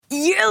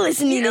You're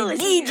listening to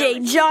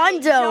DJ John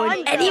Doe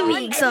and Eddie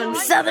Weeks on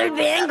Southern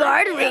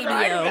Vangard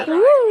Radio.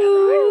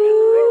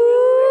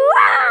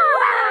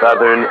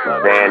 Southern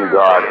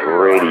Vangard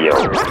Radio.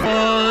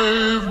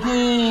 5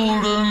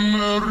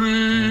 golden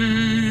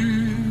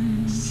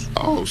rings.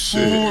 Oh,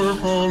 shit. 4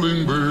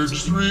 calling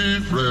birds, 3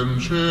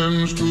 French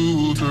hens,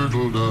 2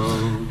 turtle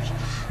doves.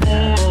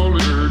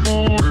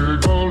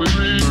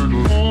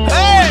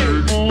 Hey!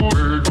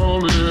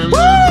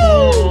 Woo!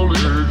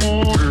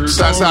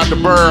 Shouts out to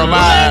Burr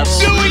Live. Let's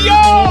do it,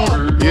 y'all!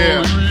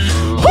 Yeah.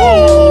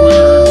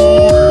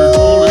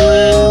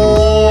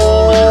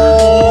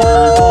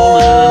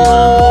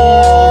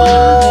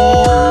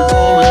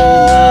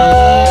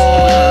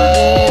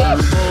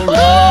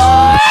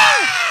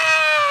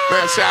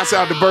 Man, shouts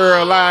out to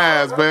Burr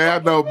Lives,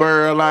 man. I know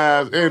Burr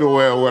Lives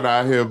anywhere when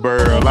I hear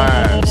Burr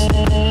Lives.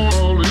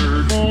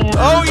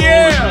 Oh,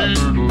 yeah!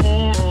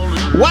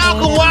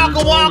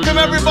 Welcome,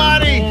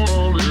 everybody!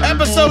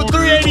 Episode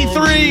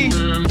 383,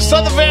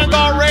 Southern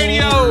Vangard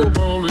Radio.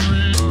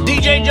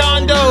 DJ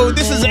John Doe.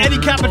 This is Eddie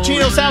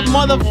Cappuccino, South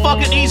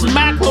motherfucking East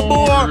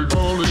McLemore.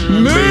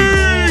 Me!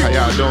 How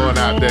y'all doing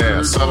out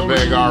there? Southern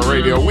Vangard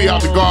Radio. We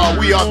out the guard.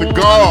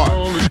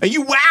 And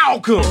you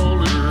welcome!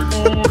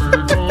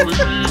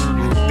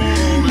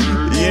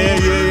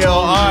 Yeah.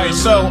 All right,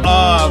 so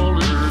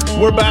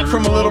we're back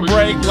from a little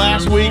break.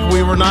 Last week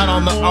we were not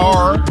on the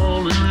R.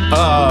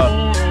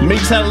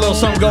 Meeks had a little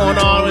something going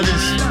on with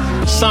his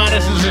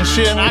sinuses and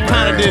shit. I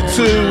kind of did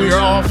too. We were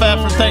all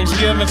fat for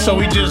Thanksgiving, so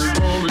we just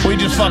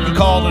fucking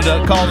called it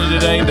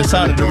today and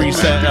decided to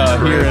reset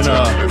here in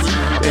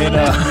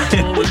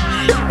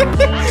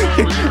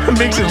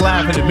Meeks is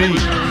laughing at me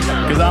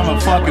because I'm a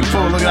fucking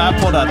fool. Look, I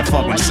pulled out the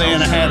fucking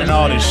Santa hat and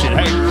all this shit.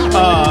 Hey,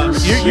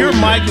 your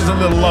mic is a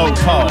little low.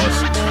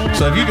 Pause.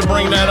 So if you could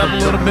bring that up a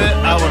little bit,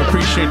 I would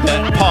appreciate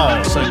that.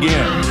 Pause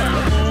again.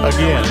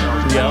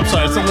 Yeah, I'm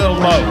sorry, it's a little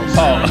low.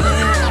 Pause.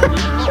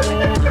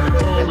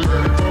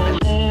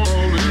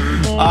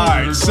 All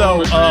right,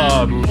 so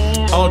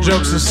all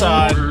jokes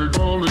aside,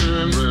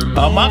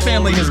 my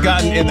family has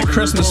gotten in the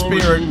Christmas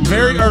spirit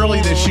very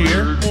early this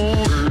year.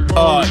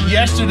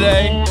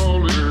 Yesterday,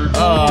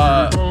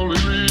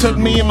 took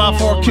me and my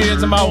 4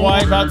 kids and my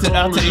wife out to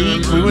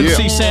eat. We went to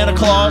see Santa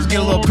Claus,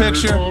 get a little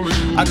picture.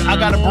 I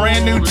got a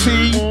brand new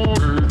tee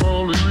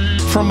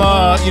from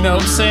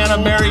Santa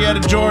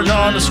Marietta, Georgia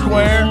on the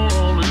square.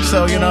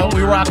 So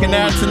we rocking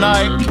that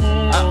tonight.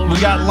 We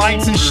got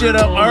lights and shit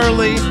up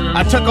early.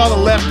 I took all the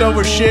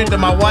leftover shit that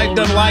my wife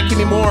doesn't like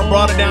anymore and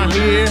brought it down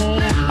here.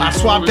 I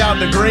swapped out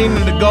the green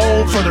and the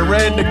gold for the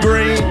red and the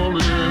green.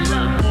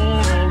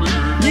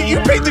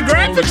 You picked the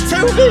graphics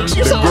too, Vic?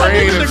 You saw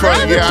green and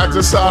fucking, yeah, I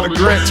just saw the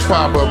Grinch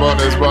pop up on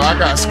this, bro. I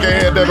got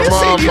scared that the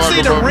motherfucker. You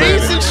see the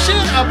wreaths and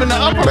shit up in the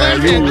upper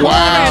left-hand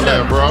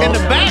corner, bro. In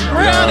the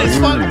background is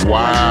fucking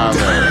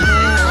wildin'.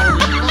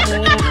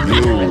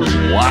 You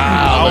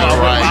wildin'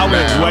 right now. I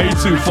went way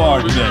too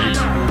far today.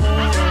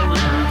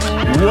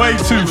 Way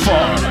too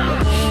far.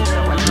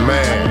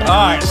 Man.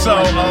 Alright,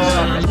 so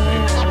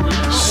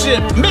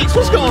shit. Mix,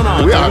 what's going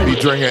on? We ought to be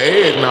drinking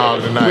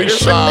eggnog tonight.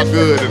 It's all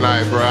good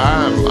tonight, bro.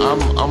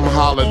 I'm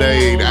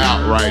holidayed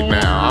out right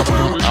now.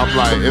 I'm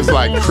like, it's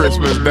like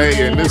Christmas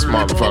Day in this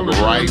motherfucker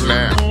right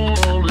now.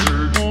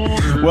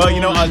 Well,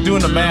 I was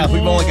doing the math.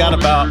 We've only got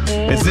about,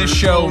 is this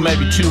show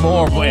maybe 2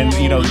 more, and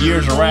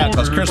years are out,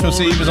 because Christmas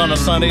Eve is on a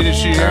Sunday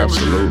this year.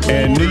 Absolutely.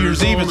 And New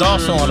Year's Eve is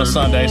also on a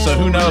Sunday, so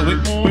who knows?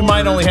 We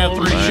might only have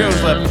 3 shows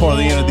left before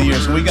the end of the year,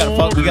 so we got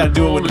to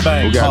do it with the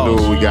bang. We got to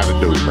do what we got to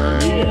do,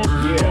 man. Yeah.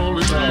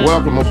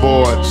 Welcome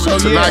aboard. So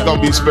tonight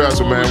gonna be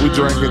special, man. We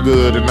drinking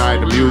good tonight.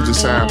 The music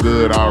sound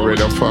good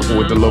already. I'm fucking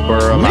with the little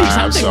Burr Live.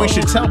 I think we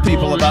should tell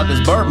people about this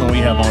bourbon we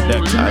have on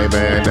deck too. Hey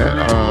man,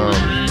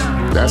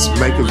 that's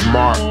Maker's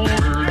Mark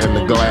in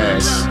the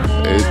glass.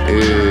 It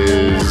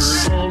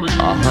is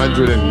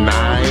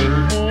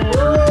 109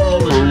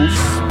 proof,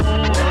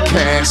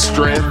 cast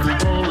strength,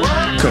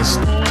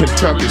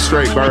 Kentucky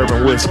straight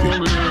bourbon whiskey.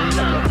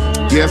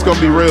 Yeah, it's gonna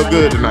be real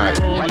good tonight.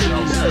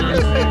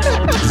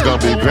 It's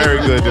gonna be very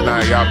good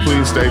tonight, y'all.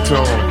 Please stay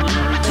tuned.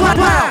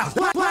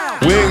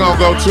 We ain't gonna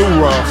go too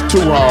rough,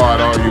 too hard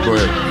on you,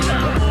 but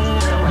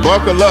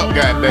buckle up,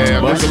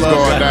 goddamn. This is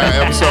going down.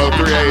 Episode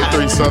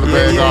 383, Southern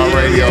Vangard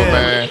Radio,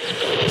 man.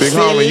 Big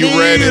homie, you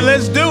ready?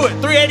 Let's do it.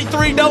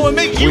 383, Doe and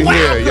Meeks. We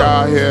here,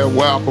 y'all here.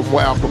 Welcome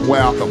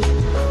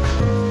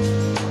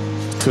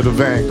to the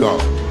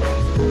Vangard.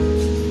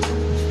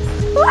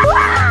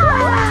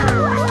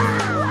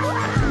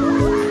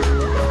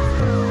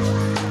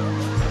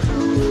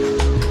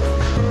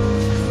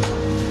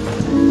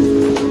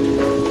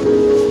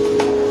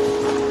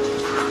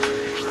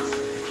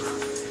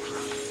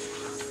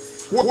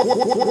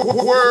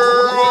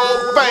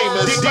 World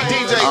famous DJ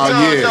John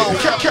Doe.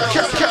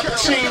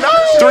 Cappuccino.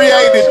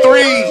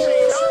 383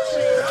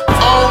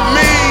 on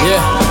me.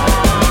 Yeah,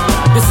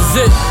 this is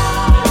it.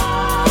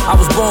 I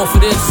was born for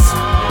this.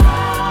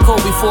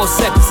 Kobe 4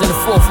 seconds in the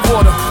fourth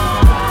quarter.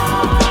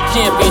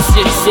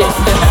 championship shit.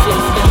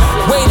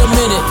 Wait a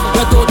minute,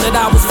 I thought that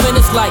I was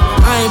finished. Like,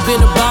 I ain't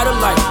been about it,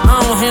 like,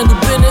 I don't handle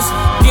business.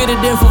 Get it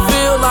in for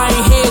real, I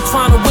ain't here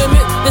trying to win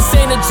it. This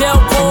ain't a jail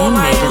call,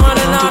 I ain't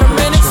running out of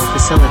minutes.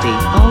 Facility.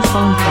 All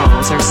phone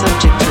calls are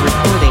subject to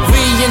recording.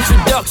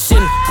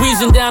 Reintroduction,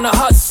 wheezing down the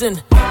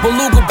Hudson.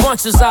 Beluga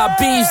bunches,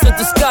 IBs, the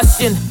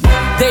discussion.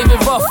 David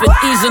Ruffin,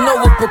 easing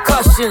over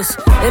percussions.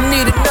 And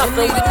needed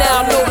nothing, now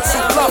I know that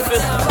you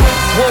bluffing.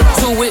 Woke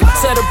to it,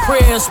 said a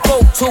prayer and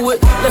spoke to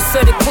it. Let's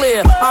set it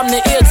clear, I'm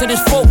the ear to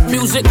this folk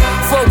music.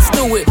 Folks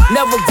knew it,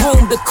 never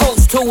groomed the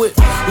coach to it.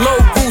 Low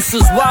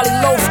gooses, Wally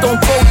Loafs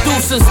don't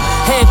producers.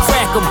 Hand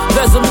crack 'em,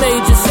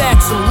 resume just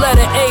ax 'em.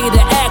 Letter A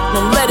to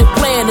Actum, let it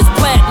plan is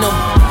platinum.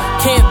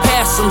 Can't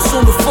pass 'em,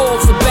 soon the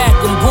Forbes to back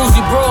 'em.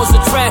 Boozy bros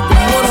attract 'em,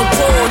 when I'm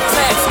told,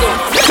 tax them.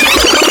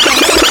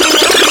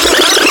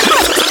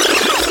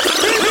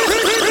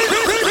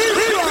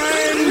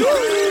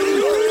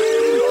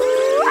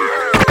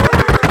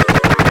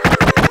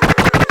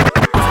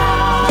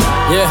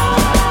 Yeah,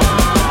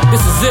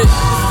 this is it.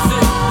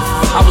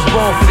 I was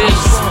born for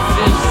this.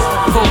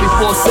 Kobe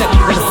 4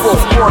 seconds in the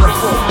fourth quarter.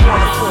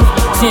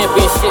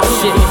 Championship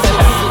shit.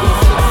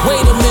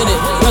 Wait a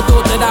minute, I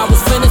thought that I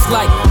was finished.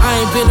 Like, I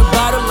ain't been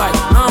about it, like,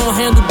 I don't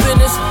handle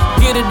business.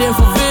 Get it in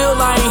for real,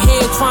 I ain't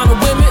here trying to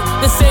win it.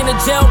 This ain't a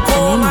jail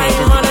call, I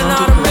ain't running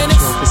out of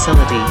minutes.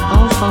 Facility.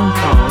 All phone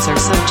calls are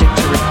subject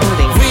to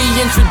recording.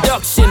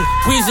 Reintroduction,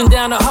 wheezing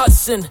down the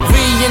Hudson.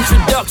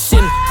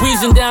 Reintroduction,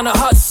 wheezing down the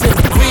Hudson.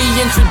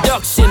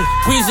 Reintroduction,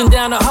 wheezing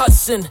down the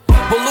Hudson.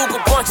 Beluga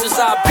bunches,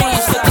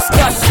 IBs for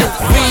discussion.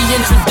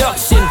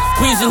 Reintroduction,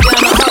 wheezing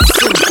down the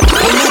Hudson.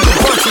 Beluga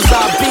bunches,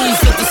 IBs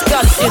for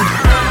discussion.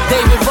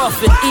 David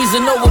Ruffin,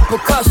 easing over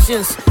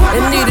percussions.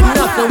 And needed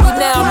nothing, we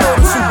now know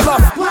that you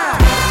bluffing.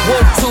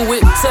 Woke to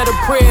it, said a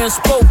prayer and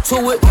spoke to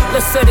it.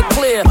 Let's set it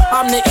clear,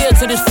 I'm the ear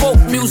to this folk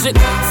music.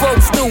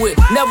 Folks knew it,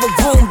 never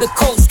groomed the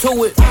coach to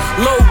it.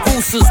 Low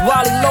gooses,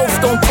 Wally Loafs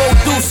don't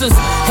producers.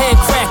 Hand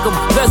crack 'em,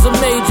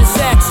 resume just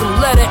ax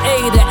 'em. Letter A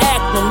to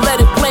Actum, let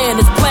it plan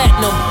is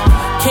platinum.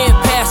 Can't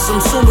pass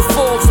 'em, soon the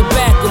Forbes to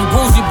back 'em.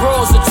 Boozy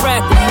bros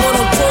attract 'em, when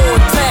I'm told,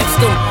 tax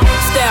them.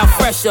 Style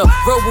fresher,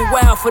 verbal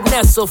wild,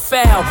 finesse or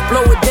foul.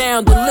 Blow it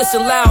down, then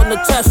listen loud in the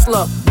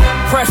Tesla.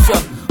 Pressure,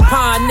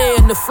 pioneer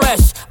in the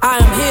flesh. I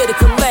am here to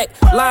collect.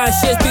 Lion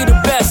shares be the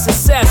best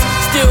success.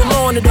 Still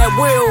on it, that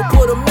will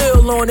put a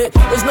mill on it.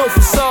 There's no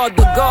facade,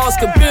 the guards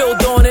can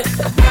build on it.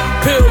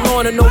 Pill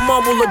on it, no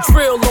mumble or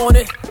drill on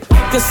it.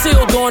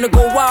 Concealed on it,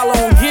 go wild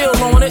on Gill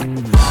on it.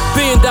 $1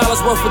 billion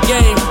worth of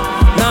game,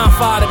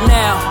 9-5 to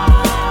now.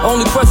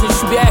 Only question you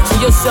should be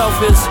asking yourself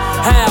is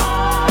how?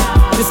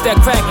 This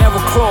that crack ever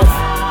cloth,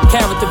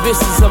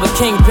 characteristics of a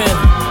kingpin.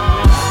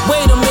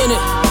 Wait a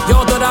minute,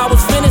 y'all thought I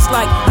was finished,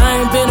 like I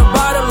ain't been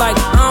about it, like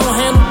I don't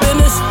handle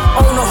business.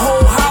 Own the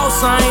whole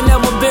house, I ain't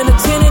never been a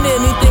tenant.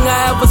 Anything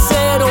I ever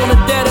said on a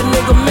dead a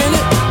nigga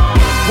minute.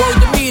 Word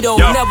to me though,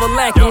 never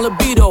lacking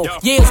libido.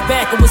 Years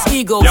back it was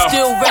ego,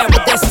 still rap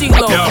with that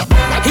stilo.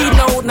 He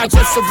know not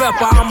just a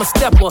rapper, I'm a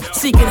stepper.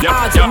 Seeking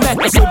odds and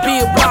mecca, so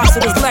be advised to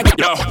this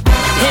lecture.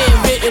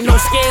 Handwritten, no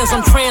scans,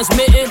 I'm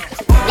transmitting.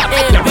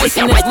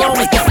 Ambition as long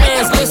as the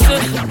fans listen.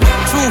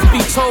 Truth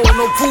be told,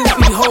 no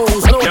goofy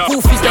hoes. No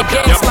goofies that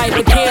gaslight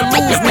but can't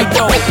lose me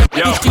though.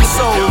 Easty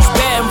souls,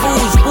 Baton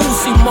Rouge,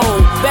 Boosie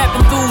mode.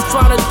 Bapping dudes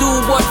trying to do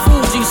what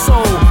Fuji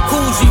sold.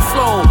 Coogee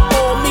flow,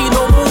 all me,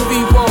 no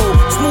movie role.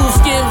 Smooth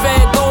skin,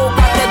 Van Gogh,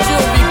 got that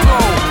jewelry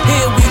glow.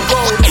 Here we go,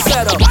 the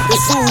setup.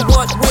 It's who,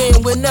 what, when,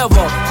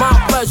 whenever. My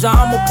pleasure,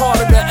 I'm a part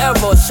of the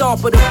ever.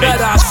 Sharper the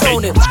better, I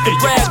shown it. The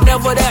brag,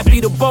 never that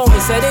be the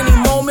bonus. At any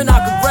moment, I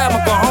could grab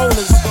my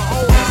cojones.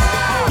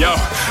 Yo,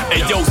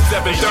 hey yo,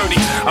 7:30.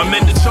 I'm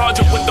in the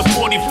Charger with the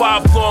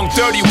 45 long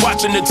dirty,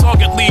 watching the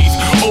target leave.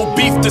 Old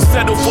beef to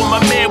settle for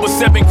my man with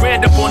 $7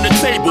 grand up on the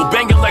table,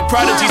 banging like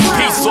Prodigy's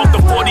piece off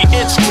the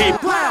 40-inch cape.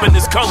 In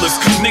his colors,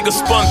 nigga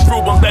spun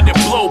through and let it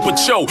blow. But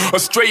yo, a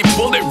straight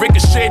bullet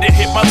ricocheted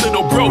hit my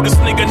little bro. This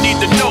nigga need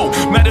to know.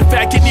 Matter of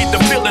fact, he need to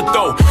feel it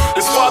though.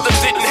 His father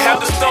didn't have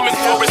the stomach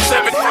for his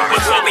 7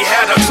 was all he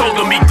had. I told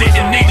him he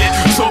didn't need it.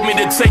 Told me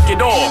to take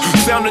it all.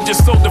 Sounded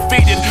just so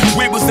defeated.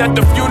 We was at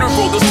the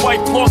funeral. His wife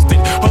lost it.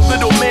 Her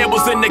little man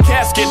was in the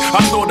casket.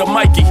 I thought of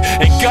Mikey,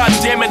 and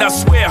goddamn it, I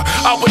swear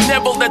I would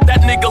never let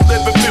that nigga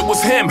live if it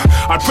was him.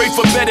 I pray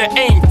for better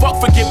aim.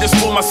 Fuck forgiveness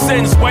for my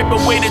sins. Wipe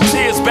away the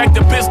tears. Back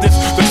to business.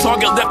 The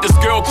target left this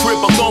girl crib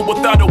alone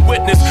without a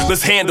witness.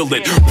 Let's handle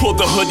it. Pull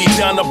the hoodie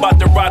down, about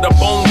to ride a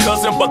bone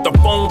cousin, but the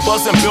phone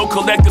buzzing. Bill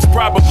collectors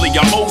probably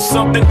I owe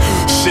something.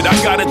 Shit, I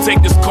gotta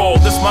take this call.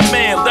 This my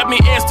man. Let me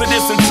answer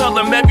this and tell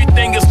him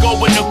everything is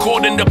going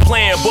according to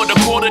plan. But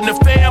according to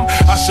fam,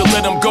 I should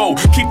let him go.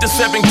 Keep the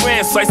 7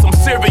 grand, size, I'm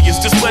serious,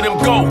 just let him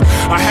go.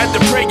 I had to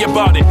pray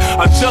about it.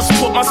 I just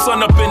put my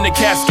son up in the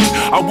casket.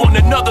 I want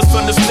another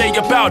son to stay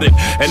about it.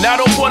 And I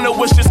don't wanna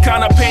wish this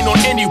kind of pain on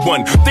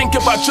anyone. Think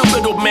about your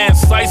little man,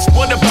 Slice.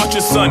 What about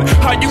your son?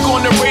 How you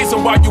gonna raise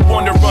him while you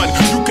wanna run?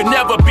 You can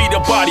never be the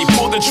body.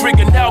 Pull the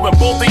trigger now and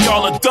both of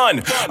y'all are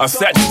done. I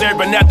sat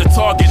staring at the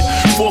target,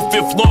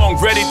 4/5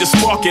 long, ready to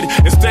spark it.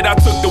 Instead I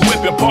took the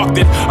whip and parked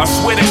it. I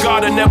swear to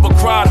God I never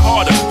cried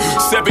harder.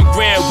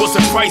 $7,000 was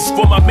the price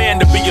for my man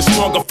to be a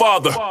stronger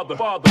father.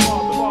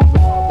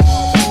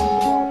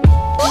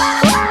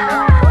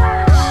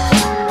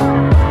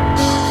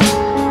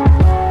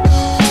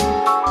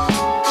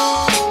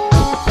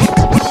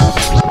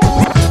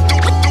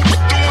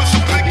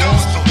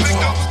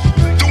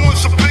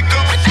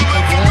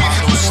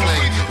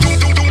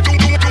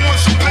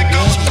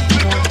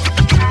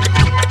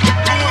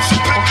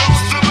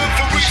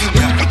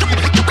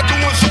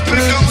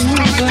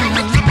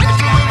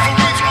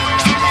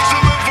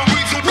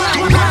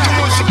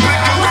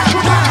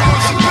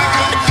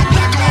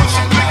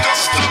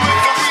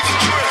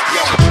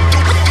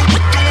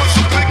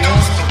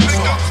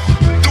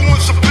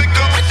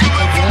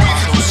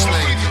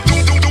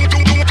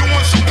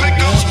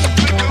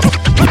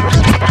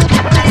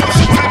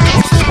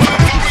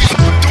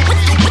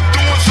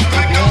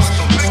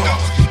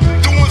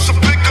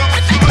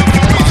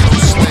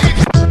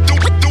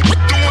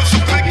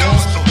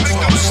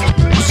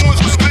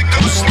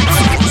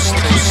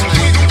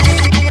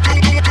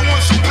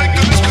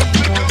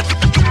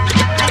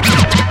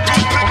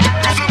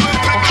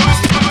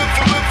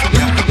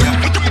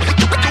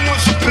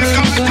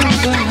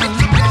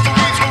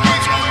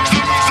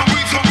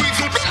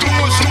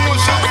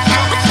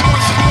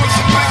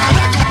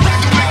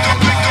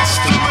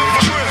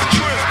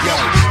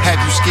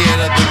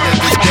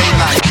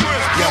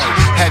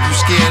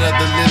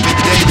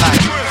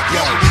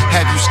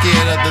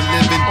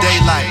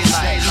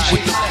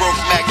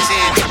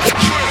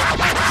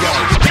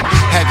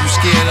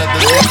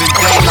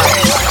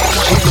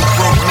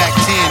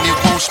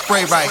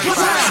 Right.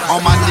 All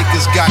my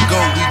niggas got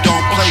gold, we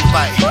don't play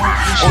fight.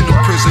 On the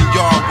prison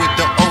yard with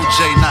the OJ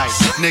knife,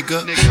 nigga.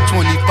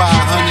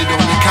 2,500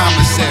 on the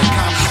commissary.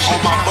 All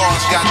my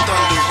bars got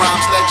thunder,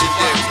 rhymes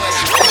legendary.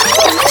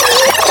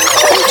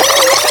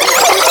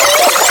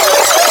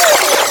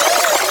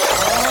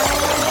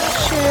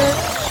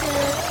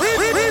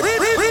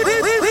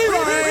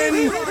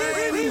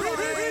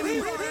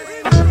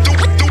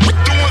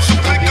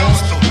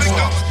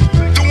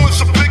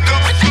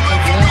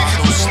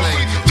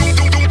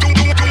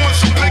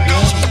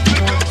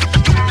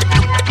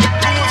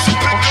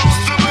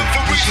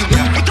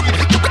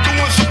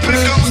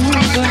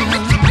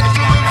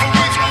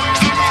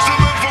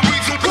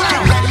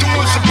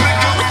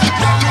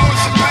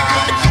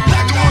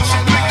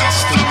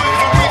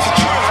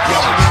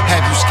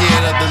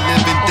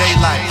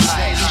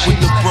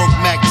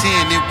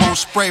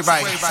 Spray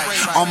right.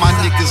 All my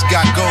niggas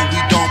got gold,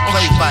 we don't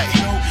play fight.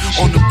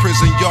 On the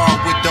prison yard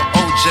with the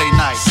OJ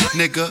knife,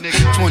 nigga.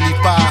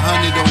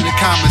 2,500 on the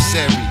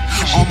commissary.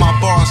 All my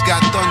bars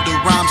got thunder,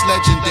 rhymes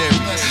legendary.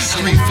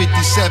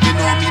 357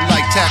 on me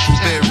like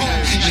Tackleberry.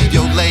 Leave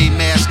your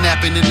lame ass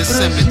napping in the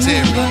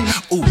cemetery.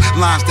 Ooh,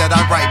 lines that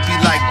I write be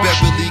like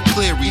Beverly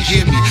Cleary.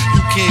 Hear me,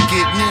 you can't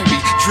get near me.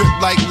 Drip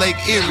like Lake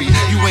Erie.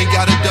 You ain't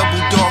got a double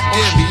dog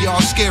dare me.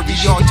 Y'all scary,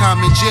 y'all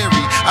Tom and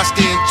Jerry. I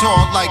stand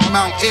tall like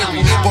Mount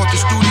Airy. Bought the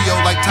studio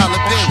like Tyler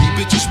Perry.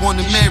 Bitches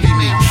wanna marry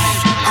me.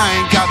 I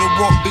ain't gotta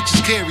walk,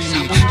 bitches carry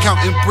me.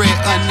 Counting bread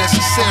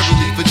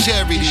unnecessarily for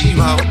charity.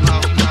 You hoe.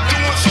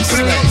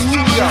 Slay.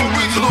 Yo,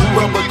 blue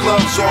rubber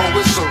gloves on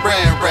with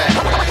saran wrap.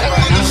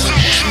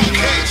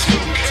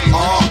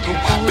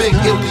 Big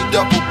illy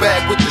double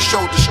bag with the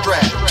shoulder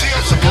strap.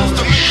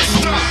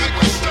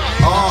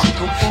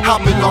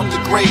 Hopping off the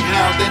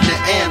Greyhound in the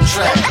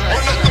Amtrak.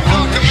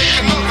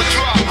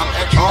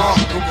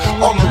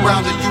 All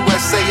around the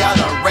USA, I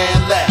done ran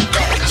lap.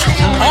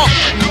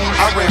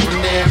 I ran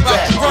from there and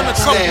back. Run a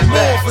couple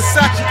more,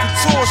 Versace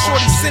Couture,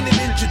 shorty sending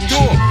in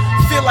Jador.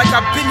 Feel like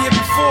I've been here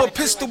before.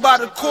 Pistol by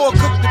the core,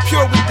 cook the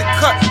pure with the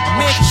cut. A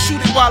man can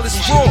shoot it while it's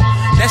raw.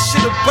 That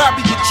shit'll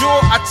Bobby your jaw.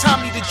 I tie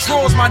me the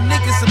drawers. My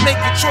niggas will make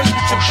a choice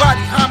with your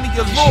body. Homie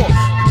your law.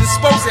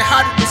 Dispose it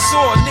how did the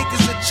saw.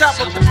 Niggas will chop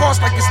up the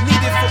parts like it's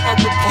needed for a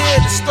repair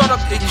to start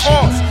up their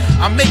cars.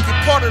 I make it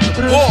part of the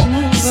ball.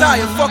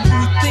 Sire, fuck who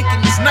you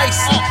thinking is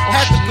nice.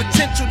 Had the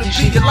potential to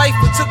be your life,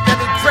 but took that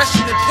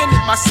aggression and pinned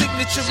it. My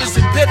signature is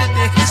embedded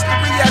in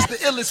history as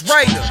the illest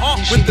writer.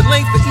 With the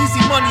length of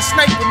easy money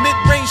sniper,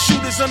 mid-range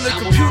shooters on the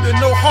computer.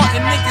 No heart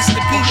in niggas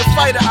to be a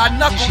fighter. I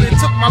knuckled and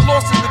took my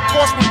losses to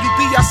cost when you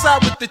be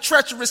outside with the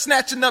treacherous,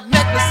 snatching up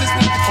necklaces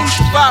with the key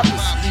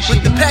survivors.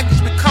 With the package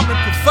becoming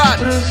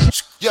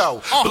providers.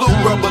 Yo, blue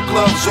rubber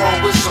gloves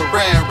on with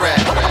saran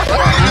wrap.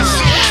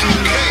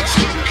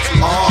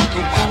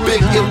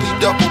 Big illy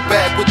double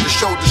bag with the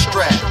shoulder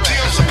strap.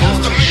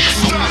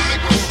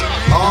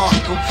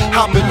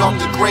 Hopping off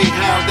the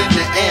Greyhound in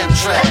the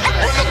Amtrak.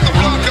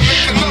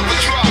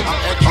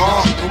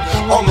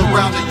 All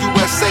around the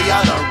USA,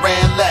 I done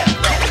ran lap.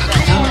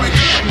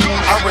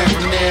 I ran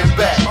from there and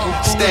back.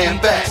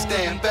 Stand back.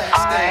 Stand back.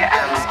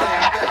 Stand back. I am the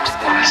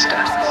puppet master.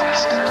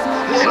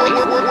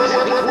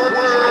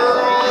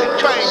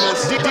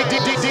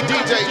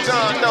 DJ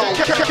John, no.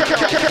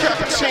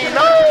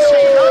 Cappuccino.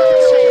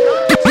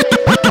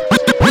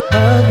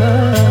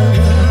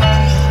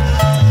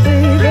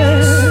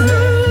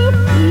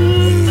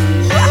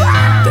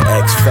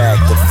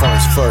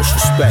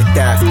 respect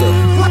after.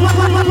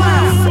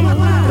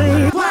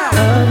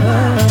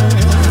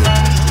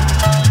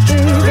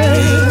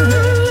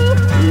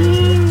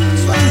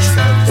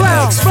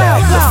 X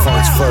factor,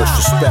 funds first,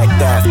 respect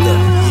after.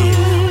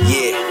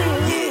 Yeah.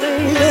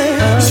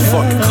 This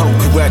fucking come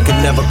correct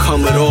and never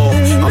come at all.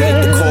 I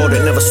make the call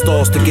that never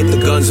stalls to get the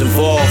guns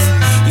involved.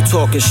 You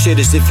talking shit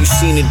as if you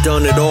seen it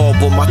done it all,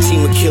 but my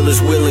team of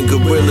killers willing,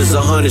 gorillas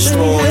 100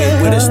 strong.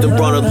 Ain't with us to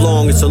run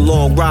along, it's a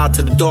long ride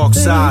to the dark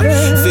side.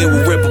 Fear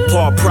will rip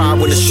apart pride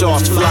when the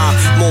sharks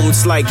fly.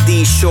 Moments like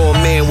these show a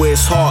man where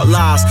his heart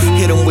lies.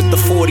 Hit him with the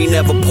 40,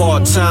 never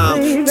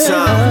part-time.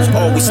 Time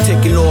always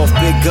ticking off,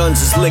 big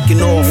guns is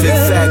licking off. In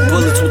fact,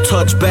 bullets will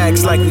touch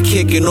backs like we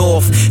kicking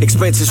off.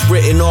 Expenses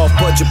written off,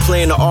 budget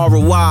plan to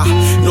ROI.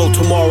 No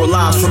tomorrow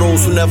lies for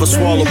those who never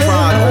swallow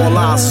pride. All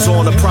eyes is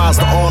on the prize,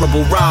 the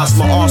honorable rise.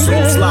 My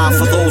arsenal's live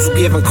for those who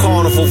giving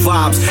carnival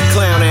vibes.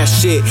 Clown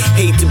ass shit,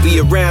 hate to be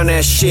around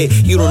that shit.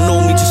 You don't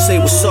know me, just say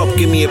what's up,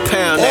 give me a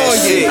pound. That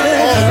shit.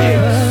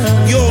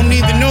 You don't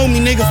even know me,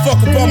 nigga,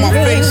 fuck up on my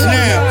face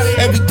now.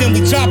 Everything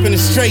we dropping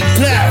is straight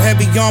cloud.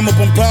 Heavy armor,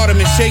 bombard them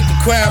and shake the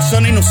crowd.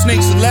 Son, ain't no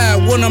snakes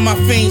allowed. One of my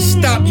fiends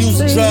stopped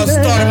using drugs,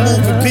 started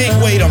moving big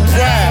weight, I'm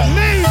proud.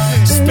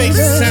 Space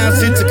and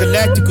sounds,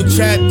 intergalactical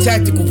trap,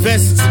 tactical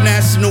vests,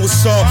 international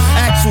assault,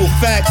 actual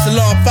facts, the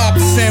law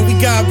 5%. We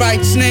got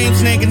rights,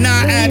 names, nigga,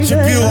 not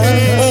attribute.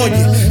 Oh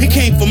yeah, he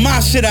came for my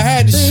shit, I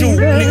had to shoot.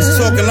 Niggas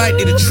talking like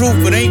they the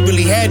truth, but ain't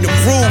really had to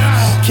prove.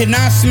 Can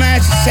I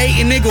smash this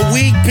hating nigga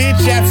weak,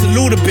 bitch?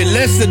 Absolute, a bit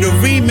less than the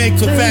remix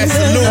with fast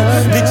salute.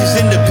 Bitches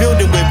in the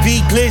building with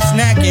B glitch,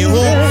 snacking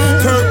who?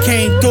 Perk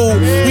came through.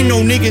 We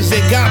know niggas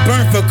that got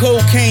burnt for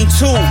cocaine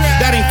too.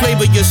 That ain't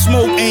flavor, your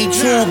smoke ain't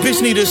true.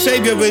 Bitch need a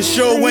savior, it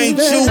sure ain't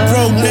you,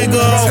 bro,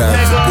 nigga. Time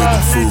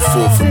forbidden fruit,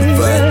 fall from the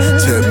vine.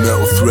 10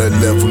 metal thread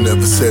level,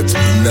 never said to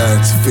be 9.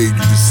 To fade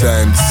you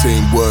design the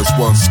same words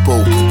once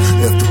spoken.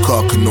 Left the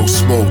car and no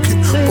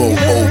smoking.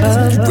 Bolt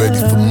open, you ready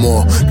for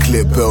more.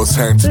 Clear bells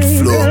hang to the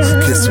floor.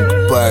 Kiss him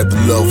goodbye, the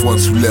loved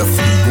ones who left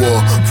for the war.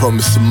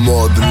 Promised him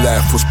more than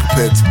life was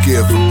prepared to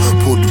give him.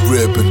 Pull the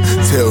ribbon,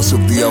 tales of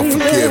the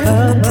unforgiven.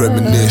 With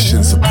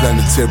premonitions, a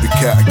planetary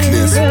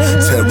cataclysm.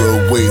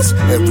 Terror awaits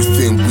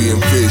everything we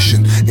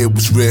envision. It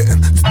was written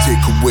to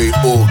take away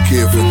all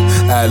given.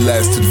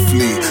 Allies to the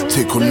fleet,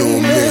 take on new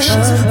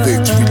missions.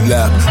 Victory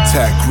lap,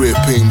 tack grip,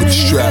 aim with a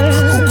strap.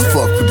 Who can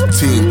fuck with the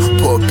team?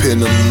 Put a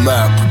pin on the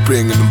map, we're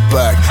bringing them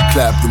back.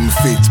 Clap them and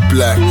fade to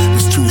black.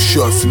 There's 2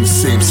 shots in the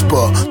same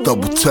spot,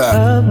 double tap.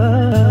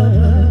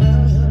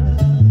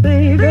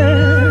 Baby.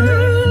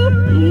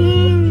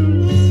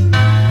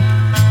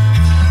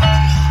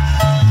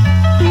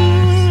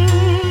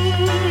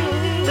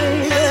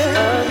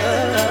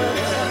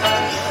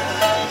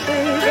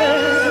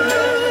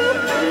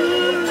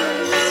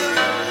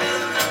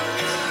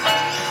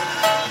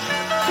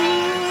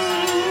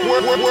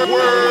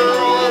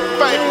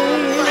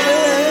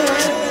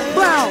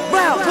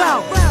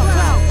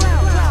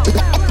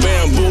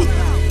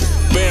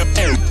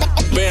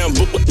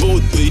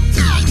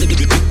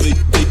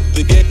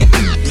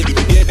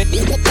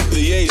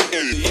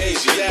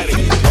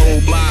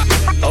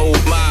 Oh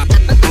my,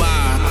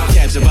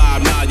 catch a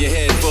vibe, nod your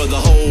head for the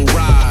whole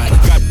ride.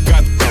 Got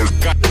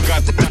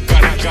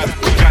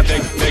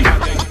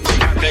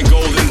that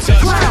golden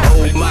touch.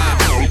 Oh my.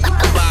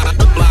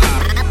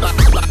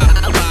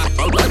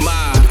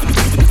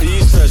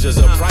 These treasures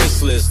are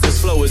priceless.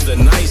 This flow is the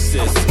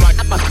nicest.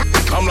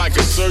 I'm like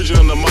a surgeon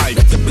on the mic.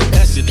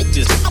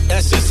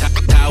 That's just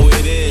how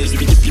it is.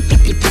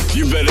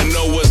 You better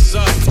know what's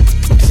up.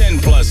 10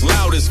 plus,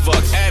 loud as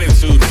fuck,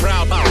 attitude,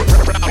 proud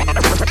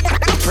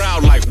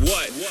like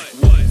what?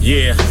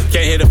 Yeah,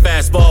 can't hit a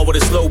fastball with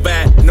a slow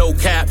bat, no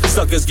cap.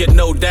 Suckers get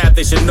no dap,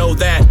 they should know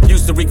that.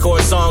 Used to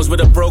record songs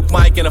with a broke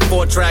mic and a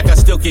 4-track. I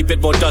still keep it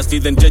more dusty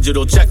than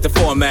digital, check the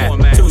format.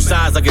 2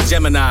 sides like a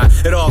Gemini,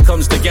 it all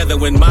comes together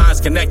when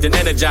minds connect and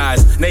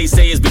energize.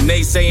 Naysayers be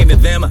naysaying to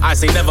them, I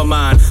say never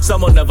mind.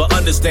 Some will never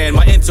understand,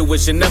 my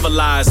intuition never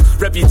lies.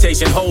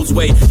 Reputation holds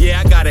weight,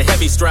 yeah I got a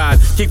heavy stride.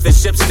 Keep the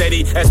ship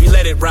steady as we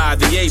let it ride.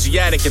 The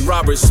Asiatic and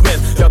Robert Smith,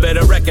 y'all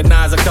better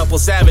recognize a couple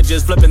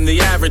savages flipping the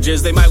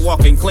averages. They might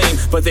walk in clean,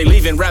 but they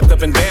leaving wrapped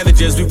up in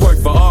bandages. We work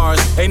for ours,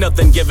 ain't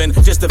nothing given,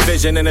 just a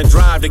vision and a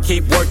drive to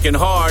keep working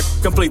hard.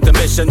 Complete the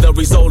mission, the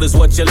result is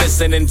what you're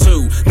listening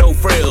to. No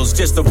frills,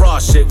 just the raw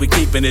shit, we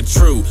keeping it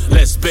true.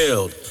 Let's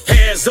build.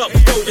 Hands up,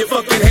 throw your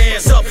fucking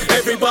hands up.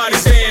 Everybody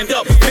stand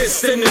up,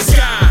 fists in the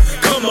sky.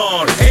 Come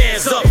on,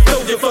 hands up,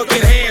 throw your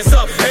fucking hands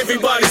up.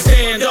 Everybody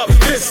stand up,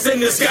 fists in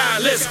the sky.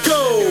 Let's go.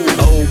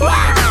 Oh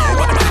my.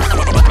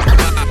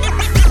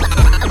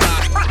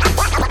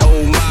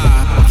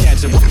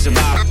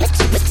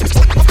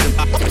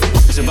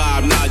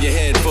 Survive, nod your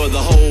head for the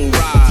whole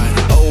ride.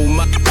 Oh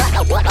my,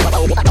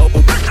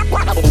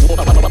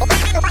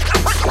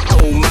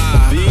 oh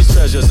my. These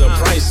treasures are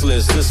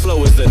priceless. This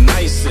flow is the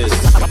nicest.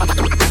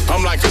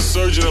 I'm like a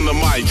surgeon on the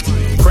mic.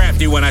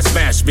 Crafty when I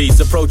smash beats.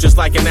 Approach us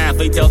like an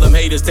athlete, tell them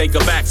haters take a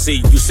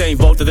backseat. Usain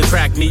Bolt to the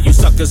track meet, you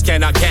suckers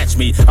cannot catch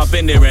me. I've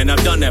been there and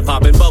I've done that,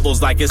 popping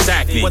bubbles like it's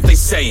acne. What they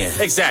saying?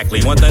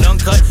 Exactly, want that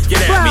uncut?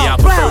 Get at me, I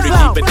prefer to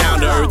keep it down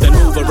to earth and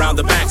move around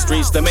the back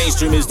streets. The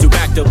mainstream is too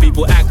back till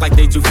people act like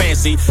they too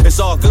fancy. It's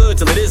all good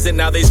till it isn't,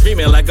 now they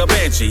screaming like a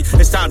banshee.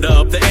 It's time to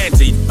up the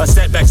ante, a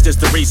setback's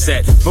just a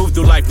reset. Move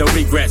through life, no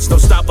regrets, no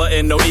stopper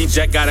and no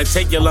eject. Gotta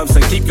take your lumps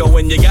and keep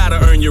going, you gotta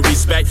earn your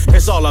respect.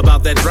 It's all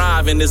about that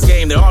drive in this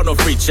game, there are no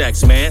free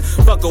checks, man.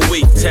 Fuck a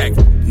weak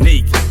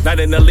technique, not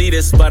an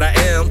elitist, but I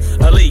am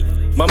elite.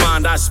 My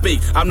mind I speak,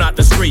 I'm not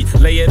discreet.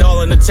 Lay it all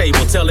on the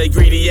table, tell they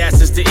greedy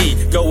asses to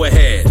eat. Go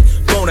ahead,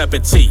 bon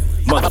appetit,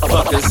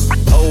 motherfuckers.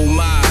 Oh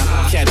my,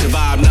 catch a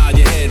vibe, nod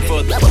your head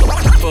for the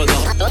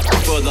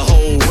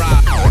whole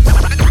ride.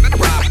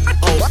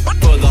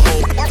 For the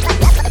whole,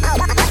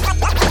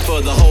 for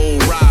the whole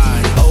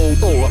ride. Oh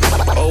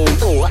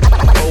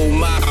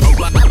my.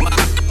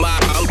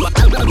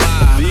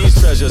 These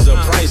treasures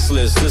are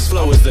priceless. This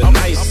flow is the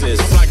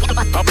nicest.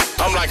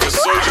 I'm like a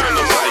surgeon in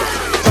the mic.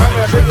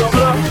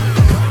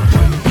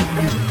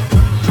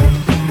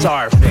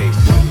 Starface.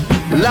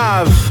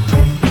 Love.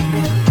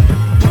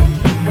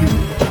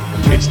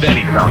 It's then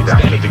he found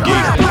out that the gate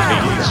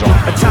was on.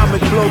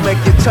 Atomic blow, make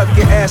you tuck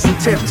your ass and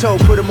tiptoe.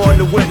 Put them on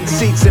the wooden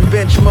seats in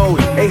bench mode.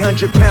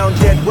 800-pound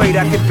dead weight,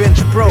 I can bench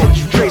pro.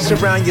 Trace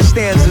around your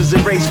stanzas,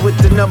 erase with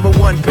the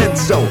 #1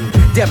 pencil.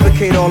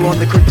 Deprecate all on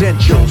the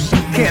credentials.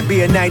 Can't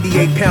be a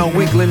 98-pound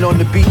weakling on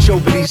the beach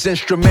over these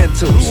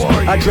instrumentals.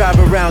 I drive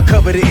around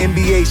covered in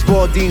NBA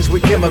Spaldings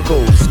with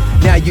chemicals.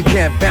 Now you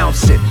can't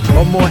bounce it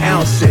or more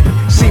ounce it.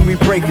 See me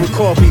break with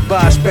coffee,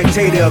 buy a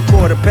spectator a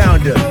quarter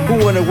pounder. Who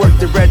wanna work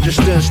the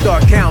register and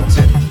start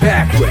counting?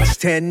 Backwards,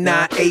 10,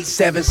 9, 8,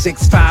 7,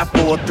 6, 5,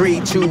 4,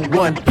 3, 2,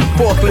 1.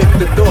 Forklift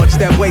the thoughts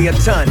that weigh a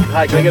ton.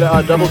 Hi, can I get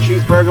a double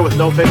cheeseburger with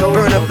no pickles?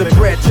 Burn up the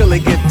bread till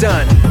it get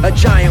done. A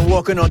giant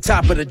walking on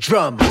top of the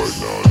drums.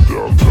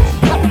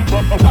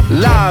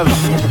 Love.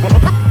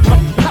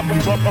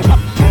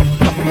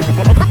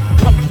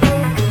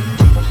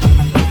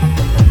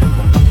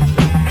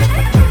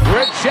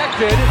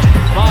 Rejected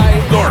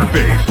by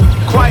garbage.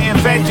 Quite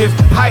inventive,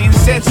 heightened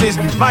senses.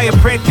 My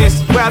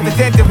apprentice, well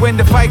attentive when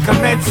the fight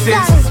commences.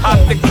 Up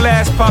the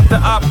glass, pop the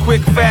up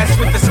quick, fast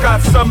with the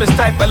Scott Summers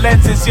type of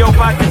lenses. Yo,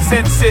 by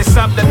consensus,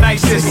 I'm the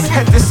nicest.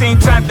 At the same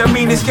time, the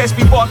meanest. Catch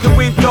me walking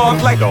with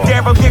dog like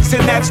Daryl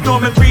Dixon. That's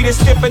Norman Reedus,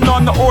 skipping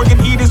on the organ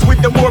eaters with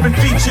the morbid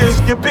features.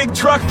 Your big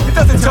truck, it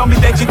doesn't tell me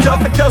that you're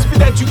tough. It tells me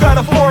that you got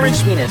a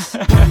 4-inch penis.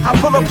 I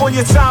pull up on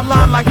your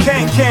timeline like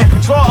Can.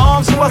 Draw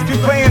arms, you must be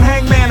playing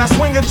hangman. I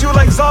swing at you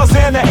like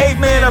Zarzan, the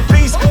 8-man, a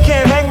beast.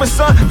 Can't hang with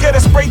son, get a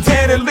spray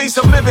tan at least.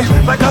 I'm living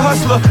like a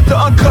hustler, the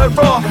uncut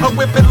raw. I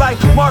whip it like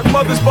Mark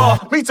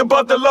Mothersbaugh, reach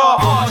above the law.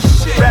 Oh,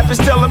 shit. Rappers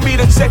telling me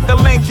to check the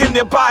link in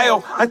their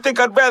bio. I think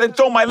I'd rather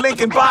throw my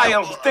link in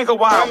bio. Think a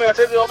while.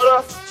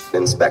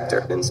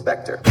 Inspector.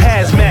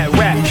 Hazmat,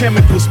 rap,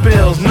 chemical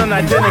spills, none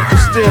identical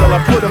still. I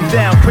put them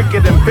down quicker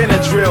than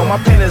Benadryl. My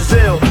pen is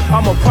ill,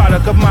 I'm a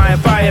product of my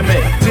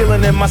environment.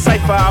 Dealing in my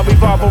cipher, I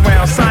revolve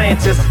around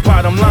scientists.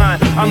 Bottom line,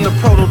 I'm the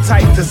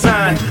prototype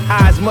design.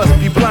 Eyes must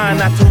be blind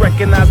not to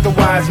recognize the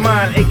wise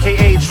mind,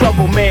 aka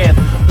trouble man.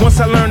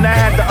 Once I learned I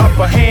had the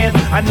upper hand,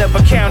 I never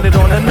counted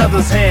on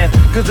another's hand.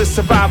 Cause it's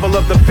survival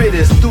of the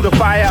fittest. Through the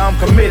fire I'm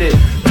committed.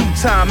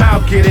 Time, I'll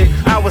get it.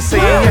 I was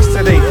saying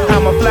yesterday, how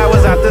my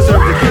flowers I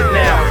deserve to get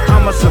now.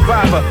 I'm a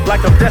survivor,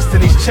 like I'm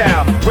Destiny's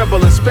Child.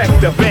 Rebel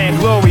Inspector,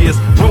 Vanglorious,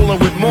 rolling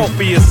with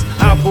Morpheus.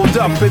 I pulled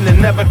up in the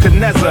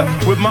Nebuchadnezzar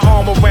with my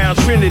arm around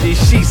Trinity.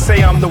 She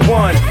say I'm the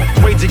one.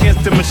 Rage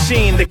against the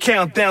machine, the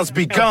countdown's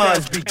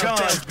begun.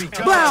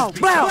 Blow.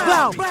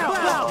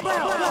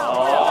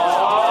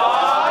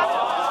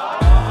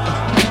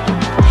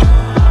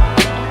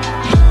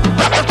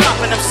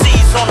 Dropping them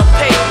seeds on the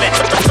pavement.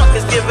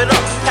 Suckers give it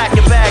up, pack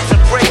your bags and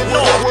break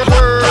north.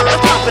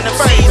 Dropping them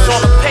seeds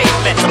on the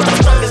pavement.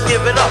 Suckers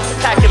give it up,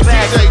 pack your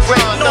bags and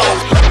break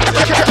north.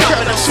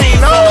 Dropping them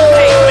seeds on the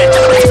pavement.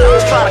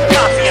 Suckers try to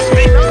copy and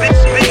beat me.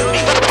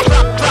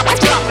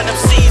 Dropping them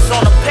seeds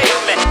on the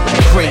pavement.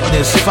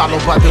 Greatness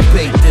followed by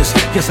debateness.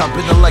 Guess I've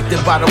been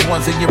elected by the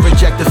ones and you're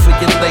rejected for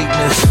your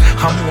lateness.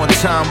 I'm on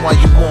time while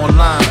you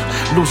online.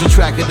 Losing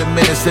track of the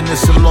minutes and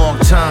it's a long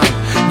time.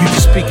 You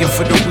just speaking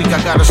for the weak, I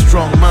got a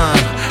strong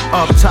mind.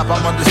 Up top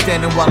I'm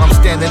understanding while I'm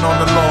standing on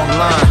the long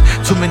line.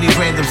 Too many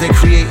randoms, they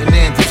creating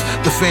anthems.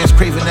 The fans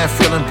craving that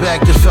feeling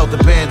back, just felt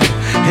abandoned.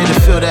 Here to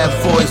fill that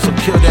void, so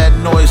kill that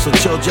noise. So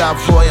chill job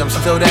Floyd, I'm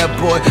still that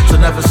boy, so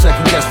never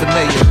second guess the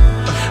mayor.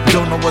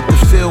 Don't know what to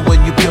feel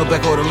when you peel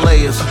back all the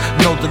layers.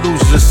 No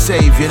delusions of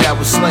savior, that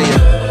was Slayer.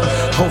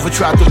 Hova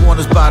tried to warn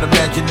us about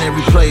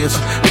imaginary players.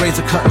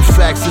 Razor cutting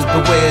facts is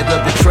beware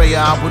the betrayer.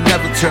 I will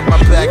never turn my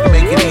back,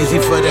 make it easy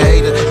for the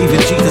hater.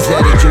 Even Jesus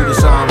had a Judas,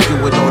 I'm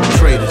doing all the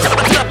traitors.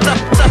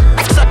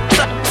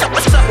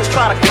 Suckers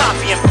try to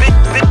copy and beat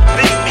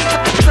me.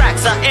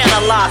 Tracks I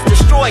analyze,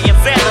 destroy and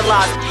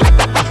vandalize.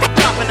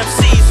 Dropping them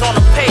seeds on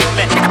the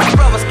pavement.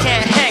 Brothers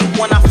can't hang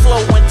when I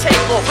flow and take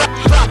off.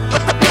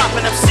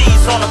 Dropping them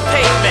seeds on the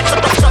pavement.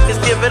 Suckers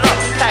give it up,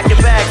 pack your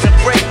bags and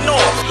break.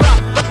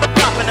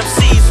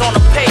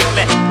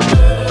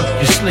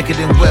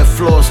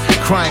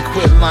 Crying,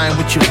 quit lying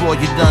with your boy.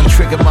 You done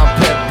triggered my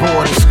pet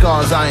boy. The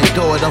scars I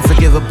endured,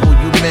 unforgivable.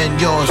 You men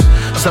yours.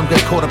 Some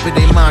get caught up in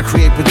their mind,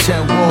 create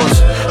pretend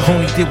wars.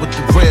 Only did with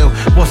the real.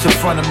 What's in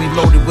front of me,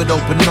 loaded with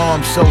open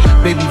arms. So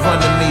baby, run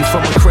to me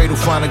from a cradle,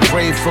 find a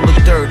grave full of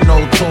dirt, no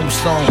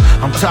tombstone.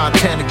 I'm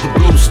Titanic, the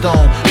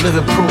bluestone,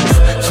 living proof.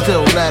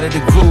 Still ladder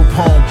the group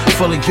home,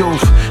 full of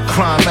youth.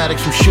 Crime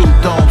addicts who shoot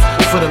domes.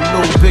 For the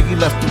loot, Biggie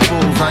left the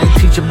rules. I ain't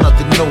teach them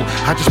nothing new.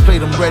 I just played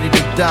them ready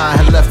to die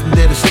and left them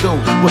there to stew.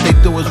 What they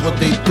do is what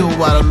they do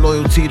out of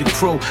loyalty to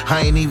crew.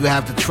 I ain't even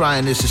have to try,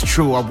 and this is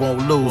true. I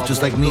won't lose,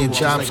 just like me and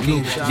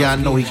Chomsky. Yeah, I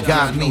know he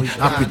got me.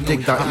 I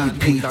predict our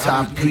EP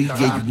top 3.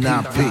 Yeah, you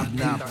not be.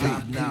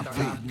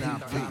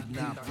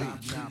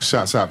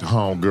 Shouts out to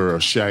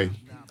homegirl Shay.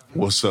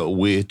 What's up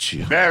with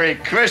you? Merry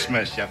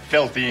Christmas, you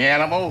filthy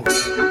animal.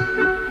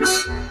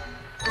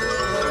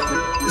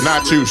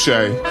 Not you,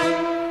 Shay.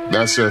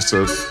 That's just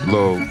a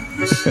little.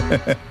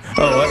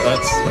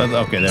 That's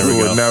okay. There we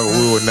go.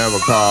 We would never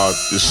call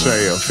the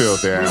Shay a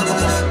filthy animal.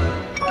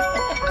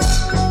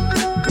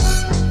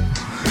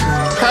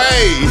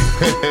 Hey,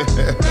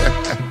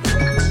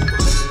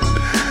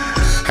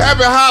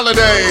 happy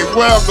holidays.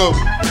 Welcome.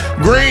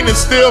 Green is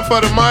still for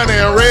the money,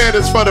 and red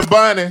is for the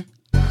bunny.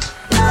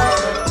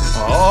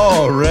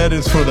 Oh, red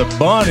is for the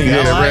bunny. Yeah,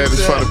 I like red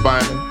is for the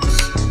bunny.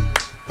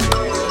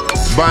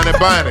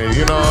 Bunny,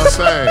 you know what I'm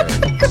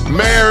saying?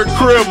 Merry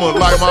Christmas,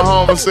 like my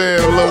homie said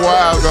a little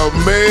while ago.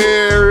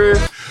 Merry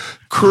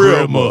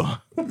Christmas.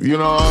 You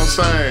know what I'm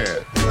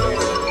saying?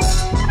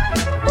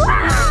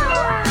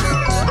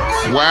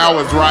 Wow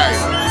is right.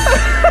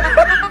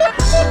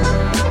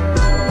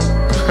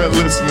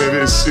 Listen to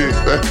this shit.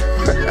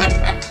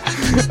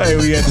 Hey,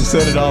 we had to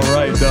set it all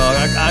right, dog.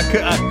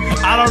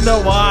 I don't know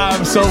why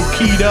I'm so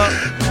keyed up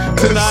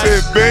tonight.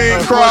 Shit, Bing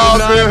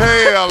Crosby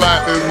hell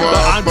out this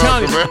motherfucker. I'm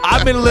telling you, man.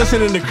 I've been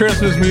listening to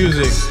Christmas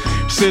music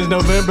since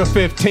November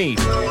 15th.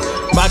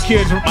 My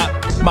kids,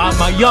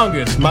 my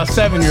youngest, my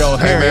 7-year-old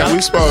Hey Harry. man,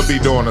 we supposed to be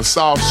doing a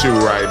soft shoe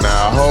right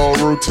now, a whole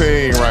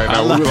routine right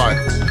now. We like,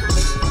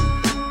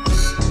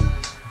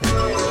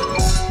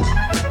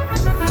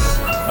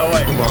 oh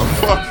wait,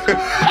 motherfucker.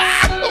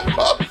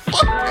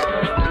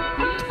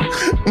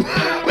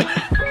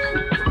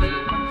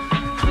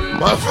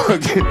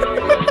 Motherfucking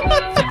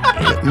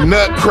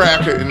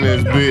nutcracker in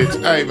this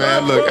bitch. Hey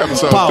man, look,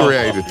 episode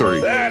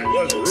 383.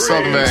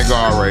 Southern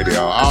Vangard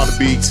Radio. All the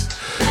beats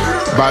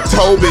by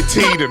Toby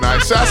T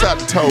tonight. Shouts out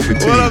to Toby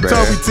T. What up, man.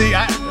 Toby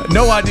T?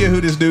 No idea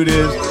who this dude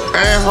is.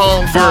 And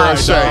homegirl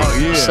Shay.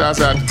 Yeah. Shouts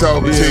out to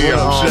Toby T and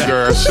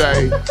homegirl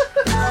Shay.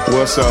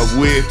 What's up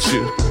with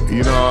you?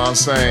 You know what I'm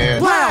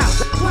saying?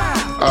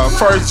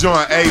 First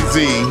joint AZ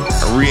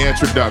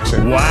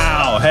reintroduction.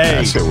 Wow, hey.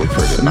 That shit was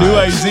pretty New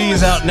nice. AZ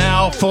is out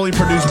now, fully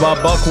produced by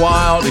Buck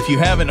Wild. If you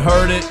haven't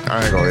heard it,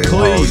 I ain't gonna even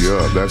hold you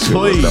up. That shit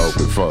was dope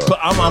as fuck. But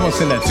I'm gonna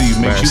send that to you,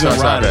 man. You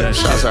gonna ride that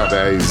shit. Shouts out to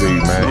AZ,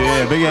 man.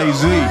 Yeah, big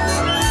AZ.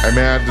 And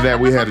man, after that,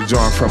 we had a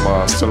joint from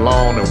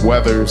Stallone and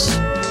Weathers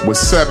with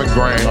 7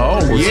 grand.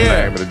 Oh, was yeah.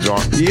 the name of the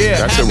joint. Yeah,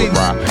 that shit was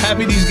rock.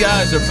 Happy these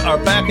guys are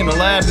back in the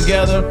lab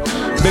together.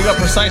 Big up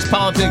Precise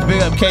Politics,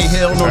 big up K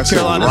Hill, North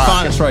Carolina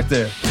finest right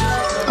there.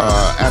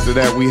 After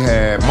that, we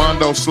had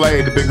Mondo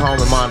Slade, the big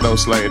homie Mondo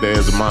Slade.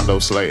 There's a Mondo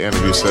Slade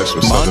interview session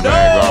with Southern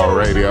Vangard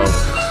Radio.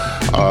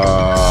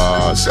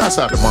 Shouts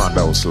out to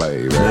Mondo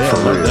Slade, man,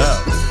 for real.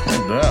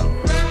 No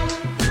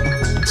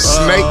doubt.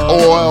 Snake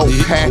oil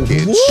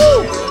package.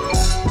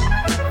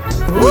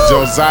 With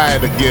Josiah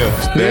the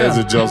Gift. There's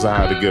a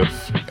Josiah the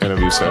Gift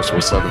interview session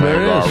with Southern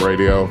Vangard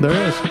Radio. There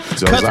is.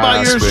 Josiah Cuts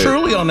by yours spit.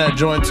 truly on that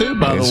joint too,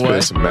 by the way.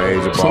 Spit some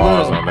major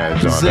bars on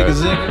that joint.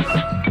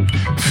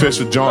 Zigga.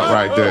 Official joint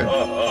right there.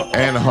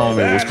 And the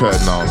homie was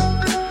cutting on it.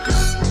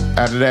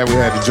 After that, we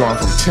had the joint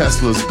from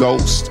Tesla's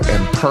Ghost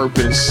and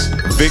Purpose.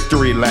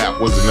 Victory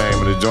Lap was the name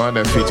of the joint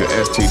that featured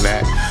ST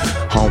Nat.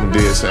 Homie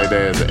did say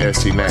there's an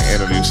ST Nat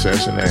interview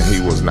session, and he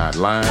was not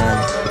lying.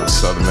 It was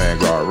Southern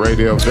Vangard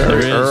Radio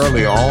very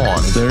early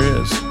on. There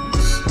is.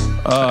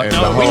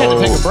 No, we had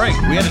to take a break.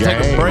 We had to take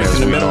a break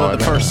in the middle of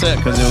the first set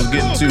because it was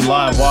getting too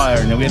live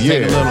wire, and we had to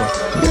take a little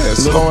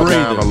slow it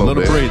breathing, down a little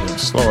bit.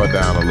 Slow it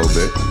down a little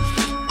bit.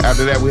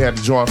 After that, we had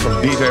the joint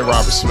from DJ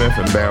Robert Smith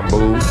and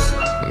Bamboo.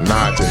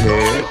 Nod Your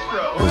Head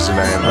was the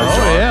name of the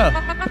joint.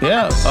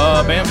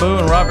 Yeah. Bamboo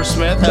and Robert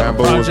Smith had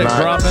Bamboo a project was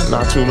dropping.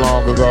 not too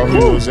long ago.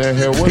 He was in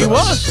here with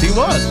us. He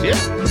was, yeah.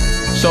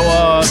 So,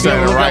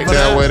 standing right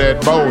there where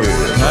that bow is.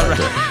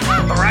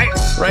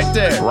 Right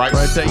there. Right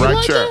there. You Right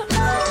like there.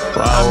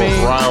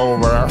 that? Right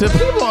over there. Do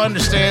people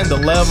understand the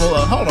level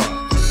of, hold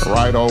on.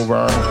 Right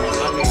over.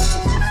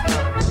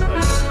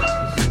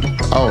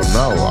 Oh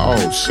no.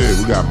 Oh shit.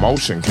 We got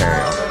motion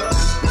cam.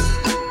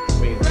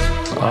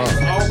 All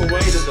the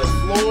way to the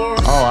floor.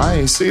 Oh, I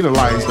ain't see the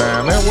lights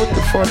down there. What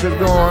the fuck is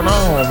going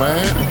on,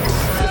 man?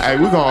 Hey,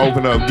 we're gonna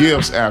open up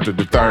gifts after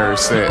the third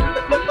set.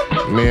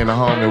 Me and the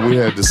homie, we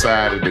had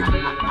decided to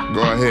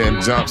go ahead and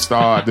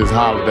jumpstart this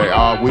holiday.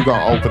 We're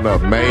gonna open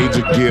up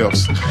major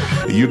gifts.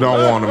 You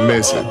don't want to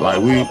miss it.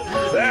 Like we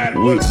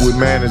we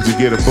managed to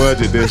get a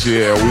budget this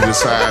year. We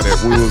decided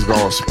we was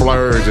gonna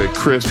splurge at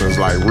Christmas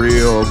like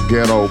real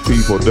ghetto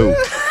people do.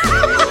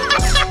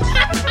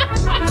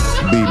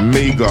 Be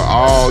meager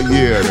all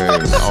year. Then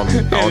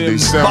on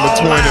December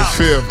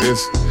 25th,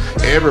 it's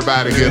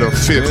everybody get a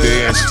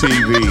 50-inch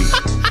TV.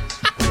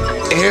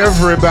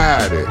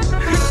 Everybody.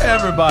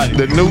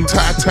 The new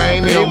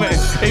titanium,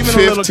 even 15.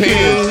 A little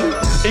kid,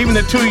 even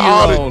the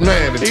 2-year-old.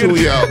 Man, the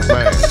 2-year-old,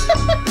 man.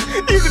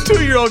 Even the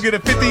 2-year-old get a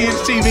 50-inch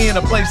TV and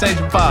a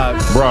PlayStation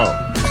 5. Bro,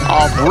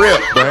 off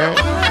rip, man.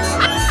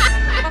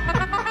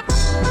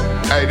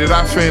 Hey, did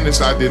I finish?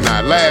 I did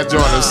not. Last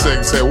joint of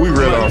the said we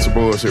really on some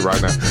bullshit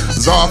right now.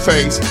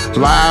 Czarface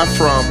live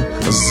from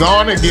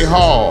Zornigy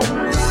Hall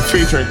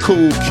featuring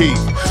Kool Keith.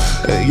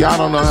 Y'all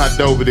don't know how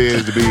dope it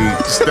is to be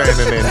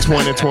standing in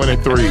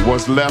 2023,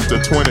 what's left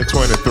of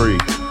 2023.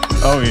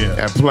 Oh,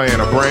 yeah. And playing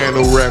a brand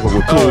new record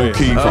with Kool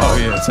Keith on. Oh,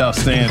 yeah, it's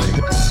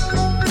outstanding.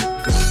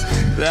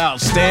 It's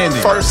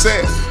outstanding. First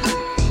set.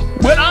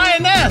 With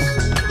INS.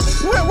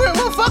 We're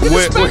fucking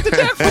expected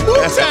that for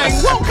Wu-Tang.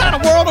 What kind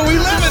of world are we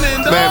living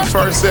in, dog? Man,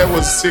 first set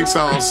was 6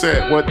 on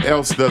set. What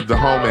else does the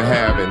homie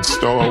have in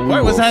store?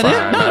 Wait, was that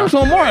it? No, there was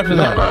one more after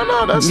that.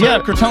 No, that's it. Yeah,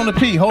 Cortona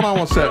P. Hold on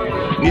one second.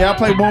 Yeah, I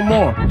played one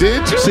more.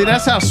 Did you? See,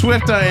 that's how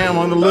swift I am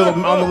on the little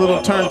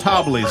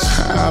turntablies.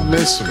 I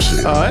missed some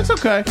shit. It's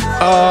okay.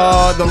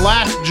 The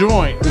last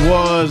joint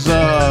was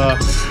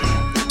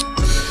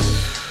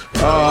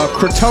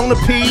Cortona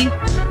P.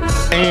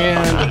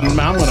 And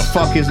I'm gonna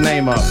fuck his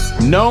name up.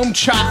 Noam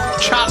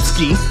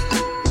Chomsky.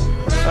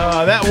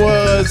 That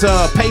was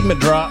Pavement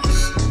Drop,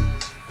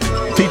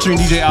 featuring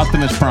DJ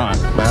Optimus Prime.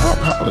 Man, I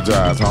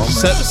apologize,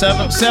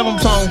 homie. Seven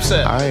song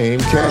set. I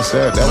ain't even catch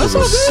that. That was a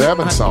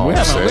 7-song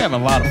set. We're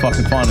having a lot of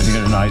fucking fun in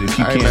here tonight. If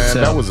you can't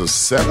tell, that was a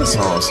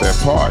 7-song set.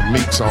 Pardon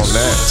Meeks on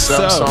that.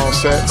 7-song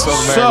set.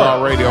 Southern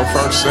Vangard Radio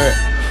first set.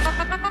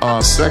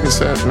 Second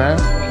set now.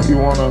 You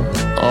wanna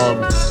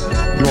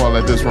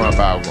let this run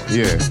by?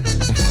 Yeah.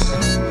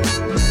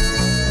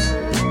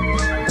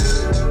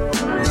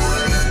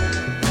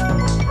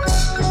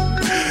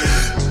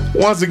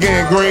 Once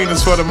again, green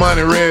is for the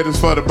money, red is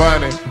for the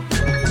bunny.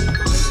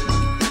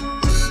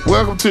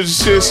 Welcome to the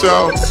shit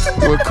show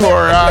with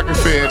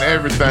choreography and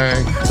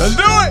everything. Let's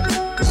do it!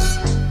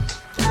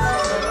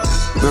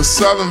 The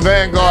Southern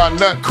Vangard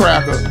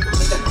Nutcracker.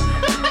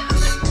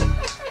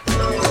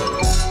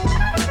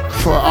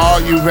 For all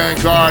you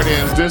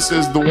Vanguardians, this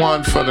is the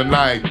one for the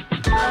night.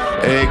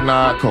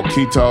 Eggnog,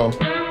 coquito,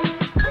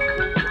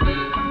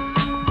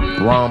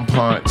 rum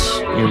punch,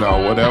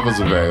 whatever's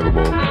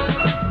available.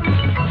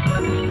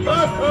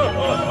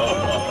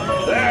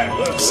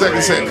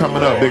 Second set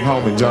coming up, big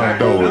homie John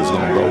Doe is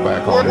gonna go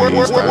back on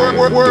these things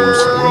and do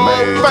some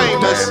major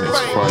damage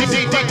for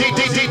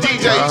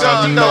you.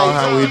 You know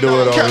how we do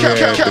it over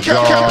here at the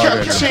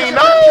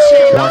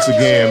Guard. Once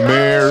again,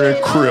 Merry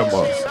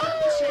Christmas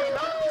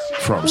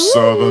from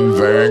Southern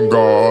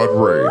Vangard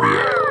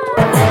Radio.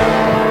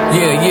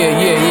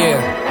 Yeah.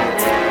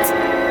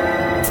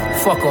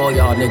 Fuck all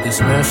y'all niggas,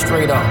 man.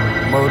 Straight up.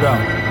 Word up.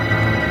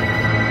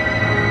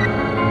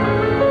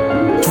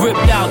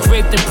 Dripped out,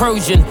 draped in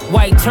Persian,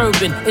 white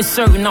turban. It's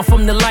certain I'm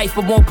from the life,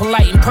 but more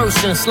polite in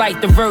person. Slight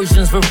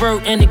diversions,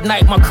 revert and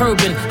ignite my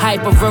curbing.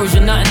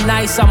 Hyperversion, nothing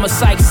nice, I'm a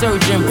psych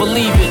surgeon.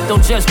 Believe it,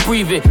 don't just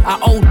breathe it. I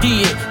OD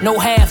it, no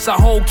halves, I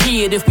whole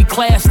key it. If we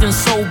clash, then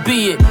so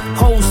be it.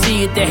 Hoes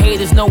see it, the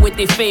haters know it,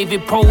 they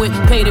favorite poet.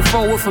 Paid it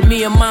forward for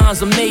me and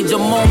mine's a major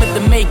moment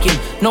to making.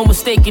 No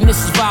mistaking, this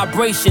is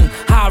vibration.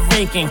 High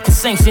ranking, can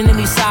sanction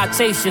any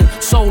citation.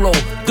 Solo,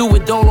 do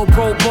it dolo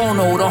pro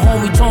bono. The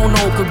homie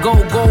Tono could go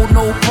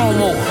no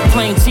promo.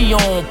 Plain T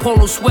on,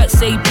 polo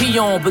sweats, AP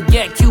on.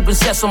 Baguette, Cuban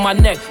sets on my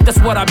neck, that's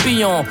what I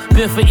be on.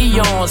 Been for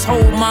eons,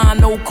 hold mine,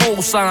 no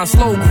cosign,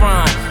 slow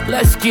grind.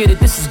 Let's get it,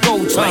 this is go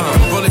time.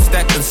 Like bullets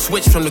that can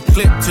switch from the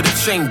clip to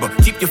the chamber.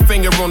 Keep your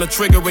finger on the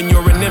trigger when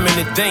you're in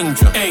imminent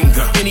danger.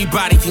 Anger,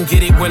 anybody can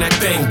get it when that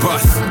thing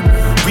busts.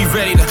 We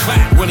ready to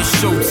clap when it's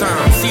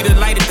showtime. See the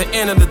light at the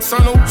end of the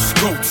tunnel? It's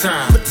go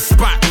time. Put the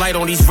spotlight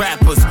on these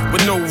rappers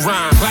with no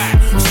rhyme. Clap,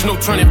 there's no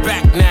turning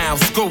back now.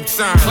 It's go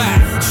time. Clap,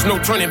 there's no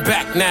turning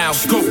back now.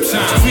 It's go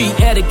time. Street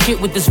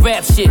etiquette with this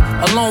rap shit.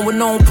 Alone with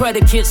known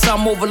predicates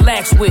I'm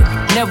overlaxed with.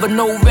 Never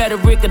no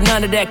rhetoric or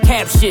none of that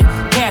cap shit.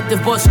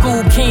 Captive but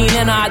school keen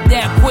and I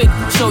adapt quick.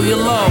 Show your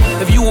love.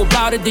 If you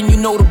about it, then you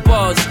know the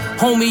buzz.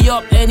 Homie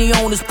up and he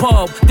own his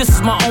pub. This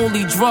is my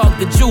only drug,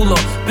 the jeweler.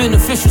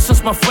 Beneficial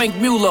since my Frank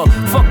Mueller.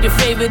 Fuck your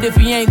favorite if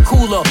he ain't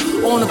cooler.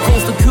 On the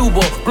coast of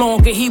Cuba,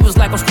 blowing cahibas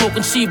like I'm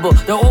smoking Sheba.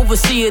 The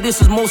overseer,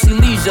 this is mostly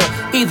leisure.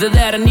 Either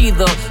that or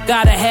neither.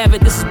 Gotta have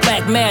it, this is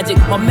black magic.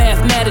 My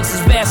mathematics is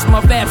vast, my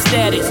rap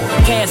status.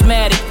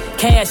 Charismatic,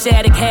 cash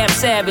addict, half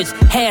savage.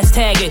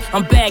 Hashtag it,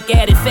 I'm back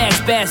at it, facts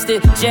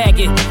bastard.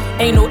 Jagged,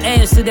 ain't no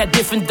ends to that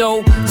different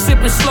dough.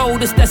 Sipping slow,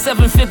 this that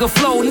 7-figure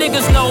flow.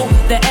 Niggas know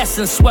the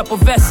essence, swept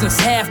of essence.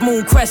 Half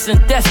moon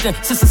crescent, destined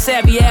since a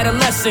savvy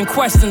adolescent.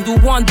 Question, do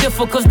one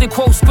differ cause they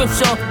quote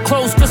scripture.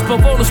 Close crisper,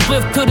 roll a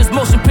spliff to this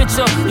motion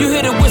picture. You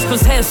hear the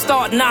whispers, head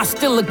start, and I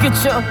still get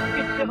ya.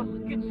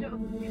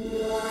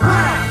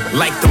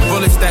 Like the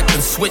bullets that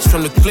can switch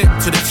from the clip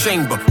to the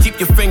chamber. Keep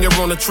your finger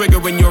on the trigger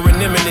when you're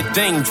in imminent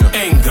danger.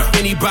 Anger,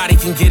 anybody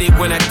can get it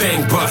when that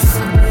thing busts.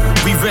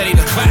 We ready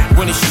to clap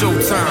when it's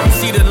showtime.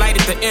 See the light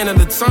at the end of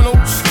the tunnel?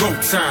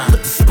 Scope time.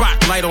 Put the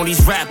spotlight on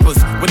these rappers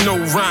with no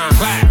rhyme.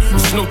 Clap,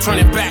 there's no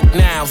turning back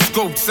now.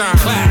 Scope time.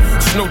 Clap,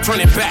 there's no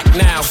turning back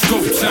now.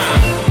 Scope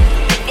time.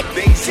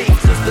 They see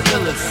us the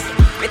illest.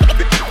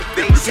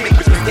 They see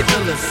us the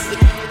illest.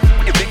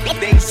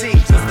 They see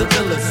us the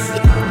illest.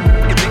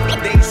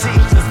 They see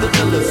us the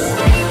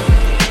illest.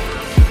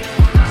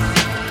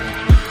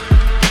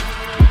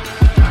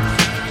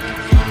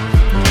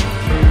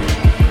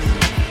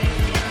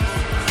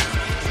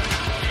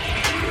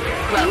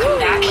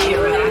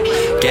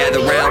 Gather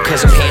round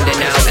cause I'm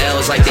handing out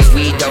L's like they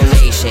weed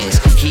donations.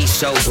 He's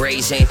so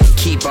brazen,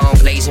 keep on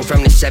blazing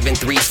from the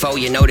 734,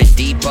 you know the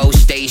depot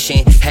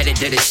station. Headed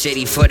to the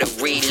city for the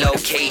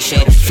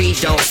relocation. Feet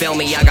don't fail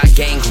me, I got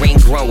gangrene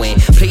growing.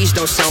 Please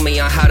don't sell me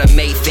on how to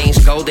make things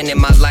golden in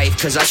my life,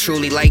 cause I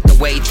truly like the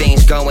way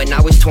things going.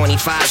 I was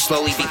 25,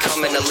 slowly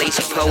becoming a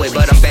lazy poet,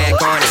 but I'm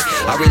back on it,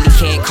 I really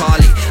can't call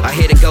it. I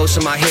hear the ghosts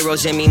of my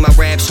heroes in me, my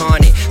rap's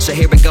haunted. So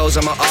here it goes,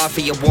 I'ma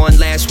offer you one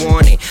last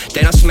warning.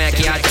 Then I'll smack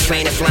you out the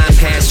plane and flying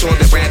past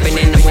orbit. Rapping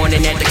in the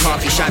morning at the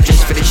coffee shop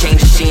just for the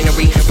change of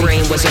scenery.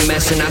 Brain was a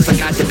mess and I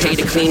forgot to pay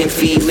the cleaning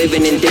fee.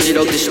 Living in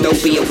digital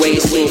dystopia way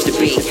it seems to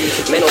be.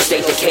 Mental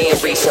state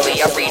decaying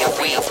recently, I read and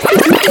weep.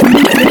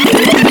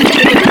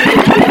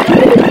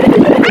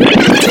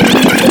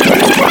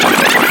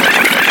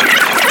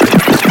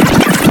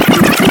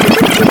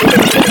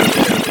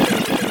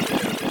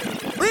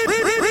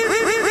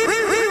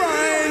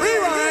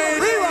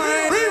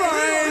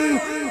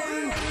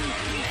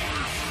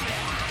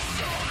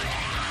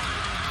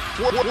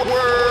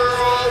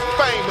 World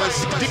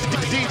famous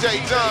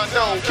DJ John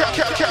Doe,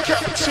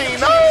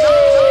 Cappuccino.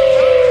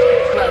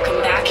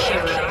 Welcome back,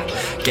 hero.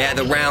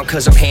 Gather round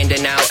cause I'm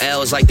handing out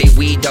L's like they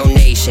weed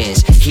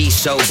donations. He's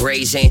so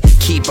brazen,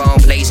 keep on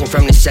blazing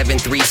from the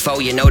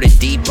 734, you know the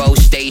depot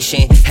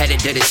station. Headed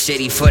to the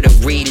city for the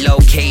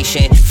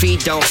relocation.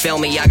 Feet don't fail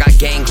me, I got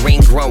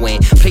gangrene growing.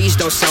 Please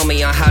don't sell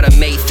me on how to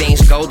make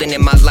things golden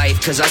in my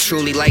life, cause I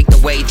truly like the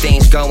way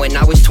things going.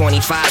 I was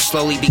 25,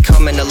 slowly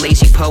becoming a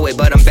lazy poet,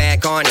 but I'm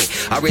back on it,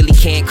 I really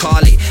can't call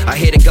it. I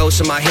hear the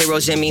ghosts of my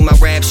heroes in me, my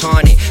rap's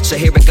haunted. So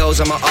here it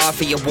goes, I'ma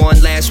offer you one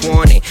last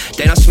warning.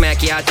 Then I'll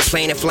smack you out the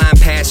plane and flying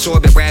past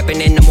orbit.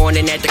 Rapping in the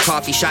morning at the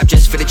coffee shop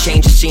just for the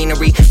change of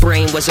scenery.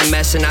 Brain was a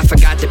mess and I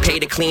forgot to pay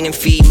the cleaning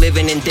fee.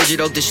 Living in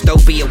digital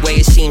dystopia way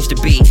it seems to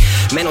be.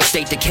 Mental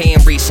state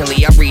decaying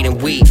recently, I read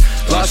and weep.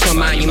 Lost my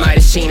mind, you might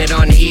have seen it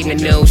on the evening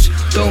news.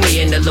 Threw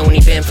me in the loony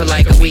bin for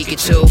like a week or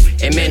two.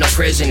 In mental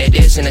prison it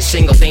isn't a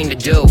single thing to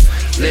do.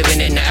 Living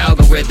in the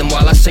algorithm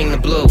while I sing the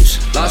blues.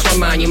 Lost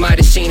my mind, you might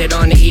have seen it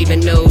on the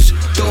evening news.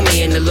 Threw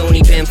me in the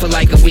loony bin for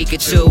like a week or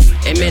two.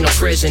 In mental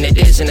prison it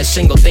isn't a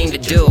single thing to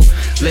do.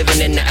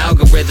 Living in the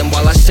algorithm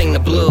while I sing the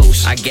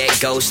blues. I get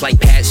ghosts like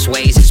Pat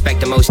Sways.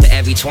 Expect the most to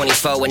every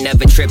 24 and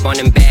never trip on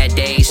them bad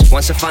days.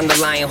 Once I found the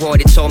lion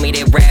horde, it told me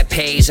that rap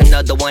pays.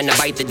 Another one to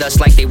bite the dust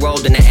like they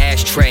rolled in an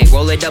ashtray.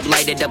 Roll it up,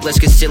 light it up, let's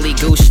get silly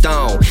goose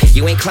stone.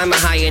 You ain't climbing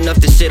high enough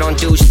to sit on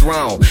dude's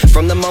throne.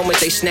 From the moment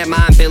they snapped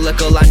my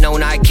umbilical, I know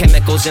I had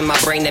chemicals in my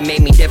brain that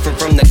made me different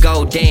from the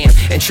gold. Damn,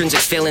 intrinsic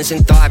feelings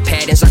and thought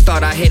patterns. I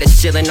thought I hit a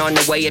ceiling on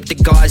the way up the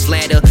God's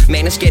ladder.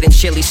 Man, it's getting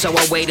chilly, so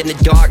I wait in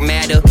the dark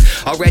matter.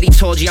 Already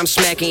told you I'm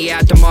smacking you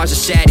out the Mars of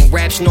Saturn.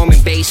 Raps Norman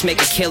bass,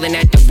 make a killing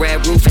at the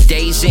red roof for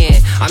days in.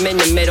 I'm in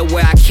the middle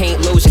where I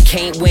can't lose and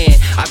can't win.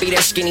 I be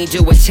that skinny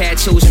dude with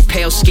tattoos and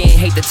pale skin.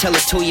 Hate to tell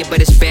it to you,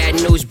 but it's bad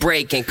news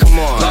breaking. Come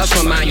on. Lost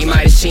my mind, you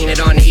might have seen it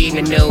on the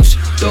evening news.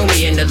 Threw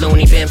me in the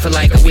loony bin for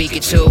like a week or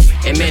two.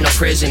 In mental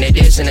prison, it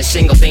isn't a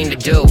single thing to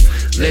do.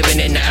 Living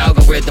in the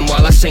algorithm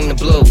while I sing the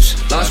blues.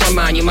 Lost my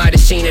mind, you might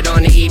have seen it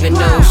on the evening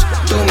news.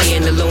 Threw me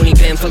in the loony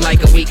bin for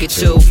like a week or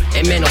two.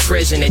 In mental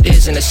prison, it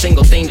isn't a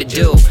single thing to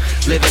do.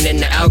 Living in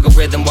the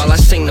algorithm while I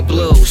sing the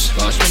blues.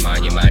 Lost my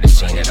mind, you might have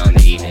seen it on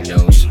the evening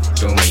news.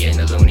 Threw me in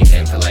the loony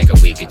bin for like a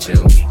week or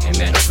two. In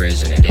mental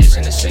prison, it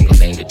isn't a single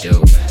thing to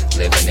do.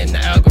 Living in the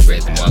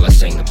algorithm while I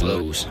sing the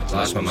blues.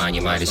 Lost my mind,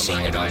 you might have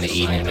seen it on the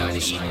evening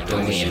news.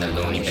 Threw me in the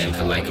loony bin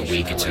for like a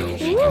week or two.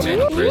 In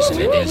mental prison,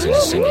 it isn't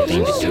a single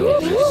thing to do.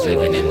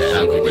 Living in the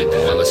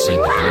algorithm while I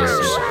sing the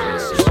blues.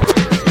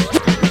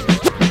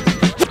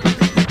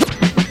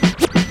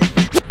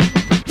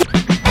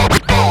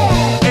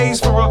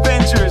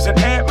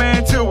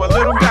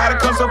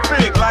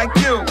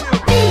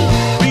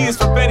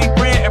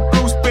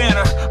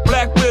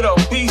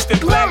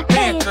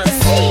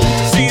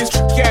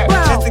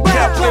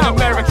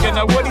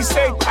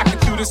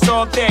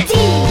 All day.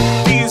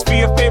 D is for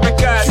your favorite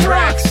guy,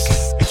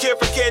 Drax. You can't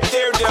forget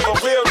Daredevil,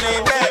 real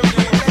name.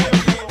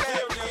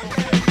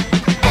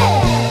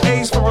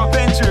 A's for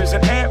Avengers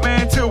and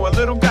Ant-Man 2, a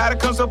little guy that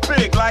comes up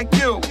big like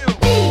you.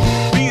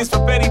 B is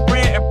for Betty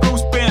Brant and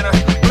Bruce Banner,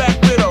 Black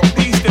Widow,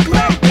 Beast and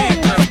Black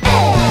Panther.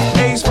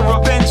 A's for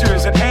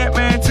Avengers and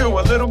Ant-Man 2,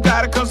 a little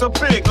guy that comes up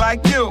big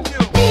like you.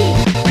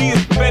 B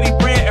is for Betty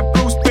Brant and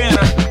Bruce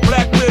Banner,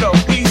 Black Widow,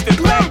 Beast and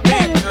Black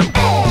Panther.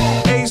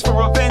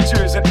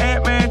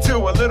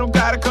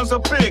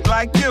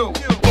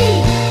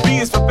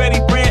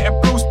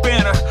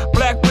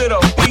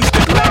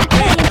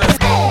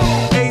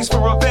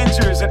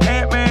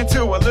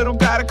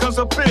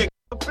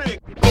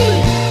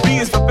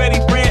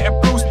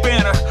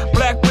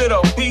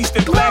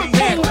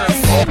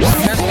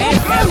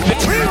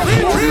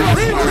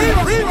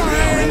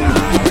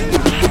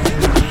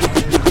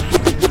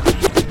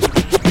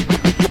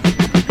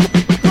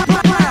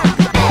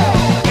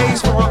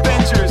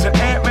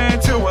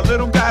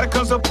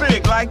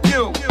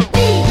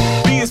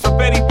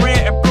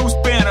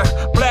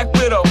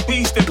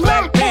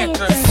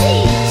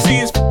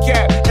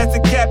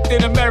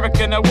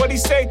 Now what he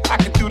say? I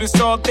can do this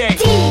all day.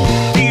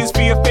 D is for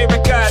your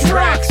favorite guy,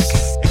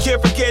 Drax. You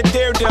can't forget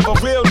Daredevil,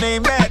 real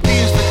name Matt. D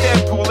is for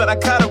Deadpool, and I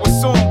gotta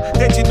assume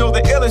that you know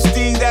the illest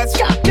D, that's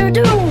Dr.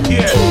 Doom.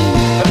 Yeah,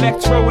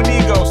 Electro and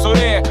Ego, so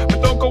there.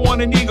 But don't go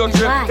on an ego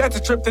trip, that's a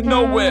trip to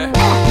nowhere.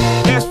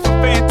 That's for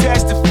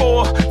Fantastic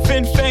Four,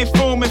 Fin, Fang,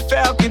 Foom, and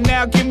Falcon.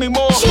 Now give me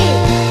more.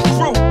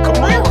 Groot,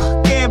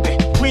 Gamora,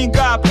 Gambit, Green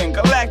Goblin,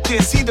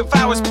 Galactus, he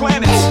devours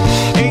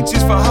planets. H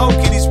is for Hulk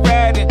and he's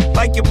ratting.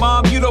 Like your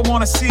mom, you don't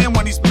wanna see him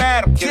when he's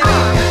mad. I'm kidding.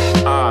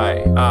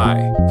 Aye,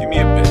 give me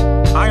a bit.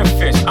 Iron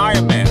Fist,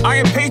 Iron Man,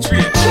 Iron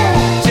Patriot.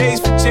 J's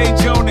for J.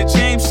 Jonah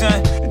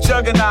Jameson, and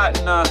Juggernaut,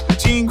 and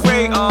Jean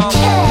Grey,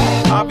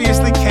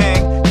 obviously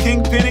Kang,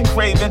 Kingpin and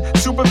Craven,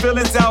 super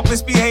villains out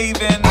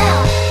misbehaving.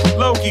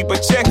 Loki,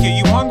 but check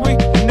it, you hungry?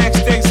 The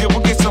next exit,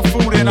 we'll get some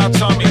food in our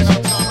tummies.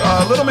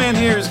 Little man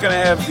here is gonna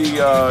have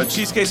the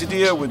cheese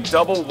quesadilla with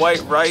double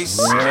white rice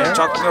and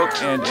chocolate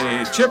milk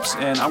and chips,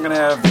 and I'm gonna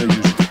have the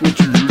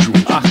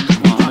usual. Come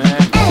on,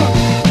 man.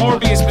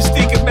 Morbius,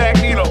 Mystique, and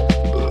Magneto.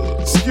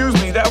 Excuse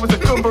me, that was a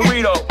good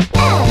burrito.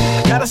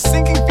 I got a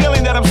sinking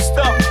feeling that I'm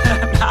stuck.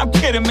 I'm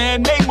kidding,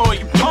 man. Namor,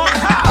 you punk.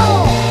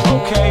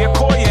 Okay,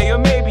 Okoye, or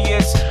maybe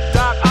it's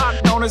Doc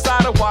Ock, known as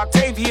Otto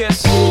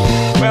Octavius.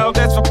 Well,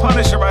 that's for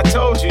Punisher, I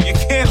told you. You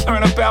can't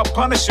learn about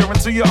Punisher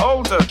until you're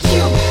older.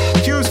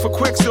 Q's for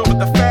Quicksilver,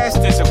 the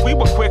fastest. If we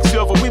were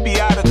Quicksilver, we'd be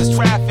out of this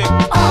traffic.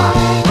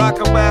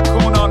 Rocket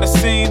Raccoon on the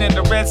scene, and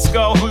the Red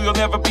Skull, who you'll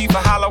never be for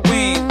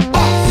Halloween.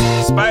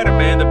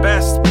 Spider-Man, the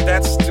best, but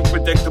that's too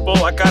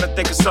predictable. I gotta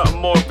think of something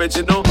more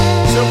original.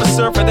 Silver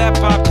Surfer, that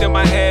popped in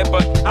my head,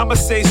 but I'ma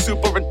say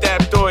Super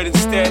Adaptoid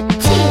instead.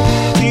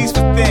 T's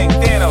for Thing,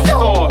 Thanos,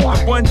 Thor.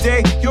 One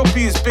day, you'll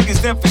be as big as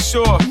them for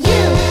sure.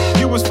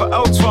 You was for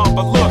Ultron,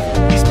 but look,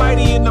 he's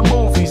mighty in the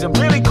movies and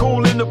really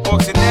cool in the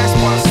books, and that's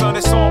why, son,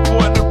 it's so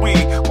important to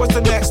read. What's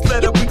the next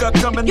letter we got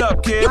coming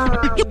up, kid?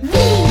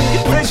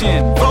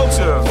 Vision,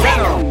 Vulture,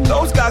 Venom.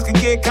 Those guys can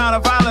get kind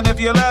of violent if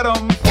you let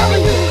them.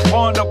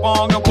 Wanda,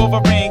 Wong, and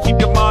Wolverine. Keep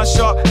your mind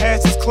sharp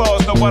as his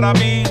claws, know what I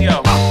mean,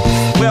 yo.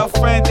 Well,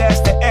 friend, that's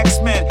the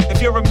X-Men.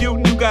 If you're a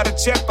mutant, you gotta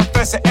check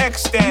Professor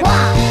X then.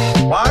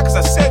 Why? Cause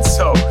I said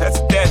so. That's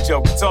a dad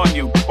joke, it's on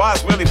you. Why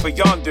is really for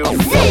young dude?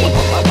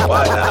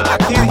 But I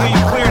can't hear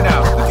you clear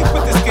now. We can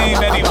quit this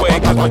game anyway,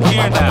 cause we're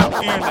here now.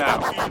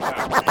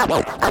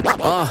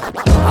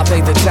 I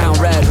paint the town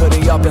red,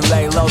 hoodie up and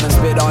lay low, then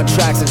spit on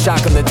tracks and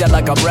shock 'em to dead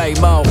like a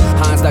Raymo.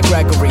 Hines like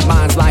Gregory,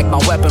 mine's like my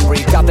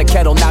weaponry. Got the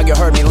kettle, now you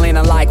heard me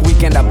leaning like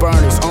Weekend at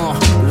Burners.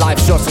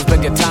 Life short, so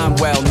spend your time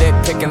well.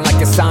 Nitpicking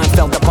like a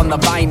Seinfeld up on the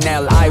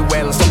vinyl. I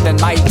will, something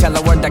might tell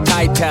a word that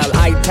I tell.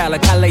 I tell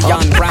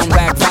Italian, brown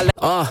bag, valley.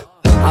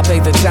 I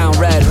paint the town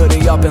red,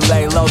 hoodie up and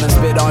lay low, then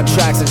spit on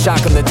tracks and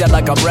shock 'em to dead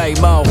like a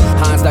Raymo.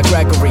 Hines like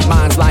Gregory,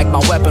 mine's like my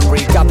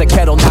weaponry. Got the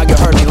kettle, now you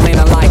heard me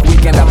leaning like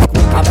Weekend at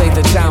I paint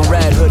the town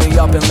red, hoodie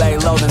up and lay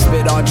low, then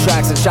spit on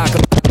tracks and shock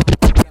 'em.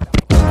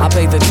 I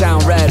paint the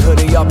town red,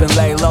 hoodie up and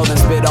lay low, then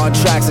spit on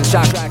tracks and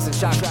shock.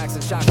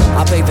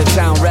 I paint the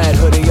town red,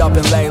 hoodie up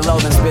and lay low,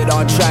 then spit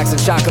on tracks and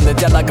shock 'em to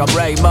dead like a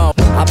Raymo.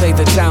 I paint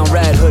the town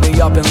red,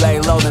 hoodie up and lay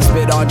low, then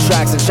spit on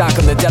tracks and shock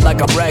 'em to dead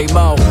like a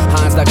Raymo.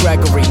 Hines like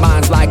Gregory,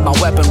 mine's like my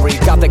weaponry.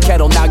 Got the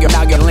kettle, now you're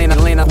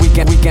leaning,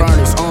 weekend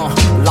burners.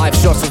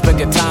 Life short, so spend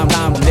your time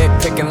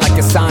nitpicking like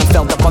a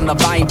Seinfeld up on the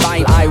vine.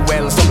 I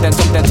will, something,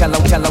 tell,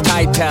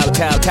 I tell,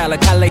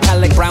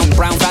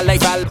 brown, valley.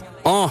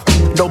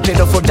 No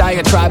pitiful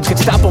diatribe could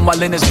stop him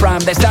while in his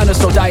prime. They sounded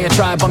so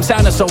diatribe, I'm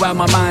sounding so out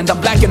my mind.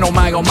 I'm black and oh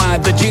my,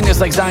 the genius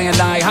like Zion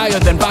I, higher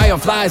than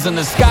fireflies in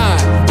the sky.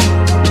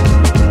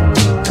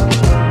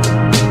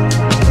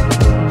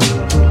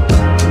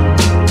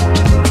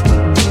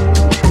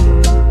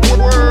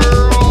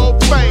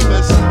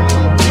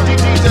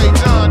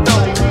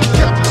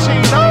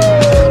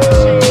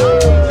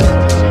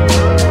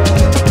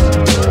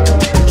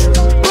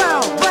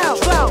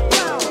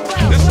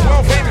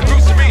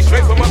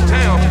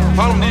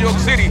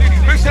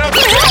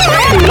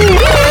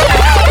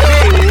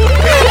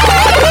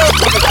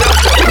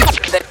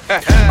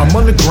 I'm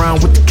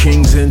underground with the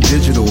kings in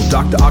digital.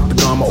 Dr.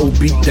 Octagon, my old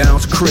beat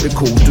downs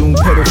critical. Doom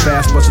pedal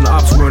fast, busting the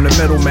ops wearing a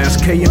metal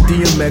mask. K and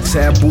DMX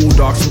had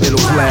bulldogs from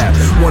Middle Lab.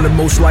 One of the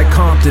most like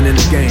Compton in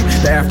the game.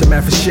 The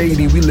aftermath is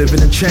shady, we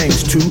living in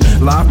chains too.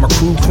 Live, my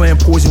crew clan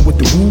poison with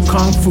the Wu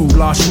Kung Fu.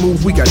 Lost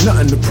smooth, we got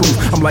nothing to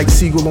prove. I'm like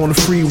Siegel on the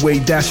freeway,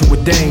 dashing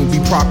with Dane. Be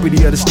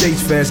property of the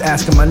States Feds,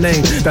 asking my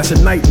name. That's a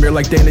nightmare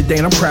like Dana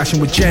Dane, I'm crashing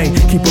with Jane.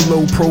 Keep a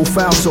low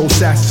profile, so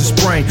sass to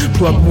sprain.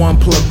 Plug 1,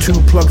 plug 2,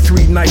 plug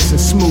 3, nice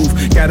and smooth.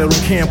 Got a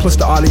little cam plus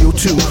the audio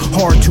too,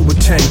 hard to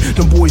attain.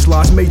 Them boys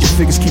lost major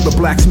figures, keep a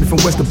blacksmith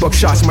and West the buck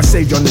shots. My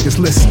save y'all niggas,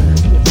 listen.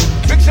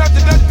 Big shot to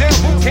that damn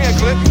boot can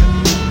clip.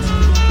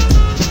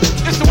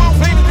 It's the world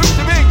famous group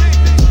to me.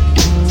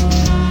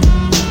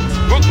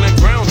 Brooklyn,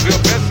 Brownsville,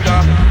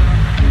 Bed-Stuy.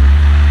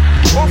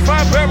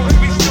 4-5 Beverly,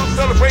 we still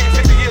celebrating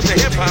 50 years of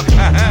hip hop.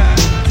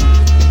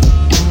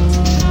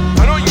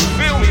 I know you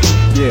feel me.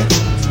 Yeah.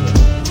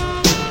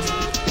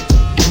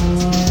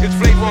 It's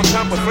flavor on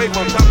top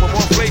of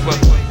more flavor.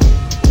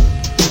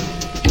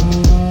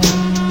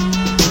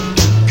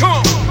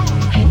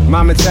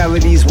 My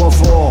mentality's one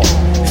for all.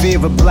 Fear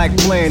of a black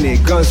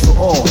planet, guns for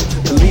all.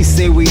 Police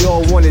say we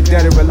all wanted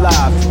dead or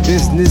alive.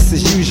 Business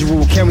as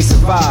usual, can we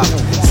survive?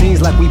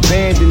 Seems like we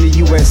banned in the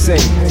USA.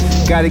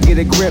 Gotta get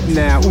a grip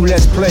now, ooh,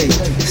 let's play.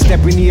 Step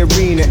in the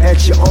arena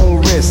at your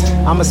own risk.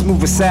 I'm a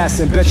smooth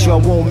assassin, bet you I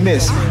won't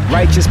miss.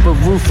 Righteous but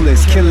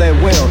ruthless, kill at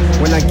will.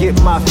 When I get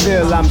my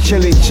fill, I'm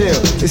chilly chill.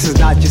 This is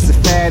not just a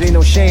fad, ain't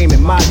no shame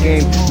in my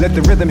game. Let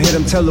the rhythm hit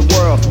 'em, tell the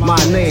world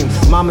my name.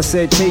 Mama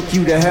said take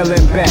you to hell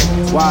and back,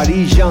 while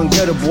these young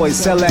gutter boys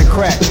sell that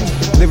crack.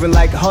 Living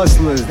like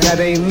hustlers, that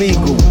ain't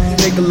legal.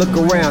 Take a look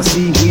around,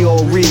 see we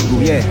all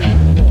regal, yeah.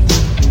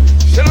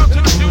 Shout out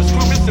to the Juice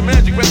Crew, Mr.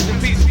 Magic, rest in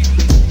peace.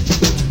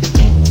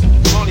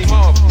 Molly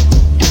Marv,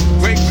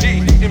 Great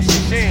G, MC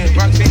Shan,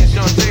 Roxanne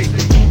Shantae.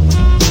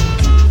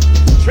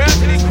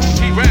 Tragedy, Cool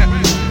G Rap.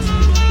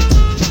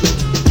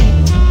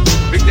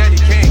 Big Daddy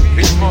Kane,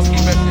 Big Monkey,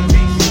 rest in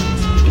peace.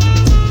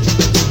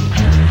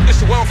 This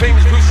is the world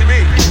famous Brucey B.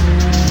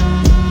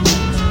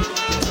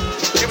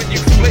 Giving you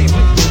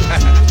flavor.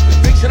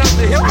 Mixing up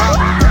the hip hop.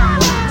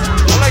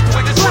 I like the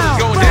way this one's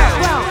going down.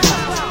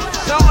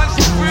 Sound like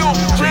some real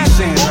Jay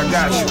Sands, I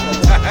got you.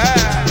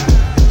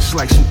 It's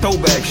like some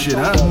throwback shit,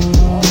 huh?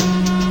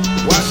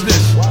 Watch this.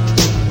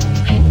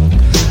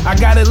 I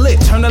got it lit,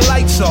 turn the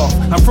lights off.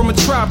 I'm from a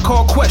tribe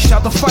called Quest,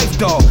 shout the Fife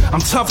Dog. I'm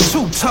tough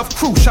too, tough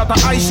crew, shout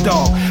the Ice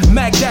Dog.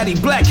 Mac Daddy,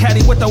 Black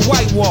Hattie with the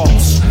white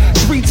walls.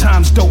 3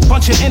 times dope,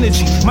 bunch of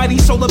energy, mighty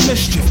soul of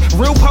mischief.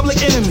 Real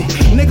public enemy,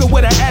 nigga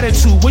with an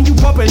attitude. When you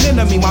bumpin'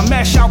 into me, my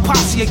mash out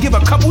posse, I give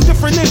a couple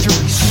different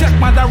injuries. Check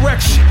my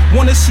direction,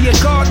 wanna see a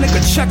guard, nigga,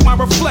 check my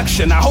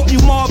reflection. I hope you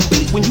more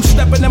beat when you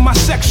steppin' in my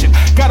section.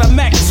 Got a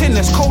Mac 10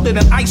 that's colder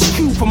than Ice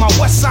Cube for my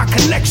West Side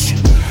connection.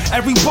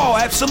 Every ball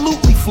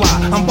absolutely fly.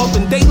 I'm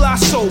bumping De La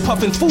Soul,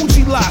 puffin'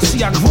 Fuji La.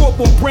 See, I grew up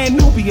on Brand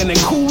Nubian and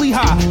Cooley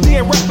High.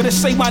 Dead rapper to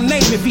say my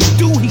name, if he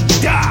do, he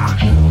die.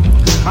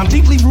 I'm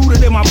deeply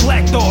rooted in my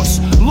black thoughts.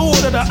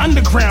 Lord of the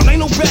underground, ain't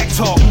no back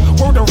talk.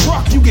 Word of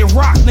rock, you get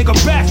rocked, nigga,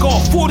 back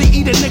off. 40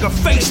 eat a nigga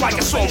face like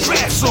it's all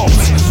bath sauce.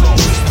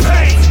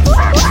 Hey!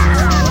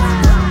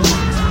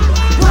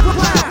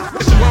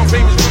 It's the world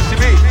famous Brucey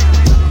B.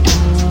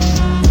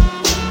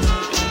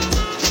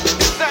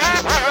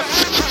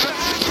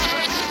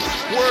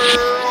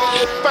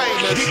 World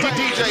famous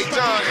DJ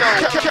John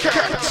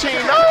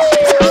Cappuccino.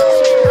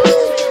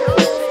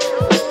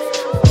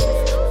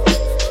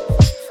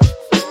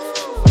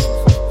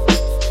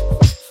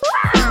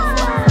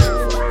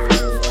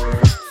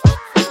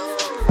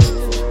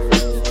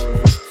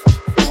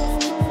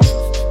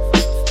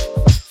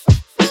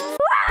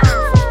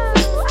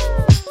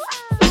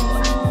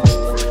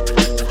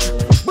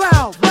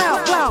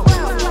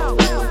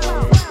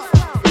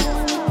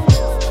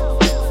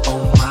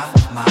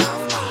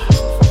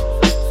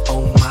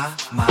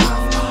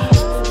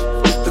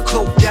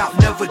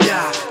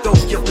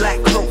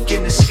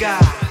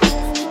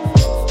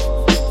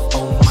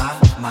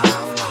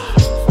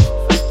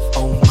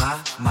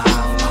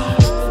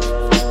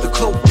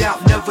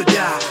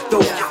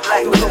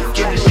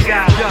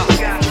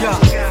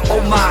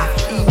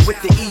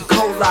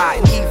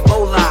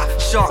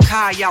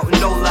 Out in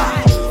no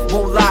lie,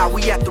 won't lie,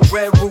 we at the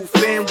Red Roof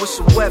Inn with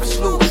some web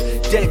slew.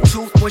 Dead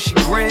tooth when she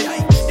grin,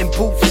 and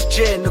boots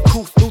gin, the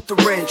couth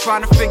Lutheran.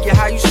 Trying to figure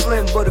how you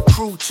slim, but a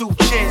crew 2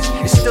 chins.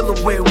 It's still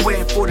a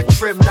win-win for the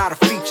trim, not a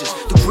features.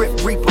 The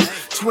grip reaper,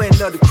 twin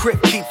of the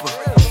crypt keeper.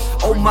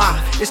 Oh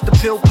my, it's the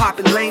pill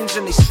popping lames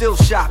and they still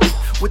shopping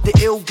with the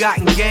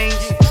ill-gotten gains.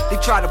 They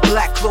try to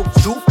black cloak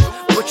dupe,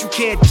 but you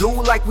can't do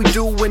like we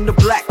do in the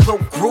black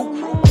cloak group.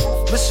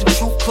 Listen,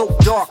 true cloak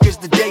dark as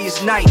the day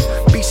is night.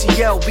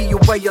 BCL be your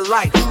way of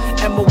life.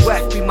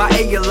 MOF be my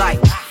A of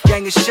light.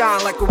 Gang is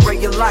shine like a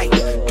ray of light.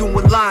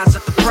 Doing lines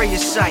at the prayer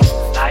site.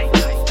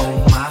 Oh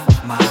my,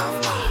 my,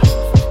 my.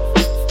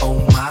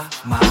 Oh my,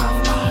 my,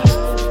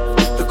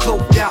 my. The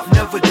cloaked out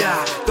never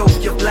die. Throw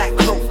your black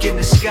cloak in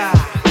the sky.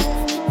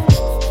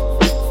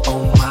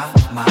 Oh my,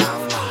 my,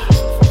 my.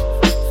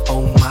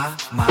 Oh my,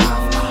 my,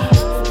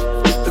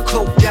 my. The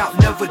cloaked out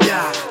never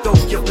die. Throw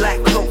your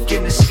black cloak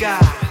in the sky.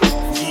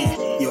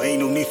 Yo,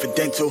 ain't no need for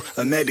dental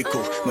or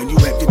medical when you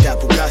rap the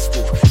double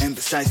gospel. And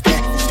besides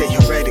that, you stay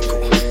heretical.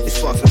 It's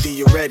far from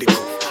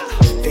theoretical.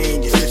 They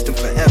in your system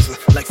forever,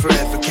 like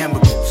forever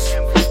chemicals.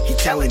 He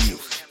telling you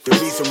the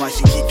reason why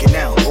she geeking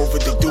out over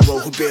the duo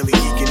who barely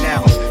geeking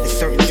out. There's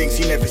certain things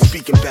he never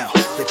speaking about,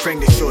 like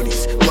pregnant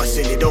shorties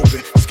busting it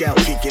open, scout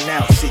peeking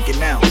out,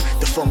 seeking out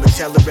the former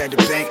teller at the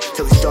bank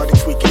till he started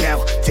tweaking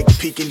out. Take a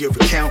peek in your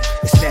account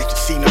and snatch a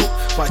C-note.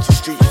 Watch the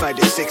Street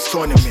Fighter 6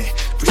 tournament.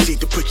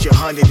 Proceed to put your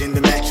 100 in the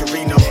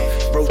Maturino.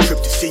 Road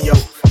trip to CO,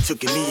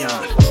 took a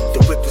neon. The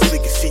whip was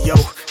slick as CO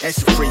and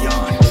some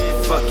Freon.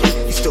 Fuck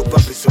it, he still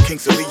bumping some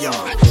Kings of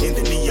Leon. In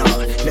the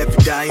neon, never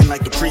dying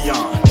like the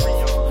Preon.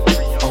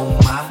 Oh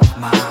my,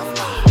 my,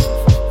 my.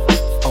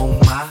 Oh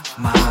my,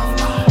 my,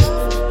 my.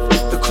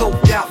 The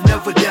cloaked out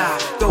never die.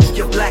 Throw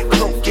your black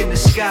cloak in the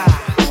sky.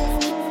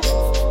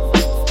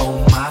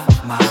 Oh my,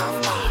 my,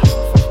 my.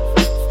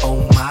 Oh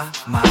my,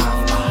 my,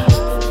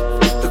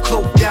 my. The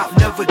cloaked out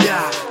never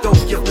die. Throw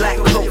your black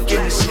cloak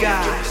in the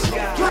sky.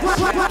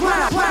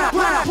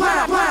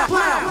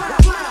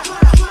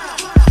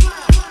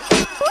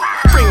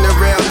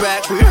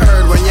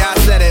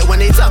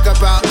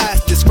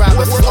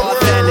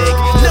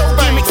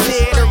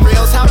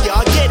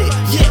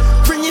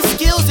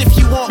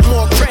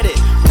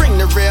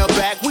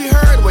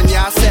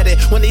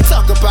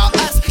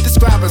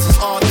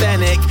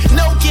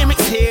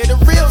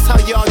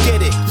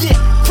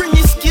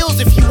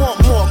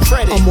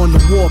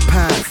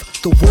 warpath.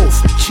 The wolf,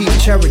 cheap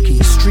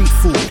Cherokee, street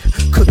food,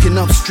 cooking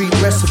up street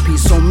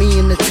recipes so me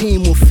and the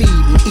team will feed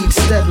and eat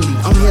steadily.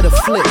 I'm here to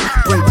flip,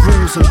 break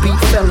rules and beat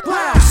fellas.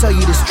 Sell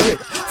you this trick,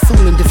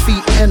 fool and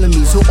defeat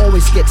enemies who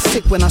always get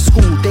sick when I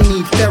school. They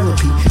need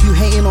therapy. You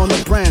hating on the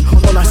brand,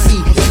 all I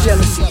see is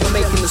jealousy. You're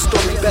making the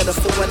story better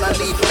for when I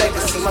leave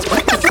legacy.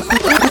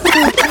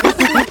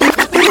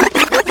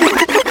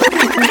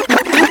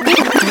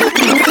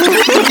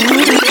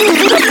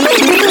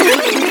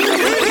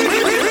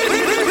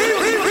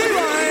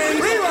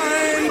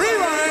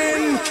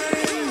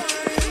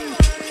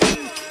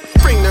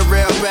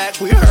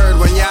 We heard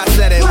when y'all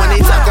said it. When they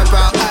talk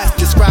about us,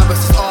 describe us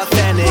as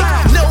authentic.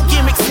 No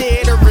gimmicks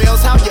here, the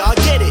reals, how y'all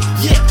get it.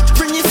 Yeah,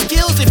 bring your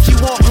skills if you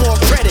want more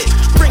credit.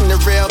 Bring the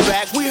real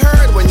back. We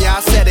heard when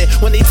y'all said it.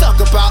 When they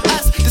talk about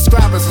us,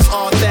 describe us as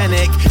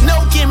authentic.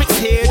 No gimmicks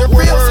here, the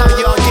reals, how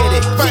y'all get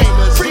it. Yeah,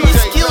 bring your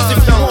skills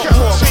if you want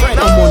more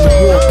credit. I'm on the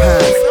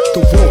warpath. The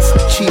wolf,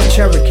 cheap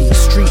Cherokee,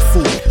 street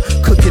food,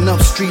 cooking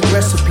up street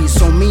recipes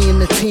so me and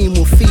the team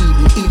will feed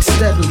and eat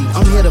steadily.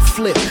 I'm here to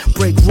flip,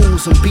 break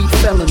rules and beat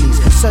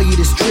felonies. Sell you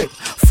this trick,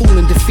 fool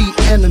and defeat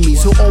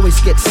enemies who always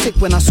get sick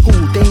when I school.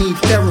 They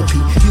need therapy.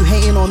 You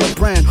hating on the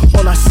brand,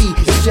 all I see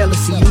is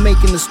jealousy. You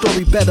making the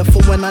story better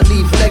for when I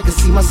leave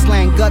legacy. My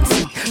slang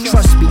gutsy,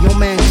 trust me, your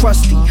man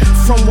crusty.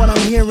 From what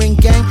I'm hearing,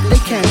 gang,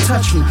 they can't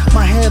touch me.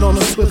 My head on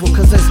a swivel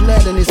cause there's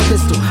lead in his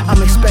pistol.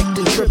 I'm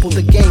expecting triple,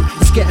 the game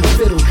is getting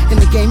fiddled. In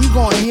the game you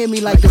gon' hear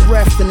me like the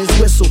ref and his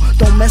whistle.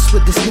 Don't mess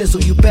with this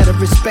nizzle, you better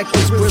respect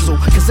this grizzle.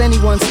 Cause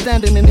anyone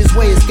standing in his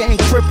way is getting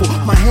crippled.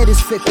 My head is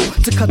fickle,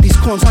 to cut these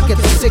corners I get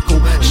the sickle.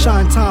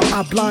 Shine time,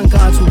 I blind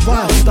guys with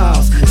wild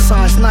styles.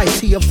 Size nice,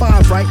 he a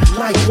vibe right,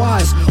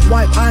 likewise.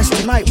 Wipe eyes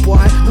tonight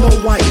boy, no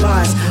white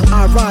lies.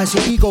 I rise,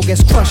 your ego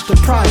gets crushed, the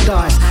pride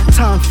dies.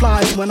 Time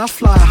flies when I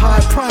fly high,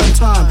 prime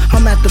time.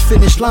 I'm at the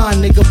finish line,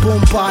 nigga,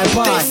 boom, bye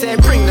bye. They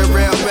said bring the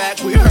real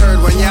back, we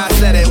heard when y'all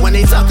said it. When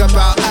they talk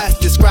about us,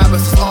 describe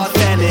us as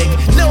authentic.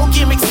 No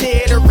gimmicks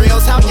here, the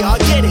reals, how y'all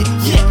get it.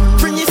 Yeah,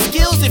 bring your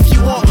skills if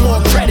you want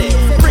more credit.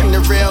 Bring the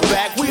real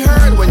back, we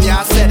heard when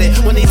y'all said it.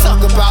 When they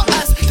talk about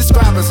us,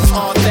 describe us as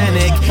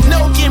authentic.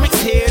 No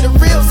gimmicks here, the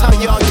reals, how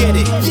y'all get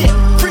it. Yeah,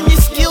 bring your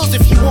skills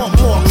if you want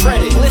more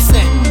credit.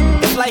 Listen,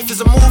 if life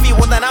is a movie,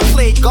 well then I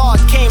played God,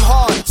 came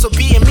hard. So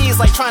beating me is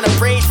like trying to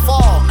braid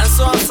fall. And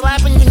so I'm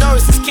slapping your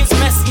nerves, this kid's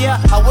messier.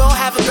 I will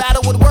have a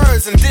battle with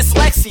words and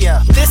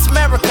dyslexia. This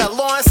America,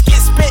 Lawrence get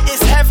spit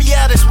is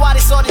heavier. That's why they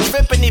saw they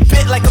drip and they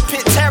bit like a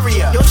pit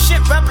terrier. Yo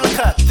shit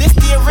replica, this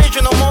the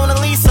original Mona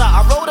Lisa.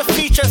 I wrote a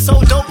feature so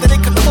dope that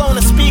it could clone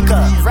a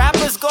speaker.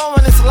 Rappers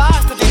going, it's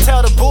lies that they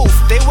tell the booth.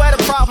 They where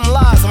the problem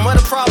lies and where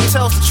the problem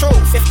tells the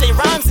truth. If they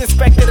rhymes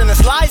inspected and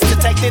it's lies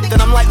detected,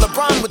 then I'm like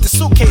LeBron with the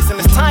suitcase and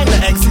it's time to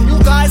exit.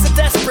 You guys are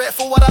desperate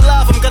for what I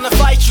love, I'm gonna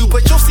fight you.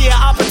 But you'll see an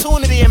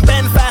opportunity and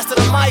bend faster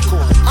than Michael.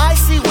 I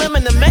see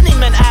women and many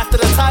men after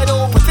the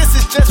title, but this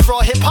is just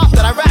raw hip-hop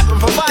that I rap and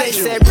provide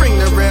you. They said bring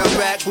the real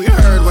back, we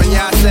heard when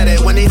y'all said it.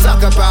 When they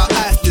talk about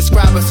us,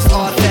 describe us as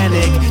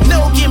authentic.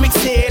 No gimmicks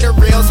here, the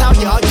reals, how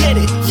y'all get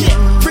it. Yeah,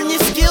 bring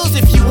your skills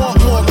if you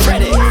want more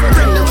credit.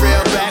 Bring the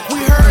real back,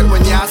 we heard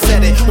when y'all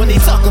said it. When they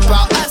talk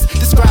about us,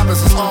 describe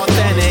us as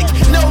authentic.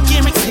 No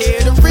gimmicks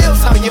here, the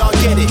reals, how y'all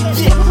get it.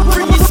 Yeah,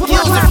 bring your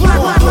skills if you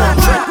want more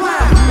credit.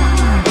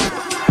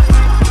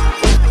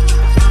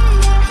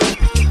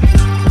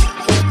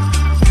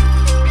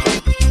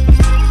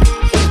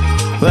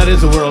 That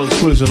is a world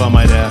exclusive, I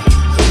might add.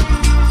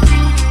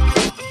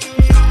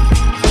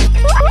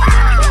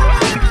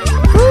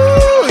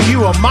 Woo,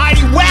 you are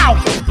mighty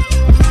welcome.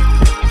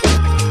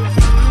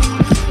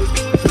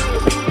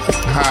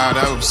 Hi,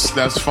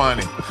 that's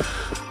funny.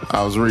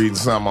 I was reading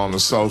something on the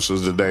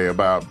socials today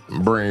about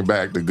bringing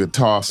back the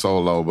guitar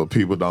solo, but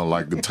people don't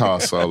like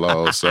guitar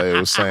solos, so they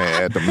were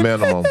saying at the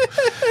minimum,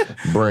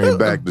 bring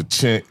back the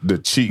cheap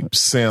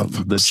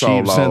synth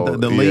solo. Cheap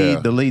synth,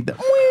 the lead.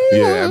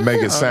 Yeah, and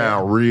make it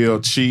sound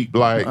real cheap,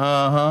 like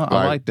I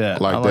like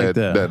that. Like I like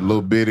that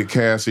little bitty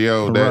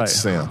Casio, that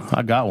synth.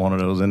 I got one of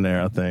those in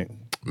there, I think.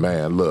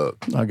 Man,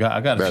 look. I got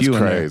a that's few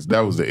crazy. in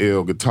there. That was the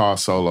ill guitar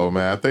solo,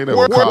 man. I think that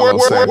was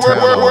Carlos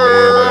Santana on the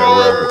end of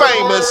that record.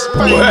 Famous.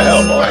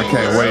 I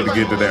can't wait to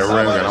get to that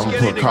record. I'm going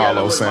to put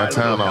Carlos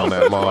Santana on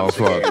that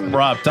motherfucker.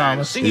 Rob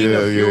Thomas. Yeah.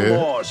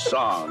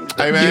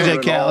 Hey, man. DJ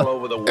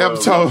Khaled.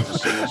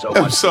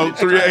 Episode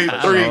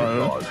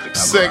 383.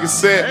 Second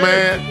set,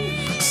 man.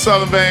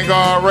 Southern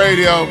Vangard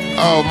Radio.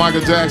 Oh, Michael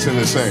Jackson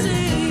is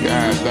singing.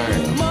 God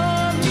damn.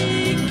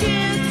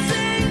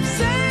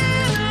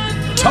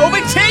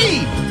 Toby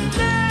T.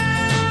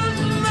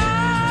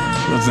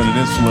 Listen to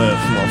this flip.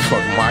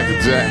 Motherfucking Michael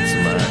Jackson,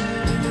 man.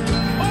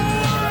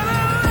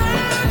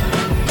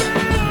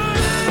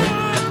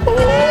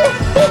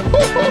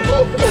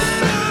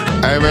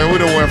 Hey, man, we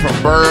done went from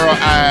Burl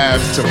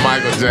Ives to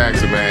Michael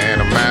Jackson, man,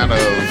 in a matter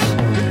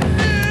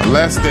of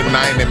less than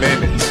 90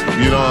 minutes.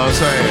 You know what I'm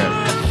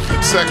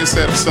saying? Second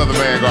set of Southern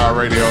Vangard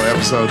Radio,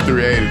 episode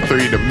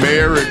 383, the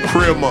Merry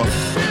Christmas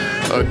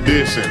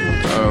edition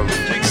of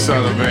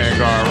Southern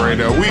Vangard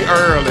Radio. We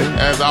early,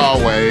 as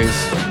always.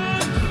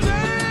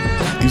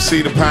 You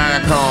see the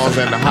pine cones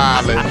and the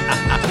holly.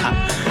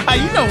 Hey,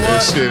 you know what?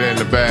 That shit in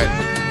the back.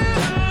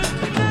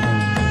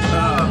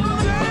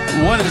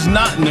 What is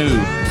not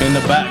new in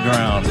the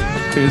background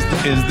is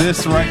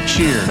this right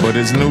here. But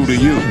it's new to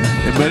you.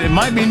 But it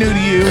might be new to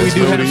you. It's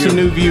we do new have to some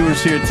you. new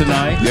viewers here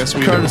tonight. Yes,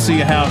 we Courtesy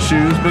do. of House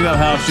Shoes. Big up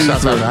House Shoes.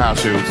 Shout out to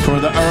House Shoes. For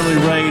the early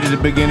raid at the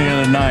beginning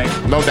of the night.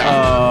 No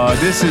doubt.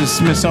 This is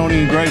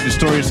Smithsonian Grave, the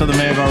story of Southern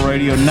Vangard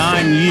Radio.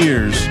 9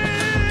 years.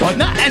 Well,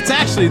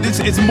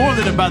 it's more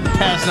than about the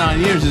past 9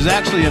 years. It's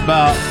actually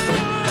about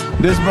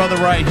this brother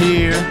right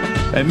here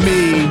and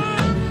me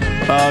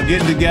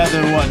getting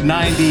together,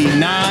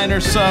 99 or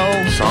so?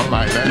 Something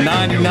like that.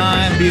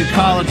 99, be a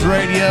college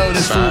radio.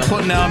 This fool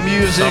putting out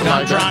music. Something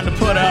I'm like trying to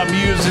put out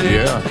music.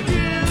 Yeah.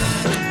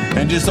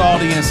 And just all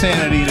the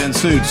insanity that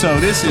ensued. So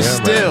this is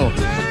still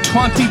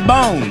 20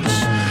 bones.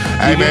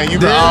 Hey, man, you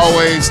can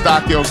always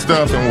stock your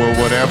stuff and with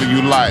whatever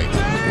you like.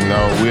 You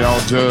know, we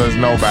don't judge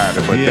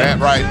nobody. But that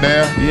right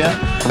there,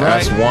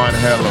 that's one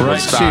hell of a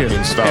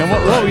stocking stuffer. And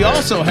what we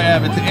also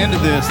have at the end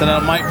of this that I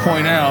might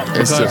point out.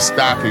 It's the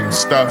stocking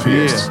stuff.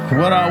 Yeah.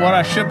 What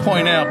I should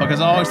point out, because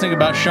I always think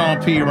about Sean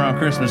P. around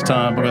Christmas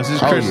time, because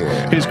his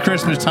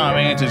Christmas time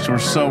antics were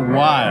so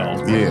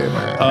wild. Yeah,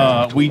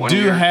 man. We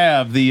do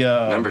have the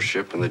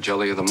membership in the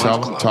Jelly of the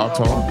Month Club. Talk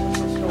to him.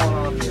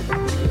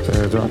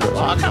 I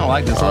kind of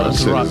like this.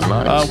 This shit is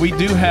nice. We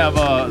do have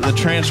the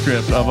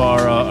transcript of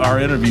our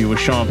interview with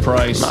Sean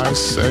Price.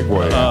 Nice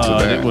segue into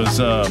that. It was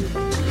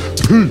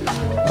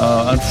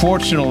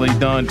unfortunately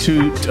done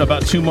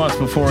about 2 months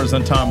before his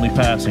untimely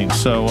passing.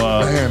 So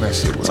man, that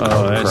shit was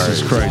crazy. That's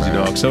just crazy,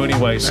 man. dog. So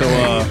anyway,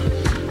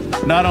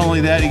 not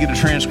only that, you get a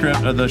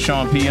transcript of the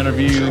Sean P.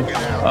 interview.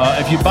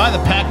 If you buy the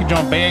package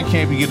on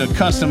Bandcamp, you get a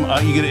custom,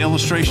 you get an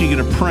illustration, you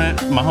get a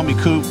print. My homie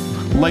Coop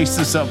laced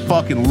this up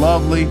fucking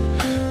lovely.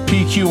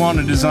 PQ on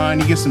the design.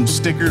 You get some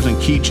stickers and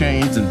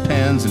keychains and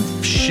pens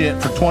and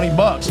shit for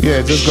 $20.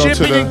 Yeah, just go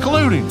shipping to the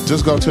including.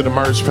 Just go to the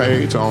merch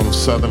page on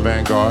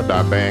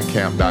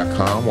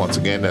southernvanguard.bandcamp.com. Once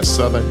again, that's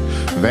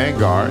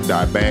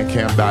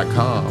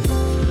southernvanguard.bandcamp.com.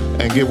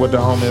 And get what the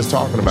homie is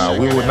talking about.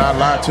 We would not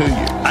lie to you.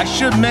 I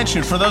should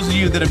mention, for those of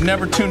you that have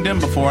never tuned in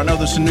before, I know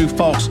there's some new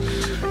folks.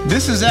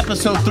 This is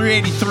episode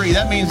 383.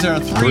 That means there are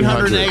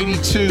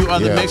 382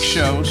 other mix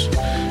shows.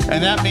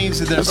 And that means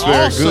that there's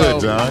That's very also...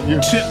 good, John.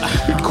 You're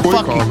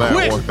quick on that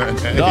one.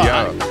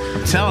 God,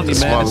 I'm telling you,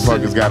 this man. This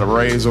motherfucker's got a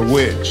razor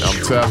witch.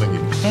 I'm telling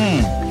you.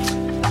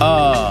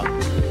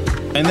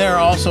 And there are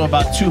also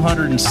about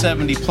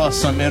 270 plus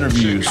some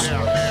interviews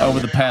over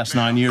the past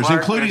 9 years,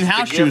 including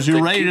House Shoes,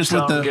 who rated us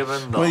with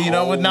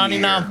with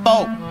 99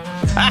 folk.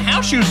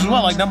 House Shoes as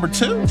well, like number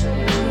 2.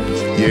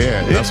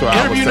 Yeah, that's what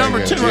I was thinking. Interview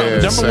number 2. Yeah,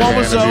 number 1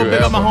 was Zoe.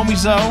 Big up my homie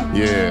Zoe.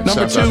 Yeah.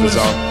 Number 2 was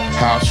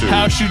House Shoes.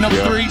 House Shoes. Number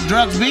 3,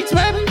 Drugs Beats,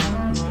 maybe?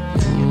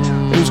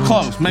 It was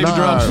close. Maybe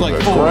Drugs like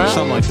 4 or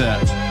something like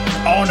that.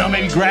 Oh, no,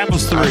 maybe Grap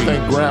was 3. I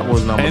think Grap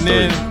was number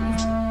 3.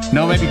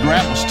 No, maybe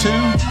Grap was 2.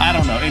 I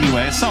don't know.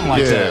 Anyway, it's something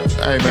like that.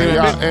 Hey, man,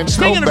 y'all, and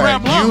speaking go of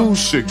back, Grap Lover, you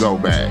should go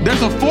back.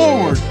 There's a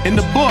forward in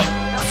the book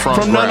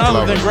from none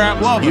other than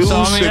Grap Lover. You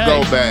should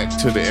go back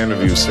to the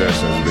interview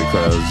sessions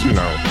because,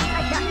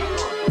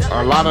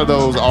 a lot of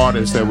those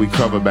artists that we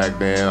covered back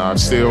then are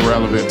still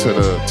relevant to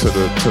the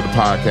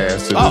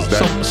podcast to this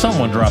day.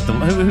 Someone dropped the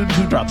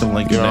who dropped the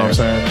link in there. You know what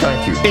I'm saying?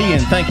 Thank you,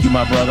 Ian. Thank you,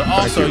 my brother.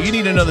 Also, you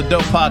need another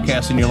dope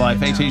podcast in your life.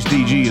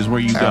 HHDG is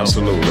where you go.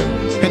 Absolutely.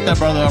 Hit that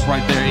brother up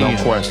right there, Ian.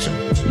 No question.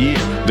 Yeah.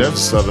 There's a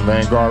Southern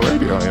Vanguard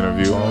Radio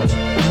interview on.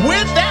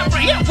 With that,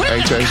 with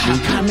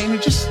HHDG. I mean,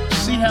 just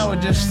see how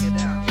it just.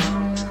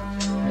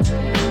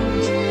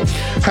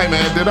 Hey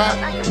man, did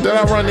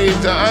I run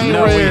these? I ain't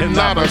read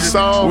not a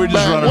song. We're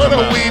just running what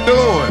are we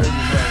doing?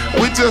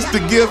 We just the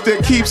gift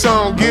that keeps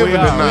on giving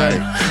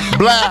tonight.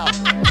 Blow,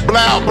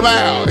 blow,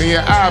 blow in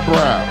your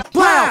eyebrow.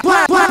 Blow,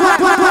 blow, blow,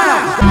 blow, blow.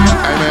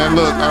 Hey man,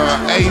 look,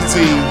 AZ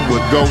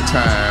with Go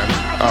Time,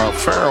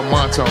 Pharoah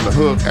Monch on the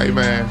hook. Hey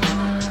man,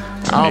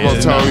 I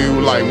almost told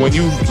you when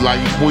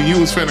you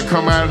was finna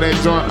come out of that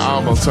joint, I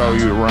almost told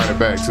you to run it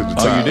back to the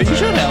top. Oh, you did? You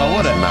should have. I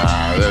would have.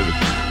 Nah,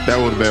 that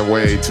would have been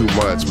way too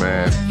much,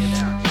 man.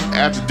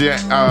 After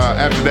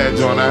that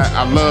joint,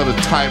 I love the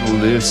title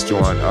of this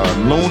joint,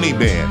 Looney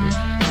Bin.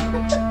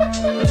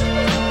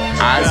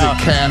 Isaac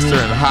Castor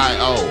and High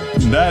O.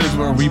 That is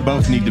where we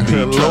both need to be.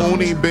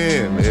 Looney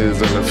Bin is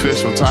an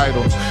official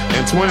title.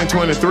 In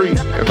 2023,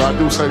 if I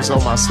do say so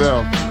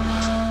myself.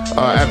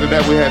 After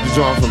that, we had the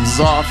joint from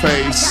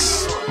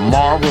Czarface,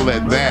 Marvel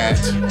at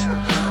That,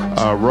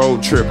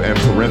 Road Trip and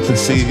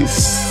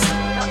Parentheses.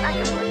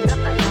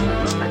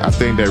 I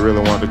think they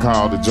really wanted to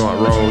call the joint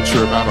Road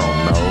Trip. I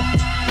don't know.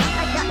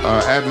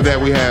 After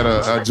that, we had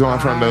a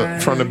joint from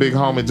the big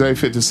homie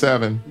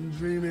J57.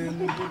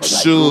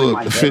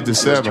 Suge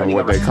 57,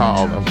 what they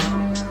called him.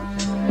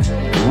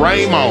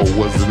 Ramo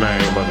was the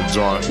name of the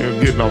joint. You don't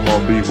get no more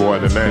B-boy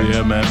than that.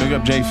 Yeah, man. Big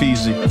up J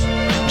Feezy.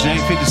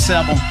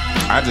 J57.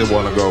 I just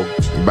want to go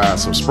buy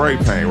some spray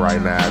paint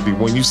right now.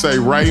 When you say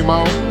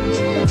Ramo,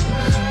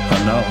 I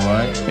know,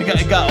 right?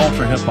 It got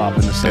ultra hip hop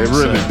in the same. It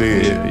really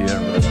did. Yeah.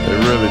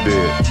 It really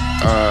did.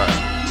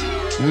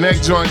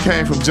 Next joint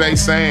came from Jay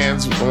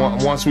Sands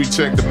once we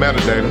checked the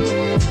metadata.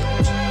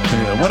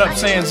 Yeah, what up,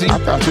 Sandsy? I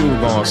thought you were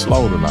going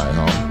slow tonight,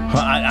 huh?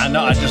 I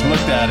know. I just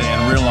looked at it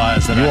and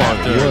realized that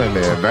you're in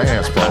the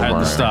advanced program. I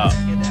had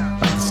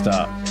to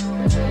stop.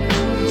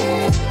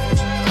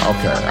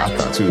 Okay, I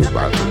thought you were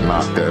about to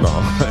knock that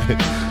on.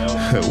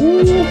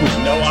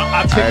 No,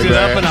 I picked it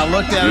up and I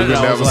looked at it.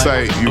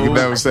 You can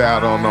never say I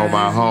don't know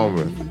my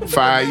homie.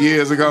 5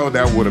 years ago,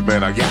 that would have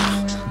been a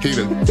He'd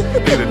have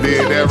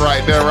did that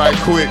right there, right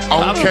quick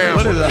on camera.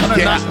 What is it?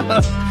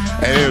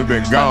 And it'd have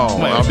been gone.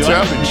 Wait, I'm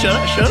telling you. Should I?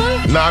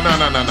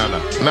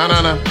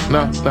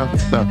 No.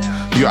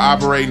 You're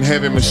operating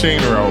heavy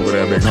machinery over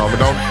there, big homie.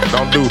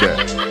 Don't do that.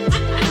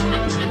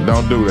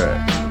 Don't do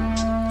that.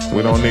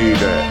 We don't need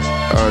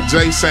that.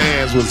 Jay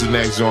Sands was the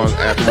next joint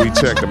after we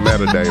checked the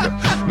metadata.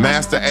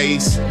 Master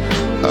Ace,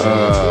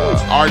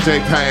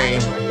 RJ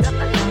Payne,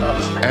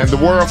 and the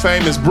world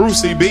famous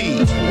Brucey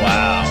B.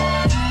 Wow.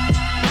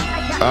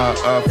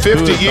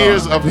 50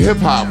 Years of Hip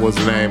Hop was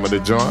the name of the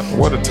joint.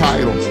 What a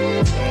title.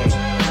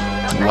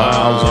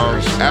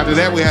 Wow. After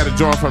that, we had a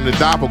joint from the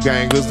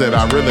Doppelgangers that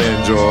I really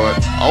enjoyed.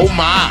 Oh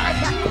My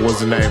was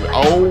the name.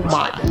 Oh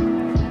My.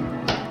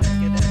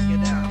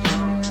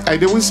 Hey,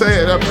 did we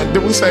say it?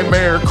 Did we say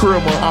Merry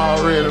Christmas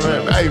already,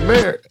 man? Hey,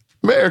 Merry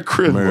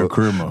Christmas.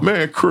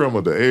 Merry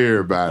Christmas to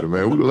everybody,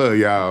 man. We love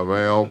y'all,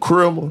 man. On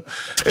Christmas,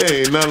 it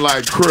ain't nothing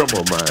like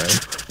Christmas, man.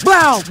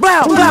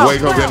 You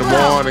wake up in the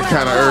morning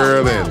kind of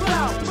early and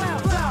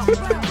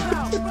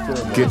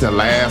get the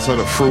last of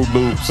the Fruit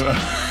Loops.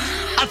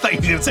 I thought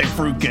you didn't say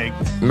fruitcake.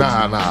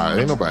 Nah,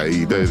 ain't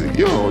nobody eat that.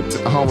 You don't,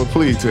 homie,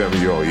 please tell me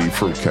you don't eat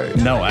fruitcake.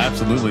 No,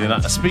 absolutely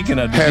not. Speaking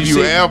of, have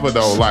you ever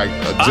though, like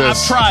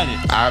just? I've tried it.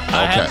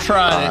 I have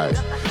tried it.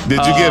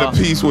 Did you get a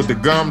piece with the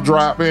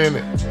gumdrop in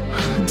it?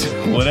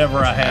 Whatever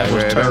I had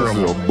was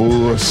terrible. That's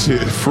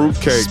bullshit.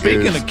 Fruitcake.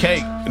 Speaking of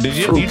cake, did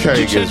you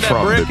check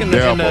that brick? Did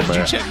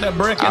you check that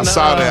brick? I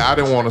saw that. I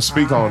didn't want to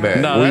speak on that.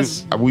 No,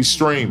 we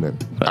streaming.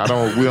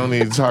 We don't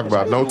need to talk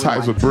about no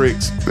types of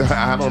bricks.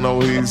 I don't know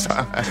what he's.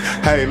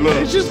 Hey, look.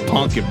 It's just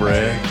pumpkin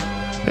bread.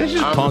 It's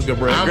just pumpkin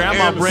bread.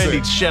 Grandma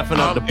Brandy's chefing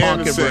up the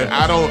pumpkin bread.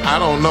 I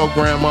don't know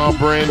Grandma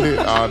Brandy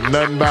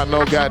nothing about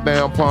no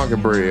goddamn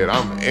pumpkin bread.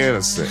 I'm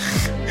innocent.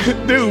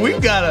 Dude, we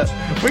got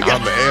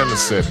I'm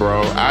innocent,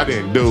 bro. I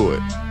didn't do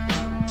it.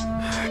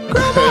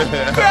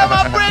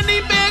 Grandma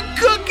Brandy been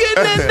cooking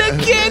in the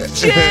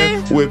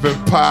kitchen. Whipping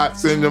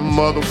pots in the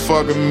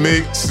motherfucking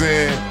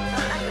mixing.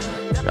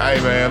 Hey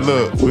man,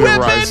 look, we're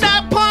whipping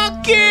that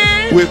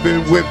pumpkin. Whip it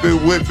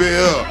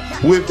up.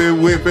 Whip it,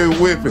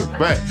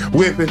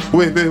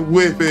 man.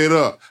 Whip it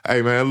up.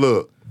 Hey man,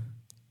 look.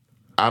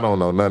 I don't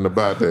know nothing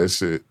about that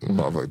shit.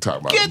 Motherfucker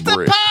talking about get the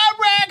brick.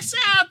 Pyrex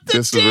out the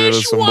this is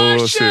really some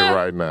bullshit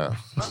right now.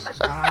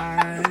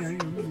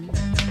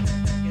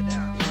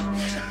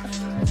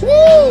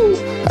 Woo!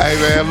 Hey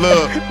man,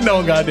 look.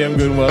 No goddamn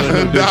good one.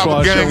 No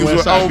Doppelgangers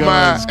with Oh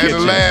My and the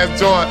last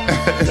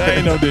joint. There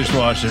ain't no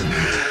dishwasher.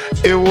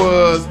 It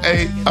was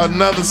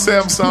another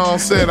 7-song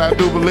set, I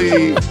do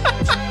believe.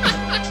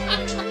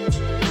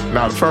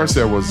 Now the first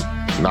set was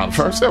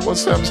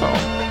 7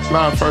 songs.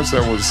 No, the first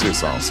set was a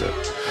 6-song set.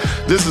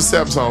 This is a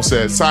 7-song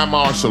set. Cy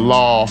Martial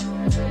Law.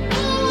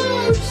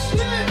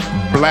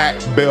 Black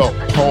Belt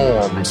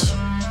Poems.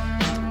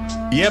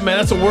 Yeah, man,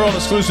 that's a world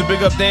exclusive.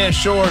 Big up Dan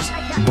Shores.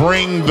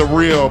 Bring the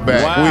real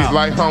back. Wow. We,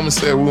 like Homer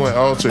said, we went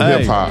ultra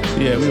hip hop.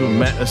 Yeah, we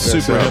were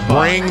super hip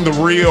hop. Bring the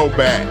real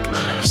back.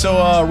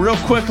 So, real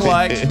quick,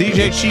 like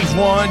DJ Chief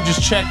One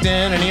just checked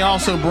in, and he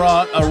also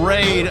brought a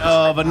raid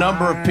of a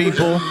number of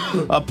people,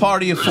 a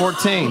party of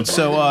 14.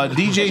 So,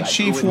 DJ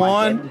Chief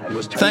One,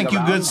 thank you,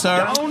 good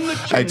sir.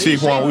 Hey,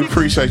 Chief One, we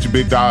appreciate you,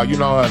 big dog. You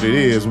know how it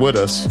is with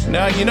us.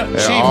 Now, you know,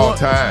 Chief all One,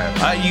 time.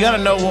 You got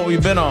to know what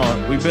we've been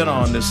on. We've been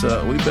on this.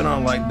 We've been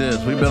on like this.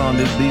 We've been on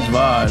these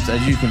vibes.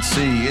 As you can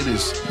see, it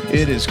is.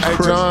 Hey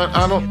John,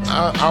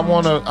 I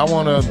wanna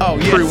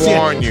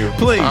pre-warn you.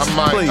 Please,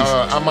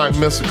 I might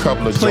miss a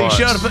couple of joints.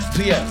 Please, shut up.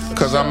 Yes.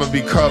 Because I'm gonna be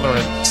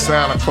coloring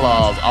Santa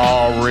Claus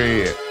all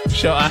red.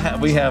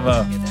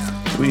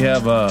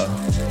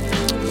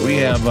 We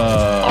have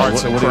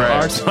arts and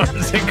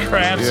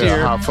crafts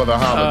here for the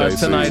holiday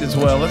tonight season.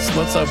 as well.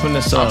 Let's open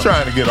this up. I'm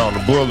trying to get on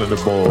the bulletin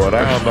board.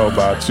 I don't know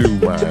about you,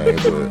 man,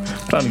 but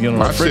trying to get on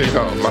the refrigerator.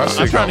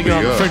 I'm trying to get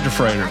on the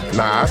refrigerator.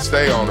 Nah, I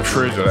stay on the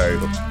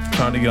refrigerator.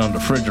 Trying to get on the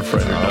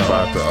refrigerator. I'm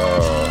about to.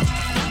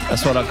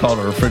 That's what I call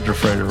the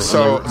refrigerator.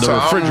 So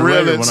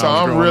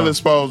I'm really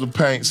supposed to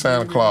paint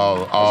Santa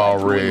Claus all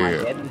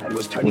red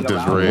with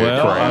this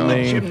red crayon. I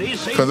mean,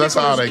 because that's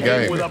all they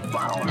gave me.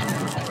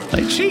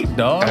 They cheap,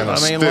 dog. And a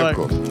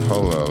sticker.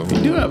 Hold on.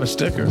 You do have a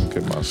sticker.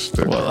 Get my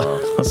sticker. Well,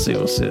 let's see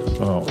what's it.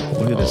 Oh,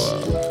 look at this.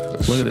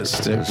 Look at this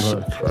sticker.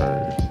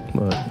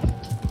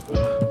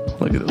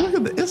 Look at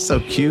that. It's so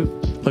cute.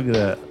 Look at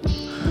that.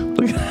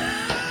 Look at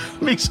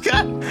that.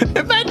 Scott,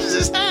 it matches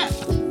his hat.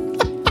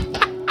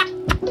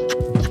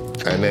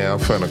 And then I'm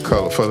finna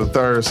color. For the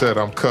third set,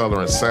 I'm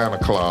coloring Santa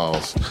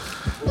Claus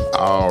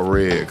all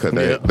red because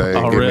they ain't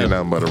give me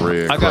nothing but a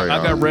red crayon.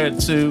 I got red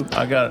too.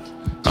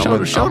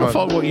 Show the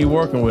folk what you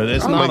working with.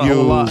 It's not a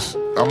whole lot.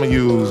 I'm gonna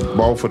use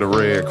both of the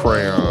red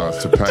crayons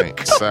to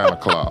paint Santa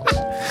Claus.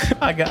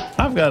 I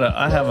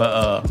have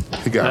a.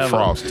 He got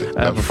frosted.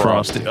 I have a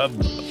frosted. I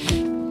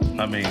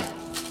mean,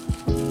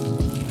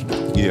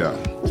 yeah.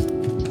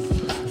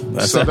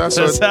 So that's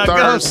a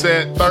third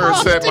set. Third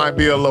set might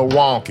be a little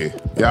wonky.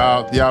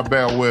 Y'all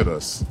bear with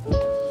us.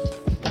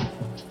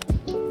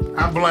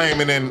 I'm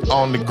blaming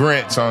on the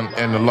Grinch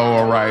in the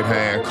lower right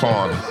hand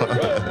corner.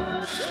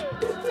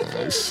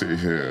 Let's see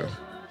here.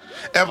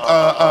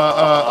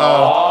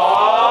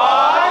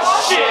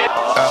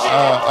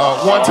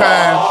 One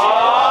time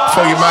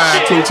for your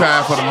mind, 2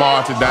 times for the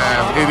March of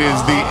Dimes. It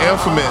is the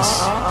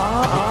infamous. I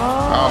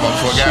almost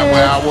forgot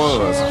where I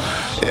was.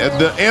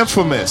 The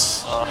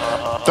infamous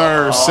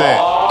third set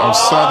of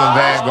Southern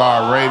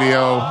Vanguard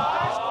Radio.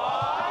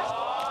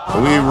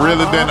 We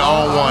really didn't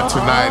own one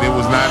tonight. It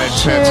was not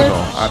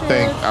intentional.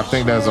 I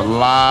think there's a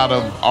lot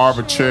of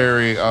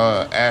arbitrary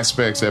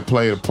aspects that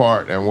played a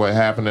part in what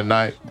happened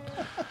tonight.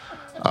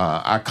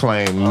 I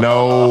claim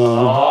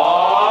no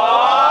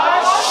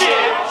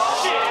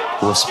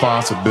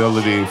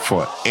responsibility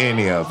for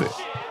any of it.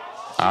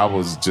 I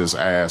was just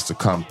asked to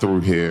come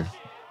through here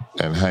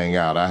and hang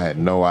out. I had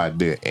no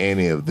idea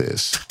any of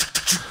this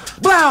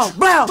was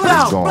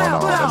going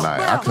on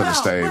tonight. I could have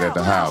stayed at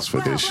the house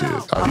for this shit.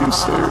 Are you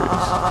serious?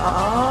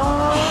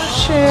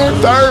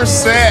 Third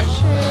set,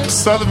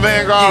 Southern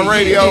Vanguard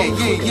Radio.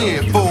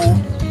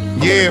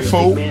 Yeah,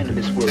 fool.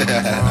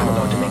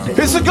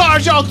 His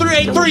cigars, y'all.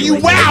 383. You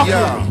wow.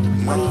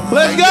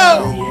 Let's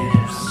go.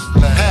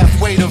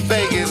 Halfway to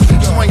Vegas,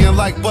 swinging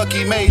like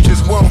Bucky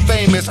Majors, world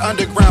famous,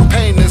 underground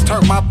painters.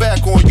 Turn my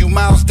back on you,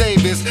 Miles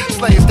Davis.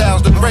 Slave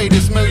Styles the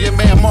greatest, Million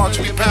Man March.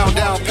 We pound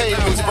down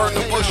pavements, burn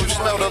the bush, you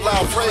smell the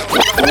loud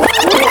fragrance.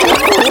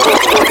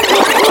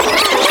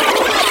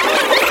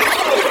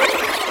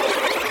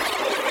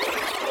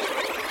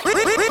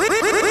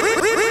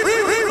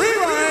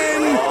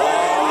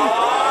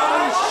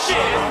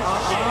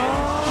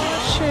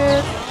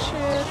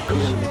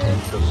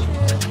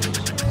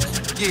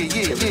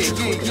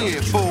 Yeah,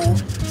 fool.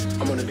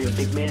 I'm gonna be a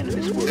big man in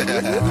this world.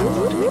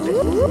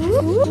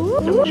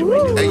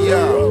 Hey, yo.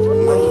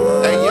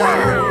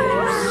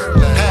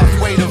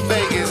 Halfway to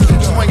Vegas,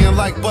 swinging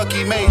like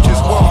Bucky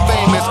Majors, world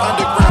famous,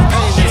 underground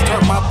painters.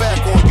 Turn my back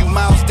on you,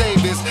 Miles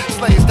Davis.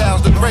 Slave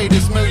Styles the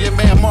greatest, Million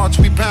Man March.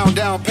 We pound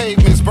down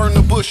pavements, burn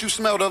the bush, you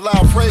smell the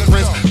loud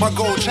fragrance. My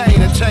gold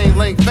chain, a chain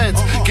link fence.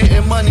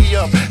 Getting money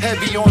up,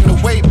 heavy on the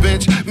weight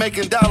bench.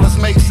 Making dollars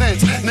make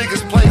sense.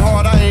 Niggas play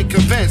hard, I ain't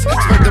convinced.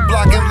 Spent the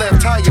block and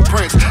left tire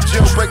prints.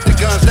 Jailbreak the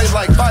guns, they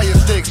like fire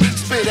sticks.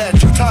 Spit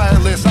at you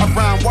tireless, I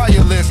rhyme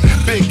wireless.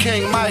 Big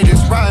King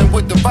Midas, riding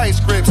with the vice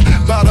grips.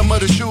 Bottom of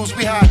the shoes,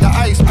 we hide the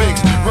ice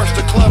picks. Rush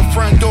the club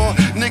front door,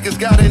 niggas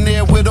got in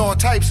there with all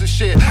types of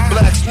shit.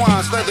 Black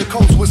swans, leather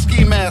coats with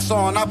ski masks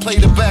on. I play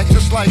the back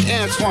just like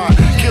Antoine.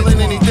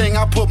 Killing anything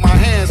I put my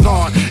hands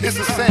on. It's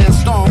a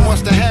sandstorm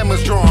once the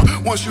hammer's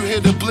drawn. Once you hear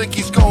the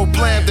blickies go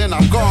blam, then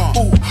I'm gone.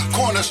 Ooh,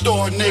 corner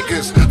store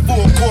niggas,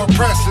 full court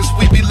presses.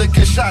 We be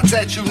licking shots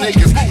at you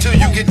niggas till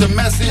you get the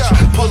message.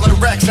 Pulling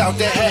racks out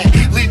the hat,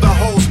 leaving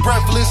hoes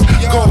breathless.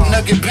 Gold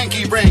nugget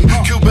pinky ring,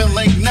 Cuban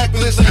link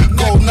necklace.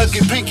 Gold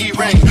nugget pinky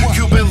ring,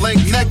 Cuban link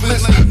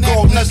necklace.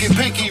 Gold nugget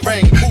pinky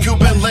ring,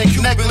 Cuban link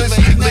necklace.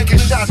 Licking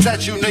shots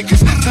at you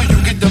niggas till you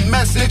get the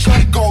message.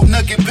 Gold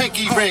nugget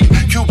pinky ring,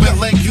 Cuban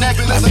link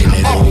necklace. I'm in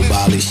that old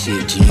Bali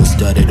shit, jeans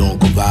studded on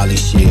Cavalli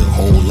shit.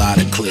 Whole lot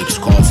of clips,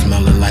 car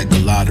smelling like a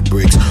lot of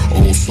bricks.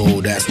 Old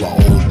soul, that's why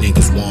old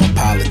niggas want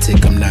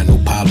politic. I'm not no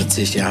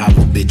politician,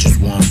 hollow bitches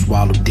want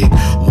swallow dick.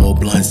 More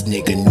blunts,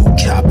 nigga, new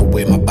chopper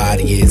where my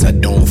body is. I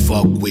don't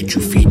fuck with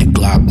you, feed the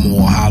Glock,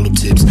 more hollow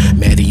tips.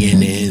 Maddie in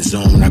the end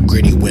zone, I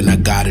gritty when I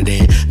got it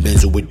in.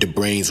 Benzo with the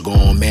brains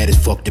gone, mad as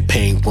fuck the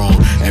paint wrong.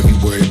 Every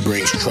word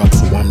brings truck,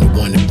 so I'm the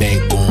one to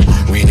bank on.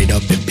 Ran it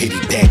up in pity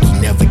pack, he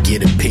never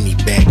get a penny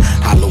back.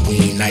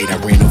 Halloween night, I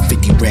ran up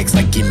 50 racks,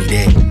 like give me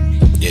that.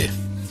 Yeah,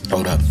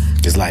 hold up,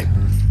 it's like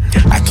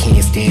I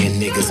can't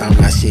stand niggas, I'm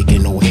not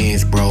shaking no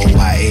hands, bro.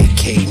 I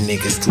AK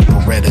niggas, 2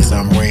 Berettas,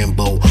 I'm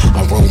Rambo.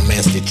 I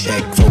romance the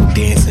check, toe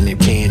dancing in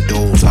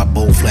candles. I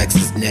bow flex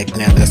his neck,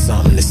 now that's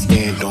something to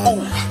stand on.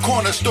 Ooh,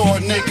 corner store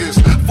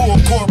niggas, full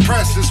court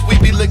presses. We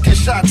be licking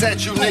shots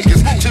at you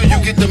niggas till you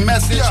get the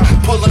message.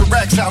 Pulling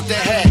racks out the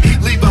hat,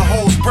 leaving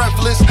hoes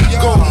breathless.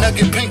 Gold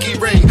nugget pinky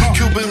ring,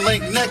 Cuban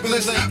link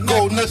necklace.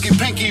 Gold nugget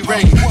pinky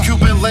ring,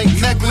 Cuban link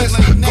necklace.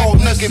 Gold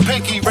nugget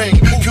pinky ring,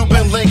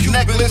 Cuban link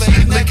necklace.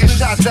 Licking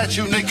shots at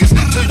you niggas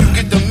till you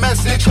get the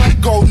message.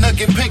 Gold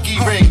nugget pinky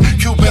ring,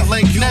 Cuban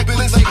link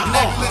necklace. Snap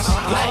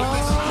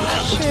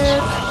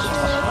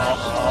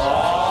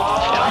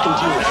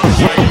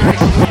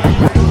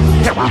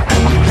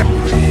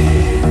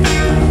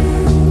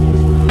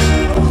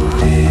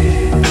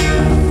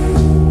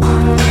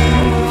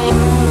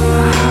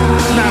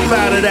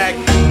out of that.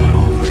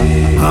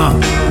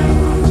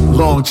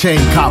 Long chain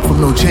cop from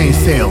no chain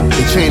sale.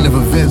 The chain of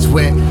events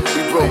went.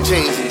 We broke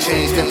chains and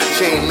changed them to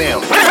chain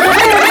mail.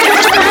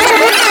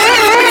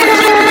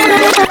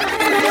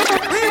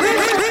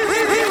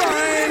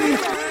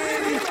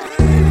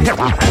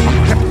 Snap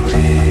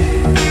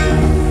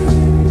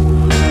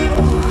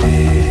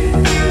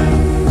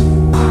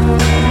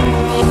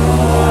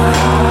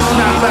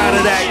out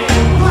of that.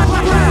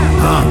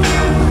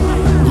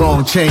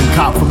 Long chain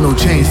cop from no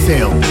chain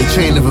sale. The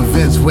chain of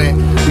events went.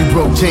 We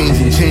broke chains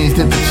and changed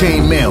into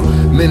chain mail.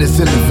 Menace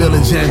in the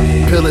village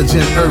and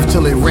pillaging earth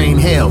till it rain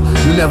hail.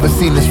 You never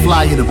seen this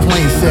flyer, the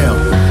plane sail.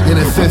 In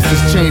a sense,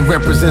 this chain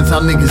represents how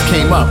niggas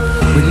came up.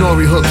 With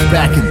Nori hooks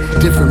backing,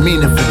 different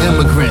meaning for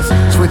immigrants.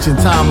 Switching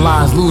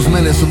timelines, lose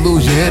minutes or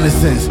lose your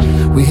innocence.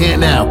 We here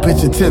now,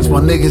 picture tense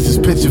while niggas is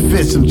pitching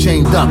fits. I'm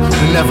chained up,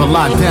 but never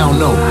locked down,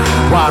 no.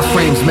 Wide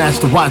frames match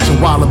the watch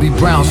and wallaby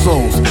brown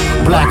souls.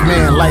 Black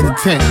man, light a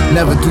tent,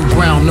 never do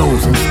brown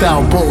nose. I'm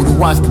style bold to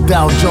watch the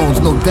Dow Jones,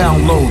 no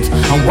downloads.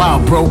 I'm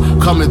wild, bro,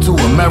 coming to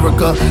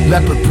America.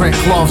 Leopard print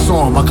cloths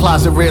on, my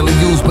closet rarely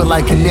used, but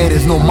like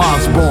Canadians, no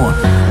moms born.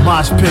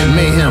 Mosh pit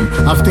mayhem,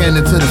 I'm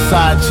standing to the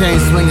side, chain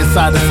swinging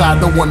side to side.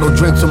 Don't want no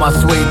drinks on my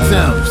suede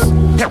Timbs.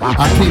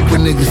 I peep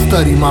when niggas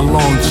study my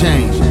long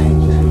chain.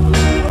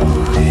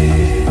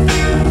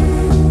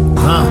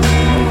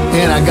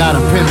 And I got a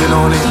pendant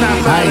on it.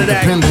 I ain't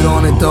dependent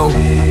on it though.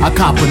 I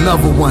cop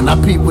another one. I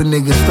peep when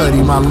niggas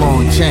study my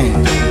long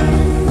chain.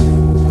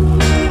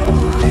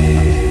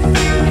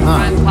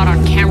 Caught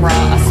on camera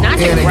a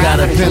snatching grab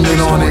at a jewelry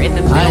store in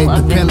the middle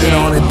of the day.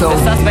 The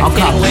suspect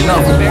getting away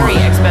with a very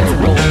expensive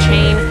gold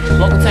chain.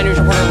 Local 10 News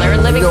reporter Larry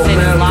Livingston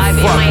is live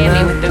in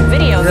Miami with the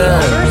video. The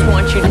owners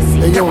want you to see.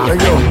 Hey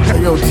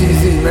yo,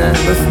 TZ, man.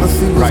 Let's see what's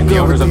right, good. The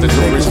owners of the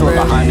jewelry store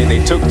behind me,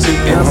 they took to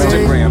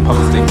Instagram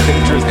posting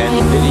pictures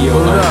and video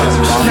of this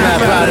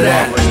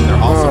robbery.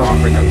 They're also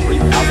offering a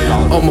 $3,000.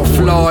 I'm a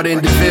flawed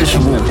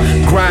individual,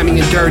 grimy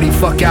and dirty,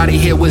 fuck out of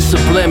here with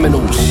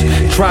subliminals.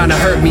 Trying to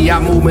hurt me, I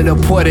move in to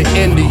put an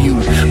end to you.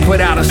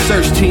 Put out a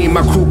search team,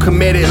 my crew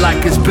committed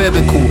like it's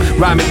biblical.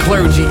 Rhyming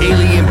clergy,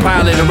 alien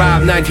pilot,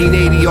 arrived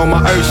 1980 on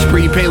my earth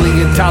spree.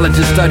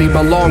 Paleontologist studied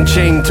my long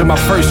chain to my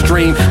first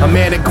dream. A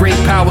man of great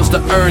powers to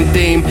earn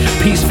theme.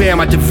 Peace fam,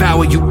 I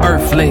devour you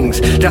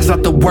earthlings. That's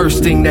not the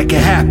worst thing that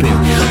can happen.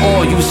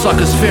 All you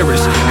suckers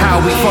fearless,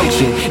 how we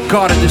function.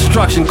 God of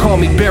destruction, call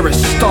me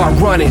Beerus. Start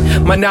running,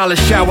 my knowledge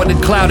showered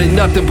and clouded.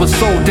 Nothing but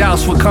soul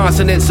doubts with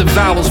consonants and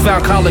vowels.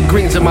 Found collard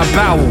greens in my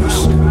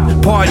bowels.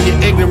 Pardon your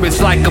ignorance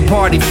like a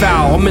party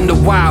foul. I'm in the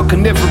wild,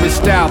 coniferous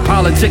style,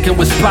 politicking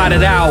with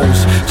spotted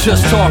owls.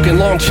 Just talking,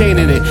 long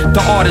chaining it.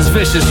 The art is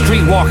vicious,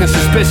 street walking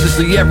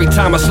suspiciously every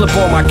time I slip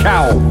on my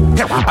cowl.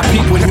 I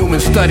peep when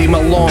humans study my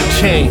long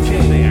chain.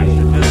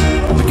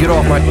 But get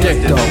off my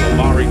dick though.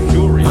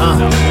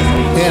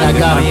 And I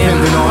got a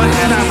pendant on it.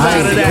 I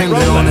ain't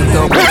dependent on it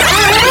though. I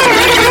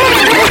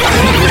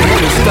peep when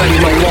humans study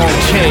my long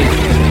chain.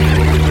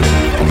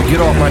 But get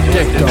off my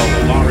dick though.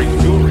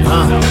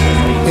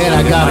 And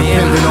I got a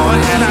pendant on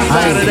it.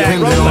 I ain't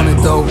dependent on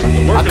it though.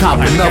 I cop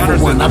another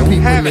one. I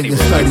peep when niggas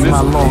study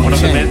my long One of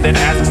the chain. men then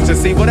asks to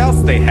see what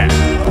else they have.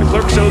 The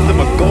clerk shows them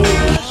a gold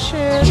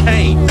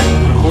chain.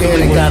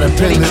 And they got a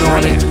pendant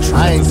on it.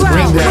 I ain't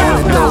dependent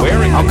on it though.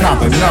 I'll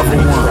cop another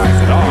one.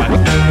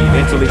 He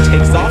eventually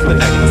takes off the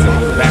necklace and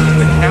goes back to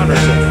the counter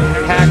to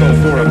haggle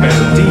for a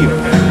better deal.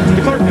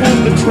 The clerk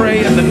pulls the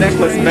tray and the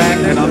necklace back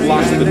and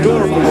unlocks the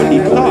door for what he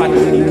thought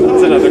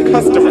was another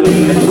customer. The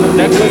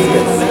necklace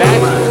gets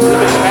snatched to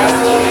the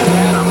castle.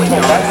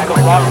 Well, that's the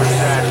robber's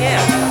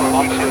scam.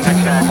 Off the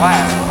protection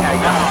glass.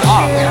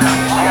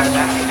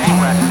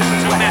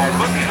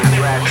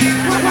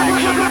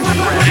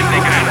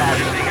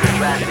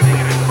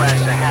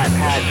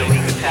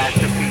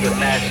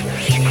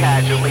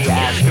 Casually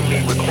asking me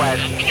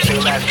requests, they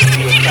left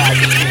me a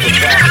casualty of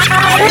that.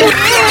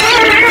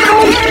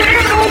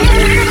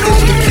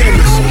 It's the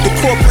chemist, the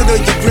corporate of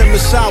your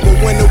grimace hour.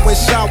 When it went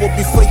sour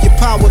before your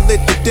power lit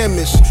the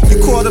dimmest.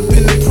 You caught up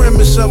in the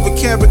premise of a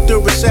character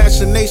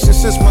assassination.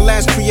 Since my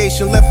last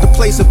creation left the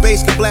place of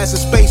base can blast a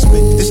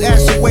spaceman. This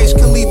acid waste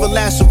can leave a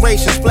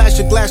laceration. Splash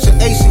a glass of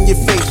ace in your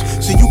face,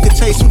 so you can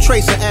taste some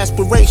trace of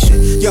aspiration.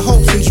 Your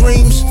hopes and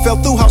dreams fell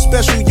through how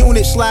special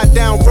units slide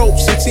down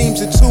ropes in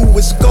teams of two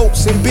with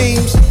scopes and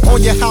beams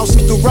on your house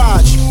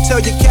garage. Tell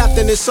your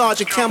captain and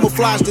sergeant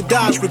camouflage the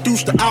dodge,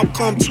 reduce the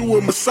outcome to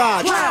a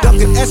massage.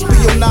 Ducking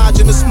espionage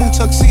in a smooth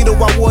tuxedo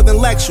I wore than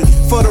lecture.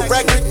 For the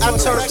record, I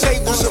turn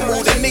tables and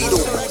move the needle.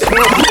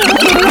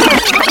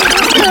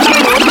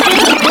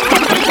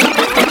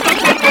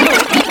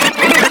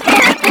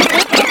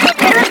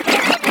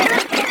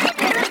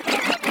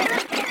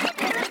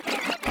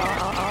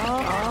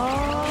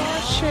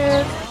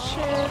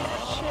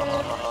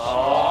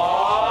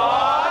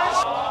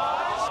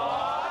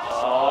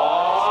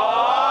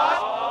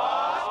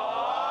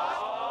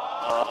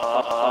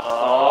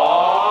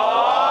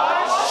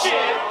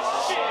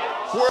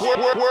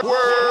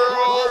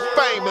 World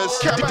famous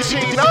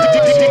Cappuccino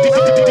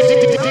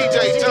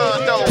DJ John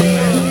Doe.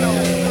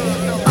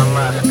 I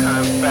must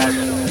confess,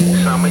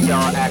 some of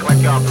y'all act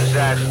like y'all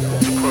possessed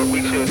to put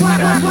me to the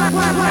test.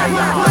 Had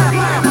your heart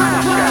beating on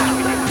the chest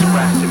when you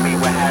express to me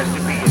what has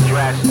to be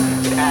addressed.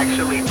 It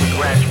actually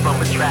progressed from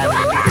a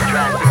travesty to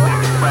drastically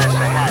depressed.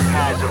 A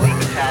haphazardly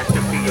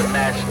catastrophe, a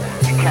mess.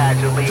 You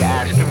casually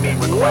asking me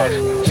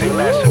requests. Say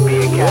less and be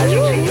a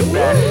casualty your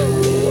best.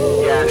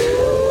 Yes.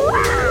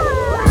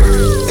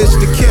 It's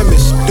the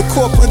chemist, the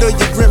corporate of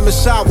your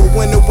grimace hour.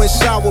 When it went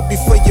sour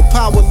before your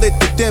power lit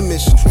the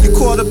dimmest. You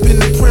caught up in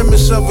the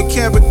premise of a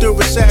character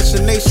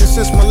assassination.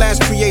 Since my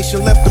last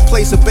creation left the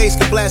place of base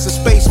can blast a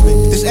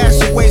spaceman. This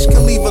acid waste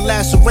can leave a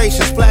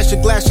laceration. Splash a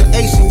glass of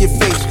ace in your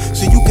face,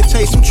 so you can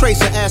taste some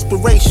trace of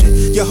aspiration.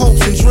 Your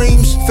hopes and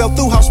dreams fell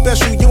through how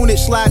special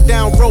units slide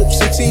down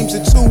ropes in teams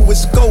of two with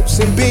scopes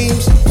and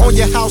beams on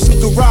your house and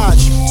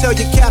garage. Tell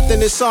your captain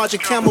and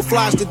sergeant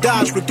camouflage the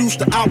dodge, reduce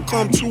the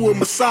outcome to a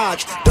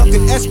massage.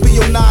 Ducking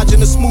espionage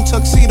in a smooth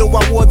tuxedo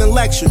I wore than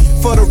lecture.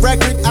 For the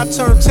record, I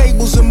turn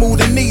tables and move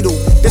the needle.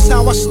 That's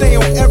how I stay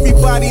on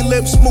everybody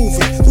lips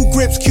moving. Who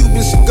grips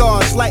Cuban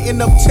cigars,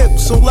 lighting up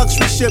tips on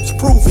luxury ships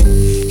proving.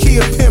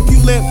 Kia pimp, you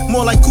limp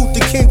more like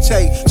Kuta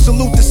Kinte.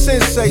 Salute the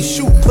sensei,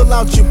 shoot, pull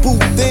out your boot,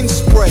 then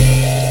spray.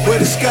 Where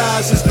the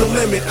skies is the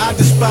limit, I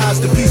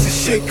despise the piece of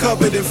shit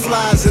covered in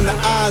flies in the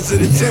eyes of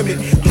the timid.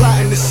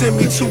 Plotting to send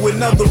me to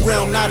another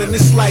realm, not in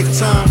this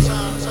lifetime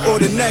or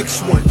the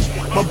next one.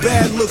 My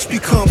bad looks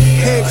become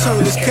head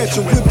turners,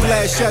 catching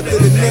whiplash after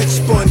the net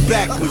spun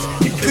backwards.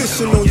 You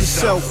pissing on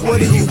yourself, what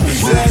do you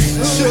possess?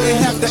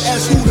 Shouldn't have to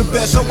ask who the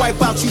best. I wipe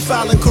out you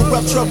filing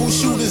corrupt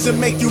troubleshooters and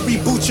make you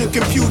reboot your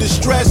computer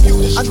stress.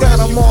 I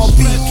got them all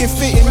beat, can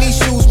fit in these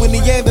shoes with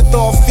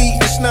Neanderthal feet.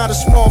 It's not a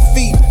small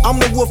feat. I'm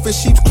the wolf in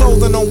sheep's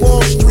clothing on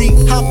Wall Street,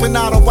 hopping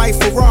out a white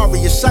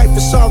Ferrari. A sight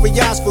for sorry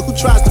eyes for who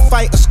tries to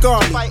fight a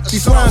scarlet.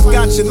 These lines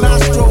got your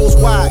nostrils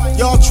wide.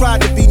 Y'all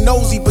tried to be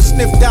nosy but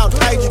sniffed out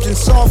hydrogen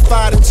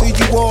sulfide until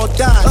you all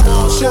died.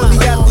 Shortly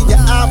after your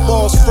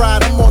eyeballs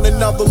fried, I'm on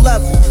another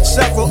level.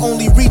 Several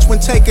only reach when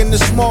taking a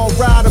small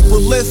ride up a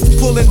lift,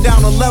 pulling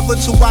down a lever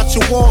to watch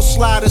your wall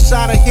slide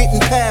inside a hidden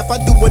path.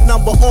 I do a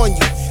number on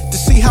you to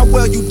see how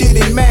well you did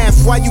in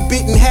math. Why you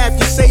bit in half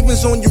your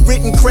savings on your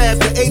written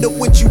craft? You ate up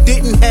what you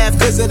didn't have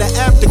cause of the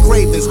after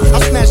cravings. I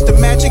snatched the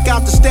magic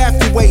out the staff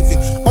you waving.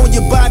 On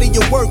your body,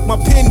 your work, my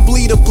pen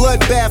bleed a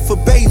bloodbath for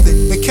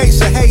bathing. In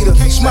case a hater,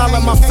 smile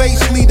on my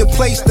face, lead a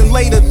place, then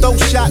later throw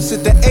shots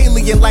at the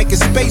alien like a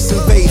space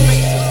invader.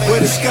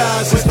 Where the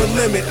skies is the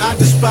limit, I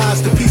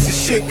despise the piece of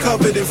shit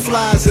covered in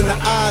flies in the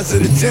eyes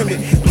of the timid.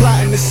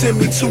 Plotting to send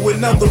me to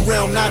another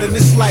realm, not in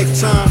this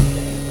lifetime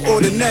or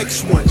the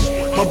next one.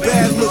 My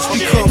bad looks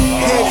become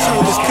head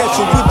turners,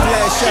 catching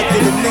whiplash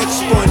after the net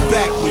spun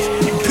backwards.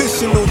 You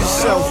pissing on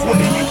yourself, what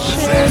do you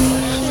possess?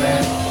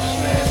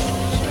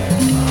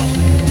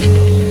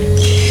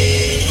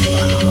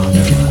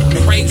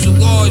 Praise the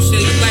Lord,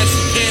 say the blessed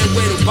can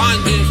with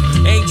abundance.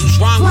 Angels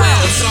run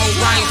well, so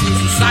rifles,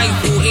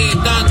 disciple, hear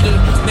thunder.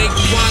 Make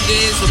you wonder,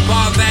 is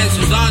above as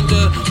is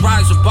under.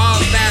 Rise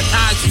above,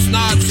 baptize the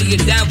snark, see a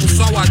devil,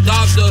 so I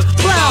dubbed her.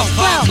 Love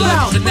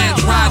buckler, the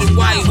next riding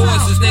white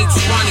horses,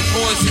 nature's running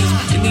courses,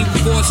 and evil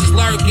forces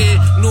lurking.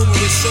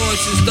 Numerous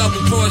sources, double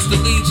cross the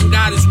legion.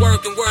 God is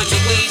working, words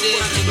are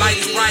leading.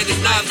 Light is bright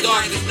enough,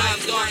 dark is not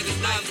dark,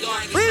 is not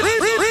dark.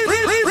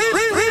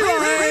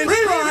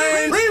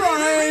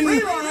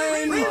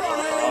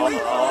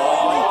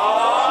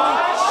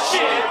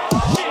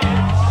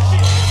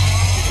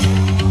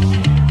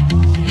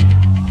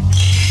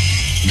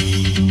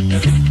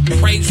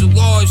 Praise the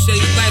Lord, say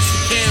bless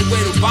you can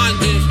with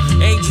abundance.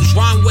 Angels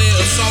run with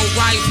assault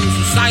rifles,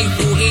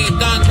 disciple, hear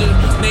thunder.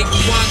 Make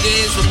you wonder,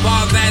 is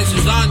above as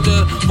is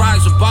under.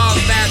 Rise above,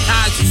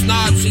 baptize the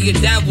snob, see a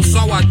devil,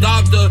 so I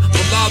dubbed her.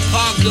 Beloved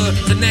hugged her,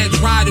 the next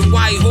riding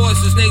white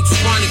horses,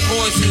 nature's running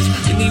courses,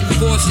 and evil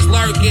forces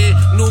lurking.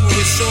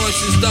 Numerous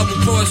sources, double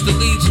cross the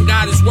legion.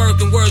 God is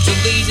working, words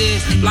are leading.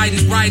 Light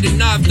is bright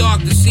enough,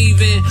 dark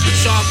deceiving.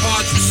 Sharp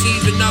hearts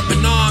receiving, up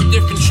and arm,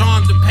 different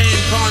charm depend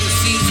upon the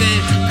season.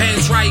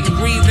 Pens writing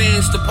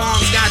grievance, the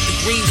palms got the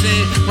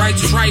greasing.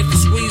 Righteous right for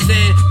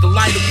squeezing, the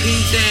light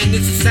appeasing.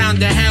 It's a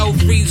sound of hell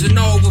freezing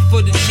over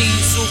for the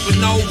cheese.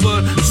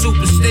 Supernova,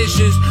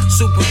 superstitious,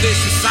 super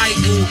vicious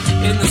cycle.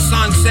 In the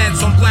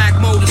sunsets on black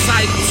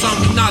motorcycles,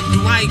 something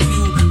nothing like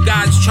you.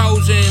 God's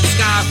chosen,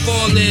 sky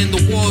falling,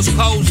 the walls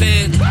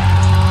closing.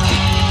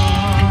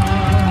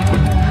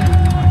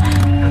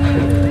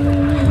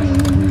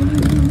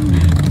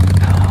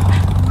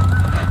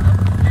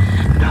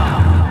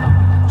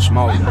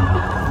 Smoke.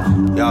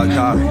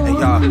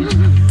 Y'all,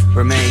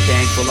 remain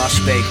thankful, I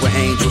spake with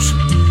angels.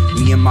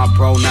 Me and my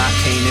bro not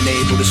Cain and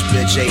Abel. This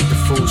bitch ate the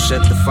food,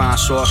 sipped the fine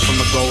sauce from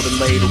a golden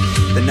ladle.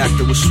 The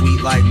nectar was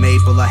sweet like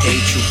maple, I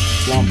hate you.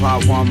 One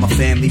by one, my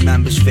family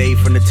members fade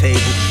from the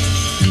table.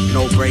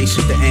 No brace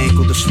at the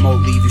ankle, the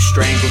smoke leave you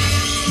strangled.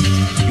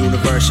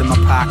 Universe in my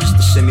pockets,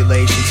 the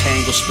simulation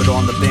tangle. Spit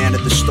on the band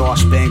of the star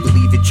spangled,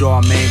 leave your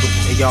jaw mangled.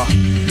 Hey y'all,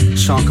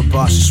 sunk a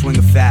bus, swing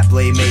a fat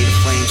blade made of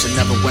flames and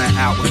never went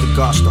out with the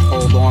gust. The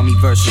whole army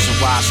versus a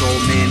wise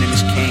old man and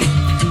his cane.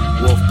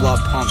 Wolf blood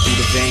pump through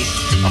the vein.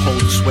 I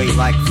hold this weight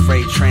like a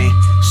freight train.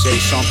 Say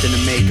something to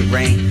make it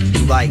rain.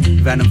 You like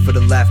venom for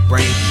the left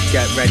brain.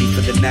 Get ready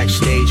for the next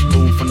stage.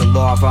 Boom from the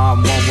lava,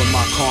 I'm one with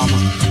my karma.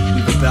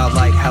 We rebel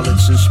like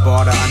Helots in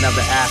Sparta. I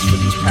never asked for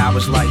these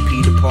powers like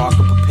Peter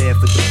Parker. Prepare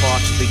for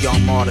departure. The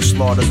young martyr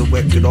slaughter the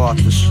wicked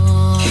authors.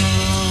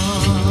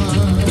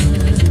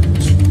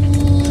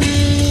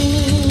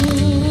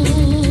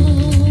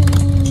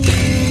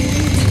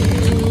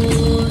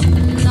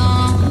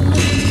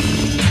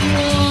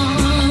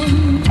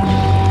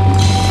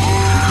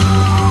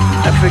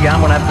 I figure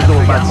I'm gonna have to go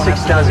about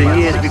 6,000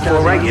 years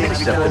before I get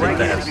accepted in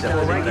that.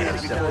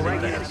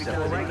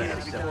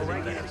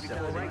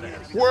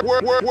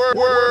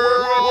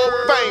 World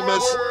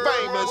famous,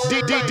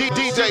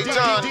 DJ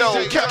John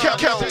Doe,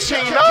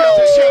 Cappuccino.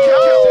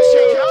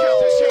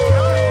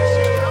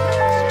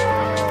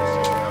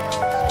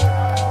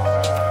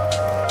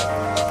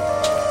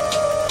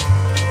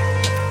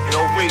 Yo,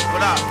 Reek,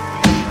 what up?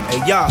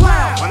 Hey, y'all.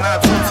 1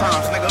 out 2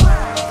 times, nigga.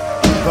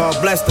 God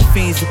bless the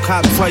fiends who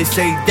cop twice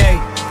a day.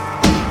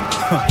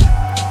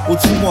 What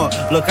you want?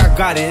 Look, I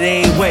got it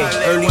anyway.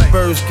 Early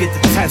birds get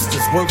the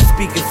testers. Work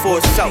speaking for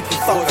itself.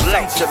 Fuck a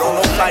lecture. Don't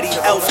nobody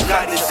else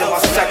got this in my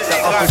sector.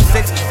 Up at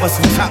 6,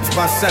 bustin' chops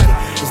by 7.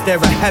 Is there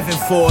a heaven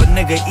for a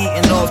nigga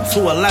eating off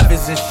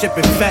 211s and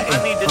shipping fettin'? I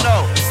need to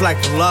know. It's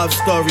like a love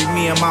story,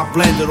 me and my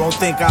blender. Don't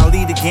think I'll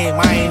lead the game,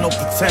 I ain't no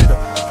pretender.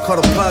 Call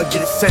the plug,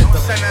 get it sent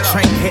up.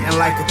 Train hitting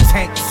like a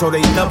tank, so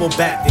they double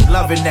back. They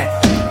loving that.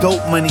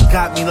 Dope money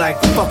got me like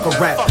fuck a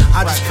rap.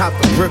 I just cop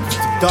the brick with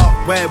the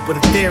dark web with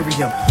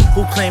Ethereum.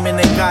 Who claiming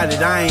they got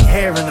it? I ain't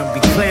hearing them. Be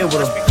clear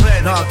with them.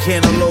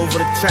 Narcan all over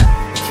the track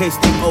in case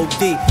they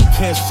OD.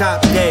 Can't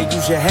shop there,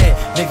 use your head.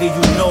 Nigga,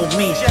 you know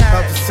me.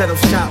 About to set up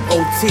shop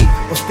OT,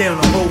 but stay on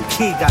the whole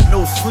key. Got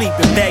no sleep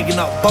and bagging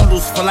up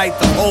bundles for like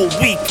the whole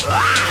week.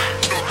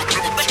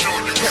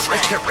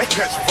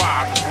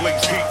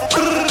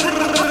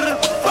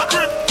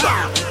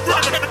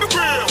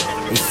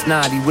 Hey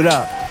Snotty, what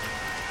up?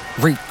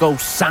 Rico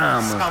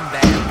Sama.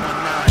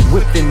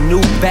 Whipping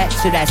new batch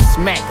of that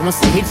smack.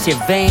 Once it hits your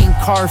vein,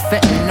 car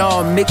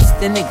fentanyl mixed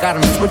in it, got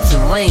him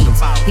switching lanes.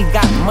 He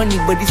got money,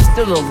 but he's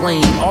still a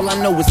lame. All I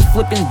know is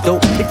flipping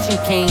dope, pitching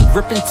cane,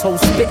 ripping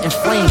toes, spitting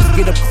flames.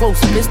 Get up close,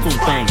 pistols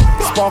bang,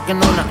 sparking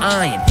on the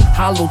iron.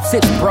 Hollow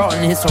tips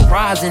broaden his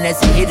horizon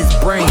as he hit his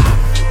brain.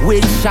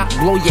 Wig shot,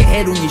 blow your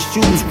head on your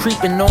shoes.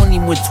 Creeping on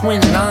him with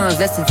twin nines,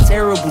 that's a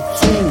terrible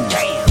tool.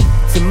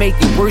 To make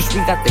it worse, we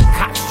got the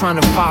cops trying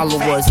to follow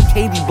us.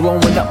 Katie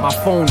blowing up my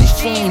phone and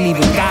she ain't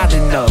even got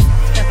enough.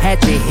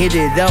 Had to hit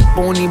it up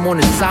on him on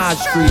the side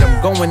street.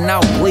 I'm going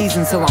out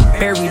blazing till I'm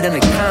buried in the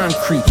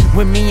concrete.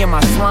 When me and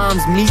my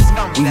slimes meet,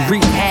 we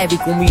wreak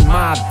havoc when we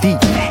mob deep.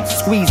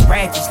 Squeeze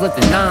ratchets, let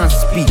the nines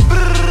speak.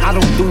 I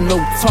don't do no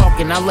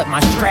talking, I let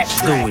my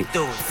straps do it.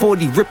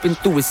 40 ripping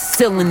through his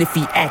ceiling if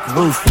he act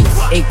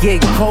ruthless. It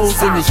get cold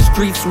in the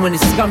streets when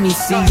it's scummy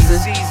season.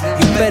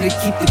 You better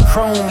keep the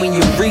chrome in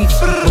your reach.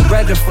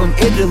 Beretta from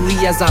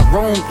Italy as I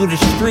roam through the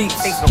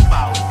streets.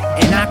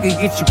 And I could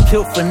get you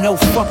killed for no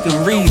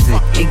fucking reason.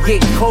 It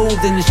get cold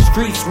in the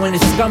streets when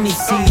it's scummy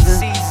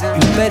season.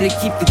 You better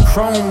keep the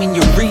chrome in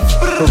your reach.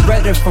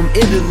 Beretta from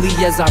Italy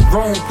as I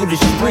roam through the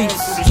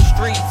streets.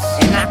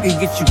 And I could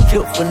get you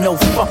killed for no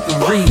fucking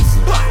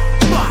reason.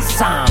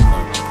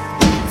 Simon,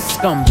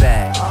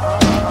 scumbag,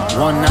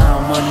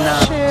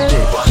 1919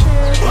 bitch.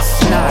 It's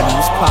Snotty,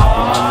 what's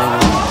poppin', my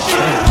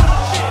nigga?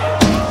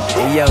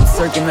 Hey yo,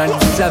 circa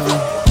 97.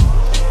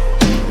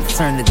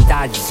 Return to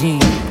Dodge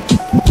Jean.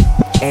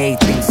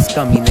 Everything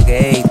scummy, nigga,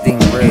 everything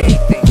real.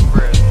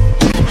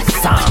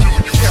 Simon.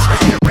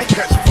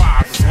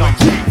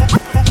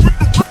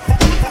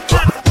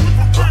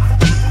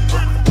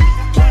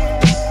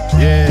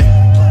 Yeah.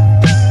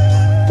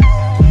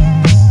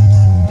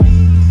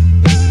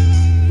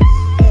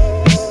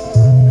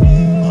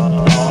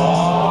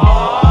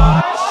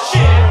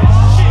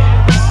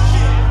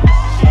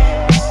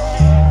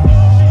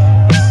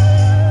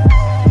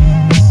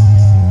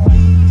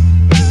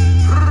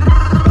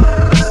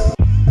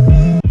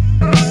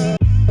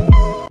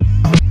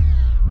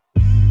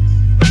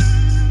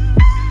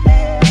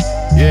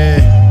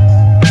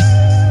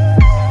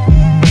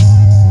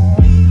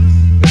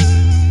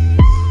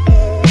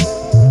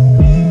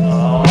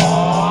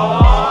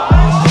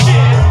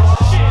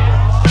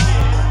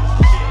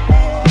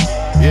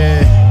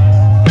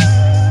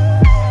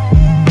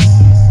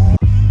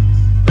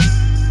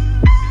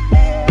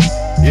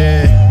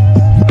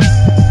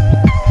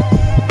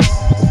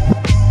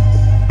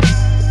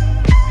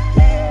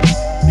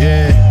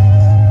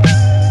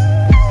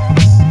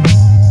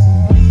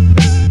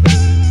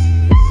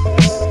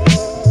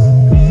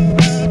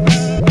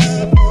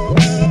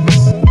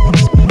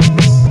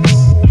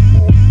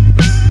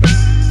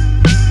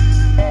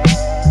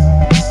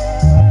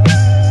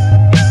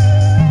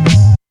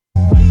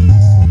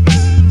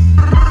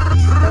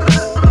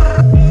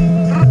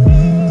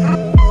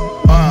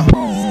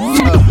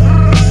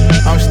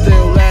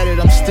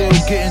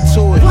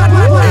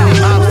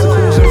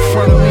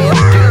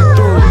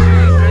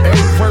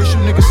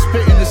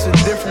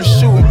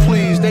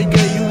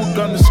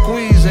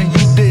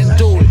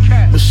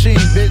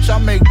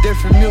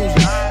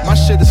 music. My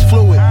shit is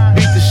fluid.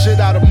 Beat the shit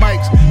out of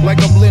mics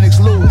like I'm Lennox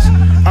Lewis.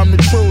 I'm the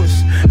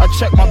truest. I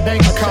checked my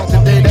bank account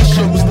today. That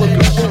shit was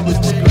looking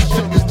foolish.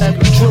 Fingers that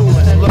be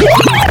drooling.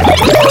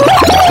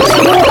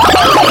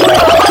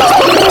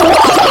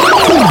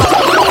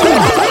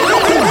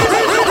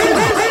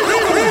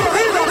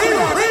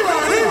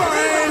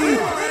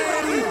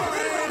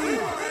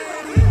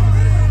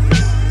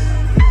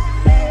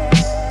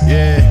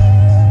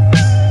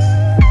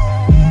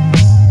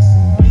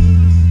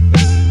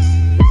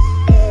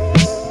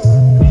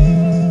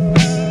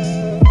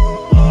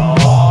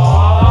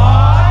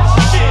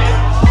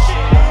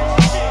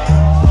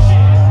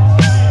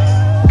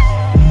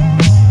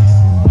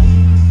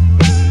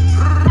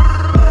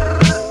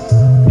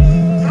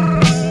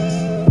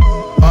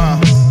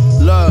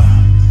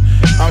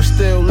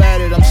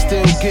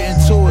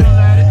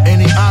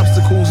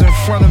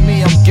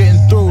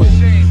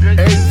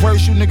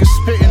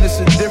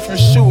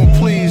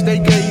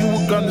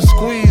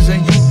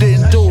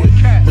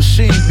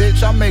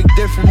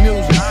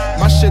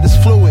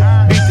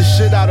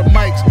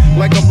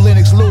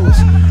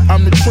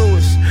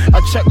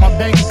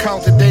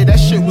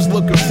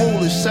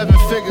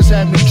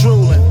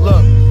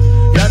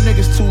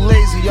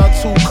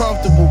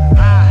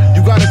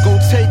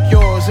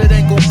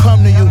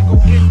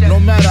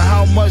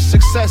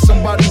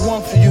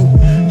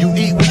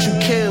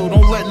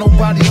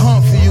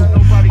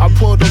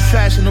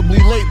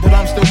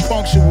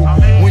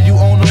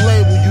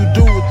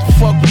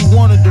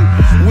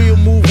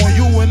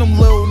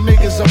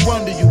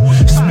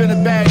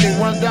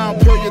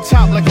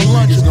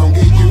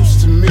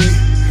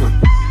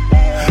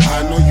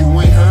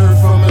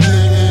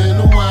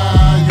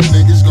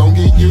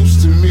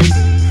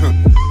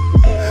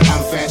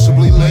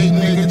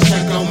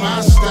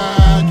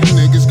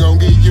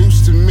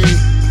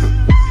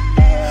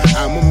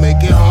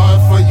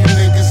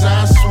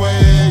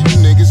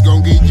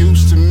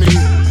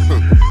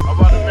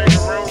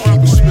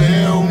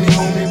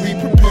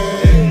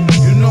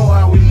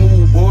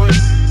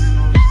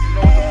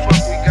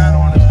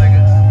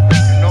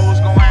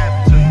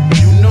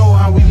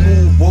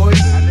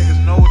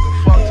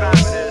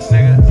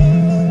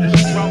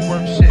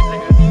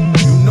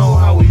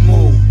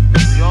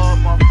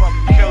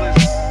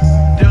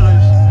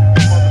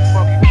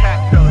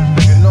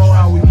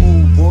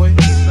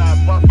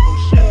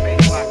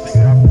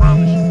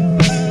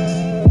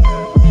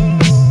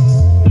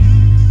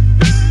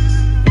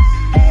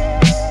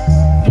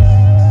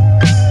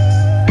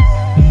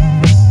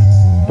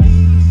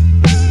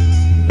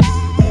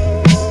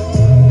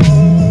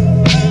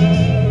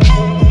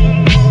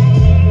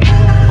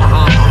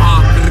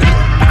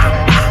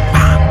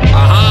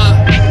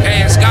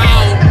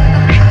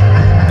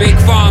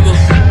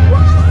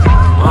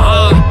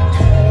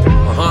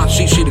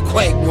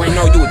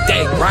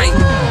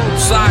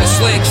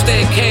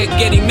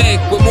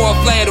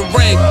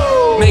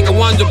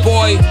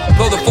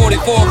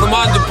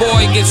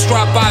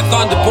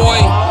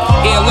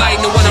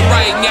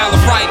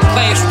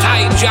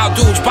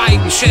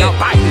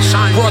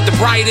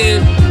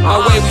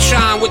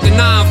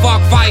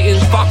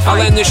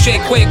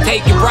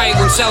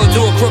 Sell it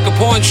to a crooked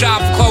pawn shop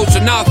for close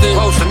to nothing.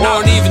 Or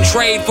an even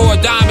trade for a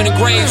diamond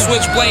engraved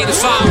switchblade or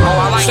something.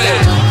 Oh, I like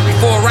that.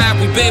 Before rap,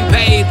 we been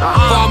paid.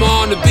 Farmer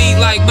on the beat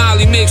like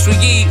Molly mixed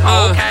with yeet.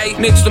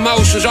 Mixed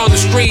emotions on the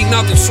street,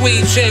 nothing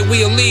sweet. Shit,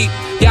 we elite.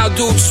 Y'all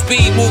dudes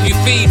speed, move your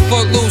feet,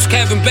 footloose,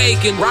 Kevin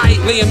Bacon. Right.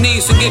 Liam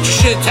Neeson, get your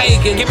shit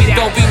taken.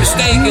 Don't be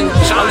mistaken.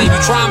 I'll leave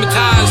you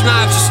traumatized,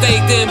 knives are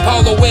staked in,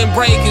 polo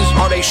windbreakers.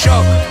 Are they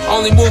shook?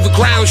 Only move the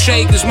ground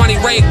shakers, money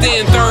raked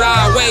in, third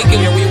eye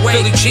awakened.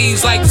 Philly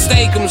cheese like the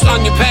steakums,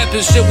 onion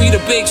peppers, shit, we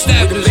the big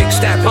steppers.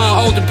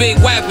 Hold the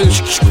big weapons.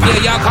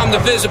 Yeah, y'all come to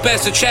visit,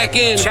 best to check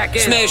in.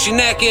 Smash your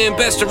neck in,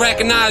 best to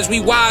recognize we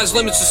wise,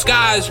 limits the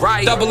skies.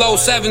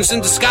 007's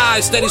in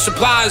disguise, steady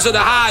supplies of the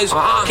highs.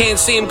 Can't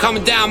see him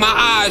coming down my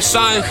eyes,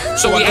 son,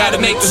 so we had to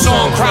make the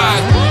song cry.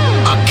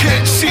 I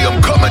can't see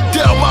him coming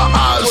down my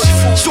eyes,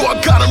 so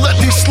I gotta let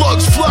these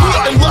slugs fly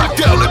and lock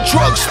down the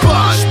drug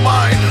spot.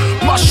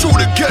 My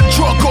shooter get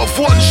drunk off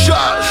one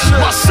shot.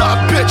 My side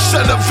bitch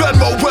send a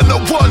Venmo when the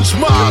one's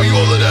mine.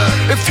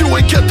 If you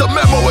ain't get the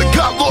memo, it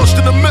got lost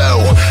in the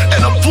mail,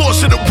 and I'm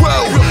flossing the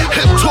well.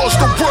 Hip toss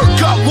the work,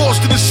 got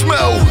lost in the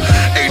smell.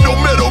 Ain't no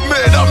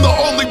middleman, I'm the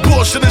only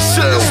boss in the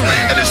cell,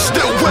 and it's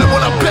still wet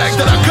when I bag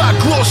that I got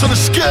gloss on the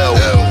scale.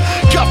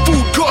 Got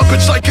food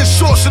garbage like it's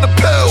sauce in a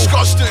pill.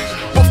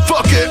 But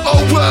fuck it,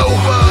 oh well.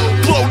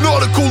 Blow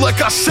nautical like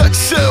I set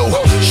sail.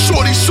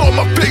 Shorty saw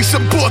my face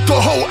and bought the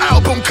whole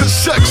album cause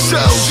sex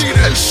sells.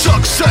 And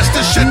success,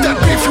 the shit that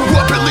beef you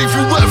up and leave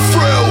you left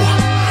frail.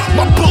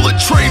 My bullet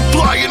train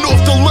flying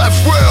off the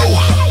left rail.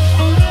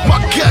 My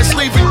gas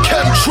leaving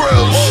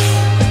chemtrails.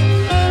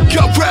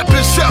 Got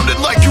rapping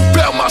sounding like you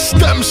found my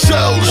stem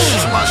cells.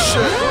 My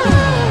shit.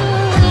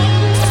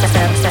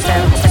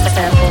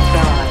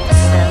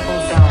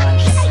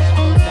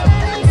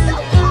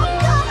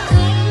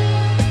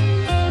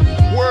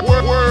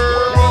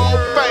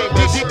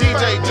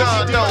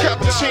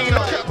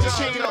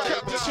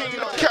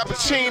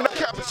 Cappuccino.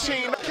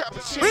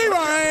 Cappuccino.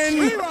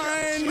 Rewind.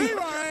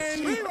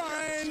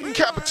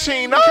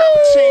 Cappuccino.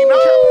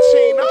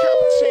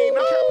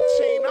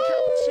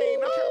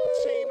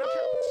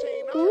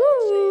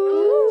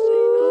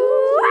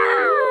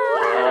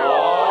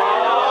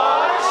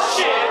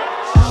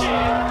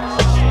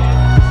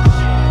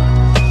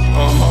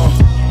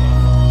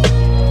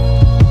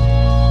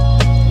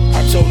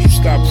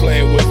 Stop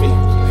playing with me.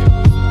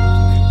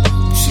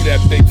 You see that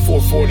big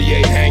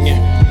 448 hanging?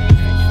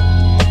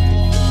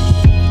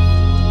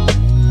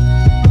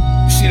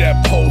 You see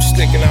that pole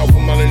sticking out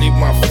from underneath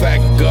my fat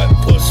gut,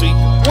 pussy?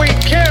 We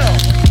kill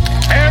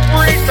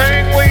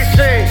everything we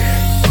see.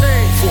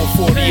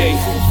 448.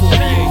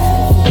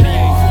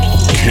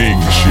 King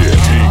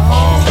shit.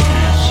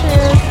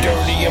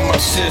 Dirty in my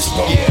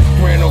system.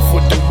 Ran off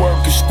with the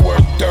workers,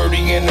 squirt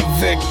dirty in the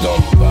victim.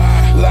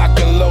 Lock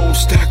and load,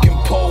 stock and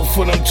pole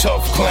for them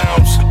tough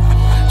clowns.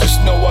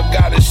 Just know I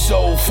got it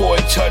sold for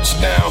a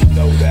touchdown.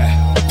 Know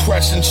that.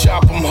 Press and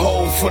chop them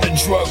whole for the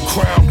drug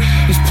crown.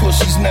 These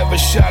pussies never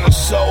shot a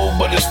soul,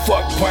 but it's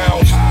fuck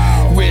pounds.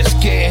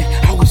 Risk it,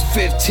 I was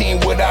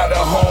 15 without a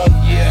home.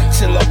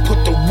 Till I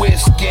put the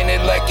whisk in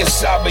it like a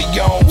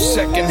Sabayon.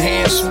 Second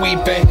hand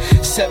sweeping,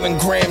 7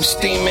 grams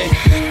steaming.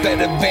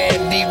 Better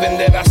band even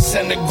that I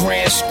send a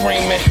grand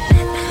screaming.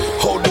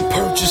 Hold the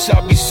purchase,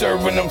 I'll be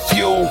serving them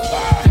fuel.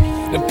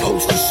 The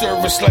postal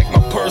service like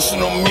my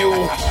personal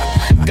mule.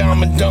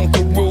 Diamond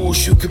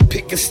Dunkaroos, you could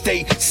pick a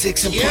state,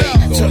 6 and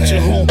plate. Touch a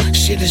who,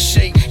 shit a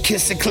shake,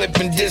 kiss a clip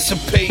and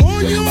dissipate.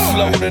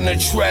 Float in the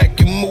track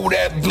and move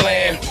that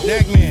bland.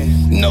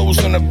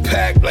 Nose on the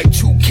pack like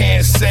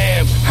Toucan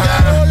Sam.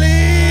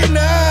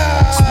 Carolina,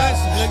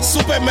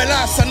 super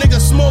melaza,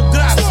 niggas smoke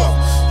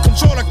grasa.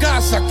 Control la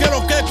casa,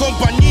 quiero que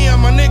compañía,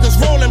 my niggas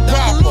rolling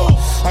proper.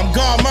 I'm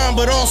God man,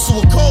 but also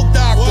a coke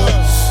doctor.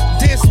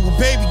 Dancing with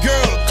baby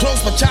girl,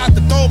 close my child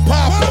to don't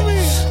pop her.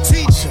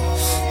 Teacher,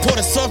 pour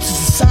the substance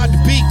inside the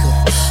beaker.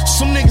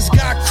 Some niggas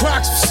got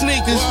Crocs for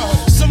sneakers.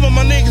 Some of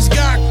my niggas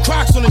got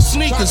Crocs on their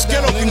sneakers.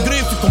 Quiero que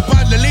engrife con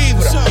par de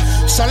libra.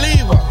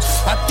 Saliva,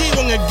 activo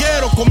en el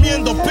guero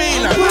comiendo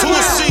pila.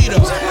 Two-seater,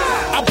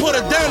 I put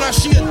her down, now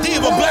she a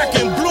diva. Black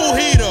and blue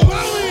heater.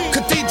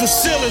 Cathedral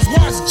ceilings,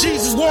 watch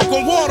Jesus walk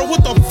on water.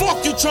 What the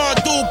fuck you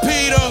tryna do,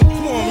 Peter?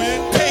 Come on,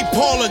 man. Pay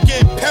Paula,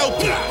 get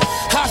pelted.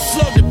 Hot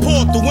slug the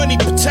port through any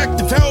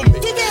protective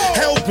helmet.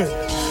 Helping.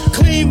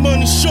 Clean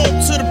money, show up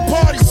to the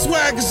party,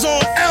 swaggers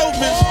on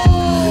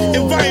Elvis.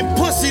 Inviting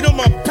pussy to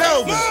my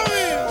pelvis.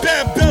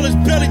 Bad bellies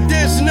belly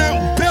dancing out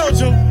in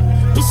Belgium.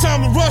 But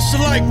I'm in Russia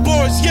like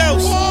Boris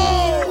Yeltsin.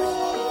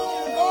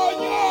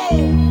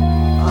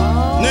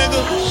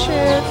 Nigga.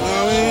 Shit.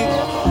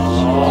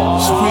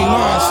 Supreme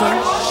line, son.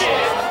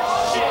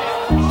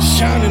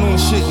 Shining on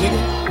shit, nigga.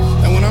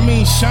 And when I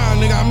mean shine,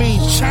 nigga, I mean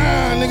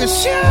shine, nigga.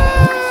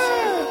 Shine.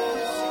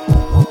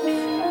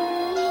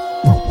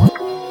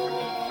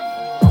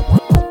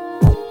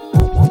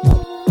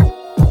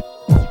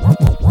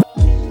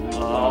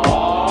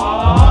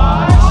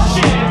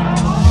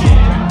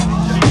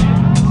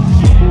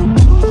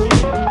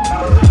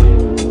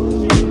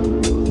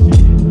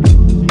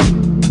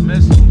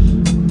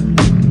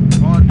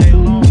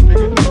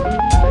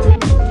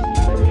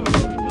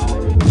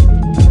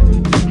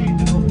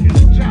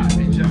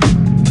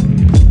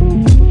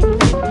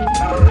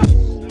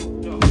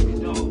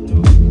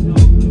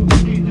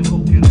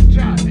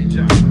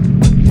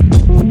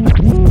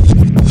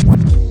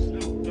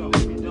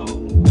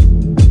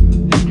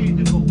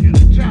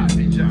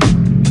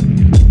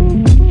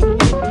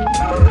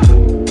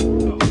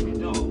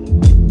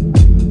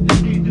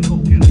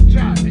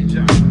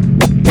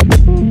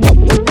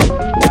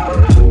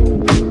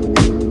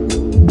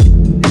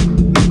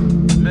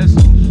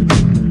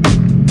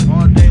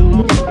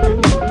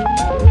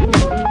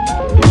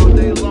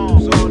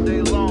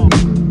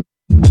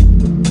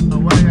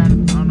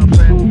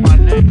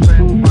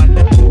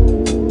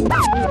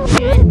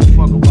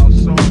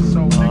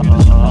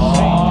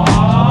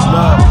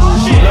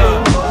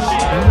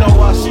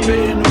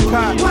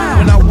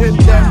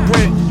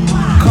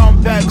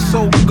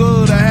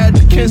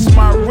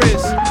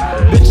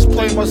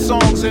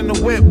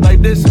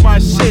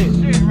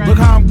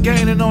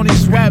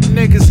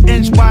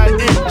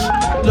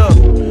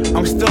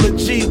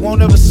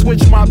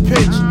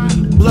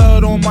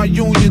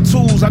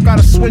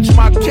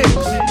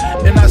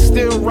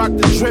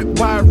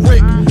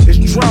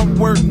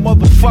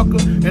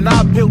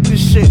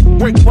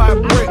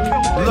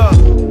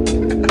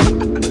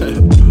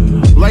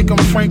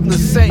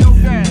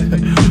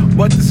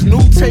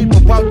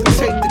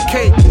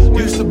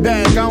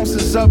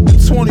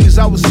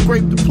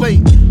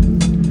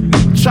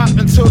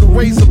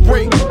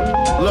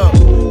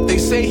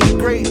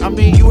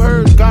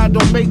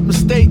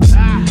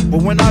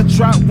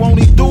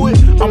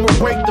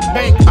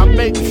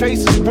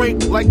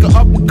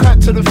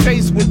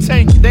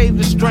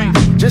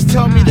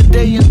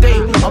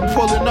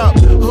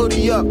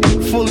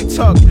 fully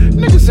tucked.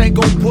 Niggas ain't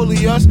gon'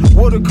 bully us.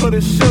 Woulda, coulda,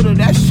 shoulda,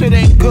 that shit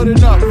ain't good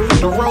enough.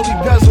 The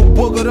rollie bezel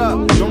boogered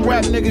up. Them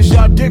rap niggas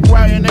y'all dick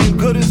riding ain't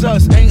good as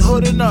us, ain't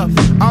hood enough.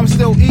 I'm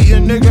still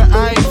eating, nigga,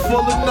 I ain't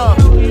full enough.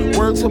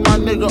 Word to my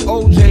nigga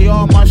OJ,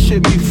 all my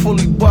shit be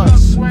fully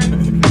bust.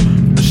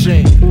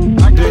 Machine,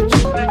 bitch.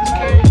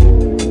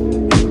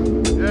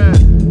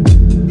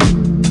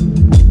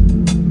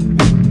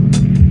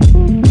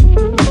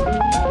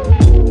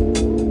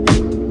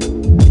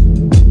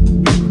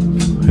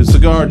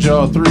 Cigar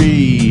Jaw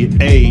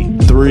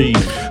 383.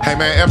 Hey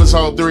man,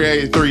 episode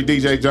 383,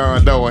 DJ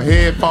John Doe, a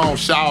headphone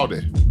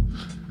shouted.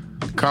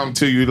 Come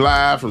to you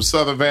live from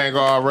Southern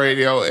Vangard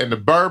Radio in the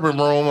Bourbon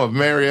Room of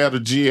Marietta,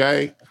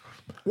 GA.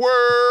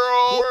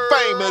 World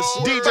famous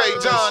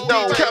DJ John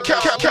Doe,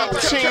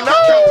 Cappuccino.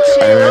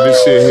 Hey man,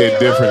 this shit hit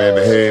different in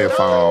the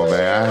headphone,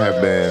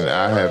 man.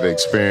 I have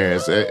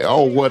experienced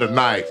oh what a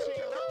night.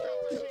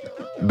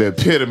 The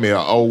epitome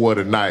of oh what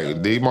a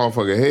night. These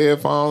motherfucking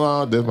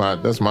headphones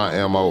on, that's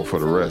my MO for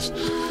the rest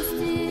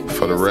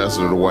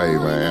of the way,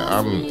 man.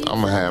 I'm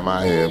gonna have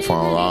my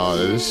headphones on.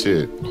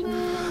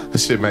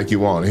 This shit make you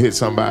want to hit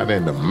somebody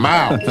in the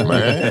mouth,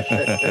 man.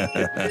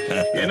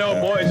 You know,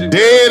 boys and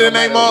dead in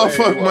they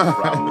motherfucking mouth.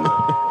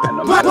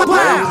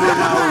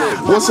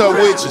 What's up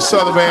with you?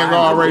 Southern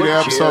Vangard Radio,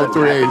 episode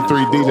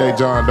 383, DJ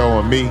John Doe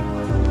and me.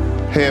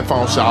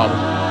 Headphone shouting.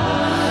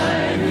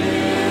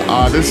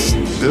 This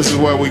is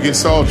where we get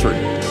sultry.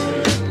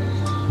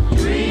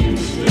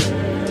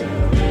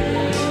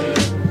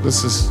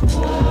 This is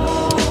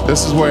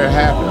where it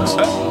happens.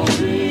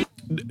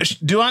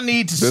 Do I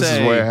need to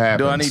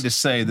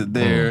say that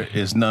there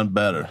is none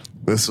better?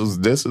 This is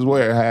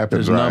where it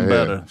happens. There's right none here.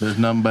 better. There's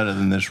none better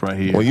than this right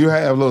here. When you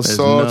have little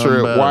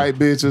sultry white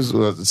bitches,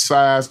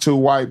 size 2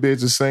 white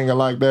bitches singing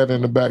like that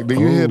in the back, do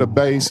you hear the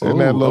bass in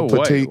that little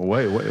petite?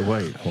 Wait.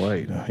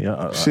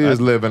 Yeah, she is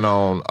living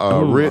on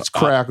Ritz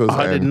crackers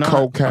and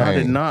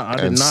cocaine. I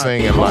did not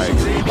singing like.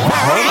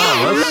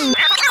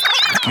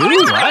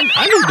 Hold on,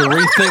 I need to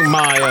rethink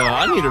my.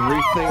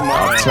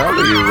 I'm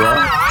telling you,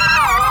 bro.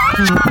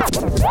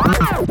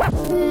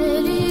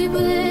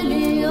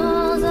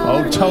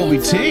 Oh, Toby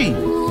T.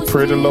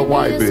 Pretty little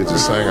white bitches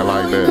singing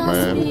like that,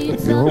 man.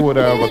 Who would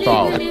have ever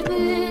thought it?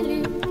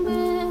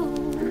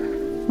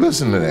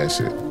 Listen to that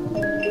shit.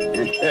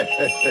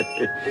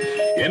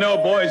 You know,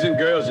 boys and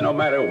girls, no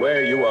matter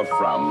where you are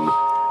from,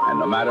 and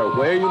no matter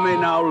where you may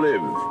now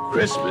live,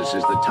 Christmas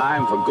is the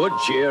time for good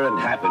cheer and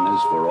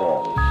happiness for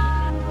all.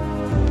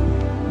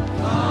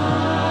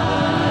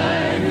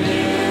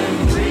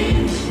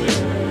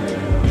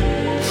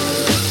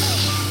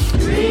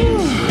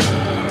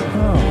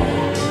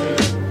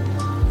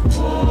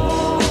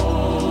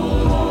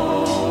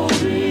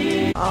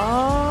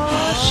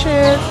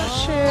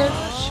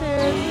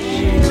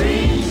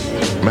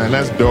 Man,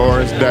 that's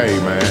Doris Day,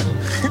 man.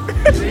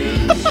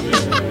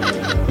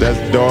 That's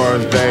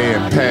Doris Day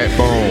and Pat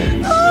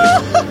Boone.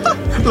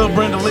 Little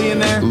Brenda Lee in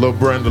there? Little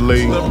Brenda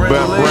Lee.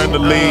 Brenda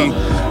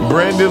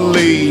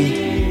Lee.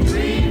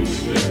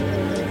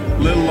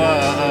 Little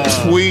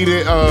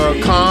tweeted,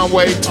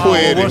 Conway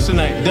tweeted. What's her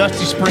name?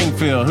 Dusty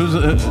Springfield. Who's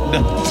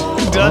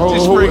Dusty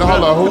Springfield?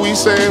 Hold on, who he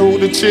said? Who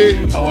the chick?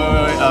 Oh,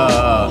 wait.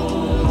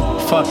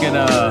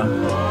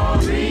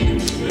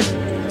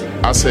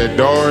 I said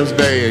Doris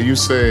Day, and you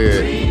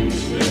said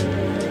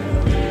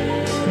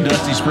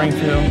Dusty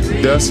Springfield.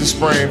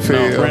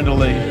 No,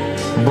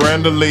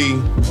 Brenda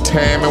Lee,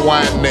 Tammy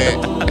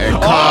Wynette, and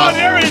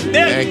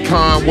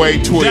Conway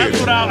Twitty. That's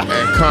what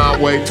and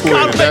Conway Twitty.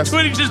 Conway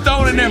Twitty just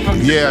throwing in there for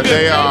yeah,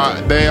 they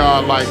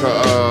are like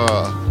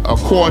a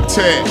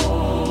quartet.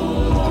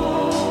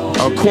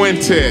 A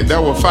quintet.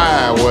 That was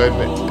 5,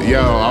 wasn't it? Yo,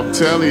 I'm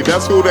telling you,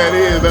 that's who that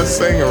is. That's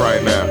singing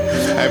right now.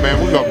 Hey,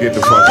 man, we gonna get the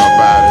fuck up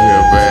out of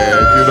here,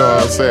 man. You know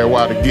what I'm saying?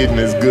 While the getting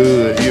is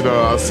good, you know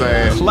what I'm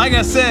saying? Like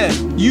I said,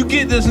 you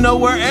get this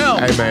nowhere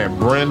else. Hey, man,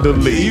 Brenda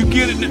Lee. You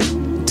get it.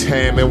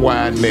 Tammy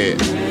Wynette.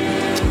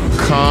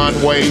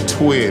 Conway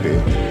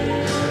Twitty.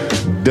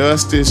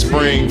 Dusty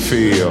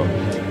Springfield.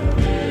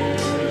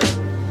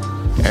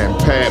 And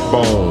Pat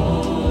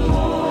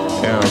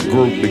Boone. And a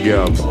group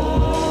together.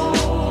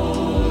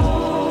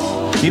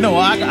 You know,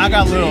 I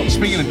got a little,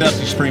 speaking of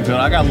Dusty Springfield,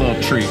 I got a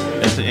little treat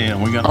at the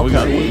end. We got a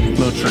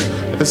little treat.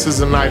 This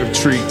is a night of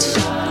treats.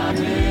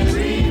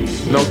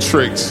 No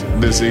tricks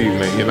this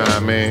evening, you know what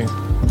I mean?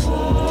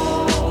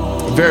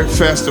 Very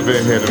festive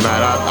in here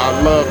tonight.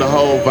 I love the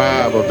whole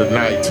vibe of the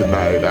night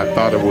tonight. I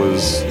thought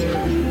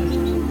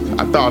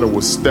it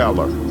was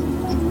stellar.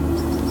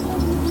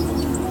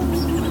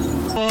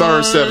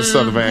 Third set of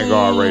Southern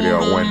Vangard Radio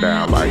went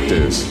down like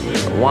this.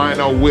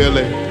 Wino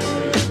Willie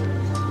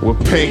with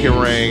Pink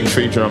and Ring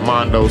featuring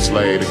Mondo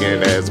Slade.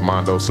 Again, that's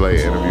Mondo Slade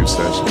interview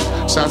session.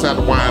 Shouts out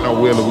to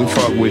Wino Willie, we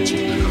fuck with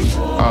you.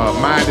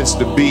 Midas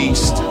the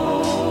Beast.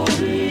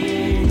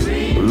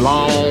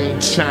 Long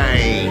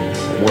Chain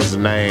was the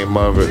name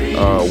of it,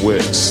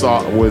 with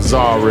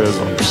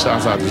Zarism.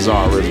 Shouts out to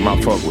Zarism. I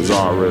fuck with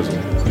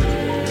Zarism.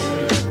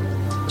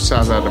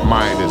 Shouts out to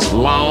Midas.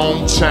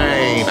 Long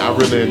Chain. I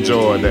really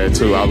enjoyed that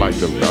too. I like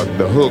the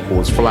hook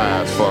was fly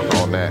as fuck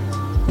on that.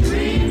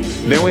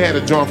 Then we had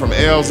a joint from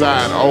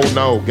Elzine. Oh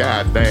no,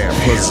 goddamn.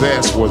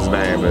 Possess was the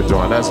name of the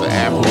joint. That's an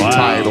aptly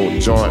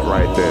titled joint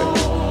right there.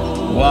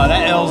 Wow,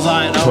 that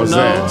Elzine, oh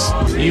Possess.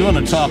 no. You want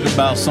to talk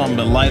about something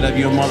to light up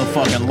your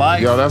motherfucking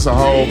life? Yo, that's a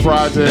whole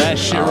project. That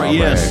shit right,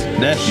 yes.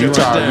 Man. That shit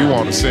right there. You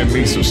want to send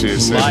me some shit,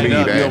 send light me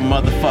up that. your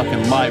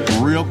motherfucking life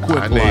real quick.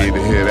 I need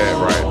to hear that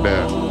right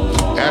there.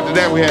 After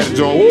that, we had a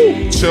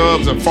joint,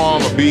 Chubbs and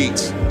Farmer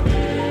Beats.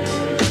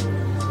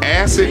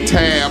 Acid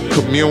Tab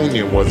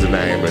Communion was the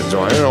name of the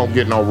joint. It don't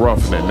get no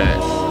rougher than that.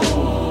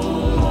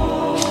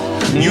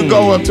 You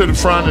go up to the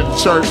front of the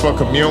church for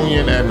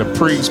communion and the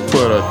priest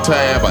put a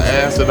tab of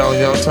acid on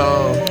your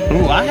tongue.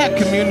 Ooh, I had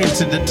communion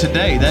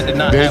today. That did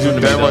not happen to me,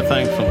 though,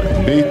 thankfully.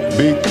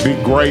 Be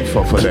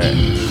grateful for that.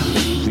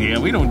 Yeah,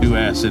 we don't do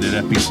acid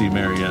at FPC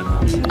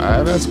Marietta.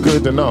 That's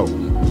good to know.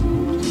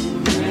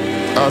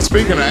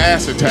 Speaking of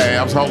acid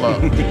tabs, hold up.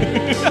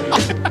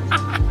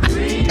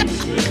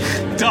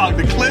 Dog,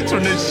 the clips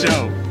on this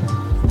show.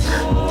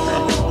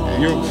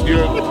 You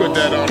put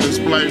that on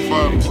display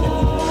for me.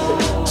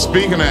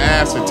 Speaking of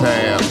acid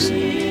tabs,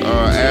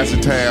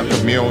 acid tab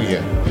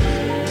communion.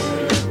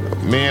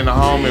 Me and the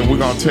homie, we're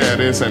gonna tear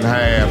this in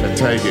half and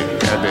take it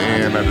at the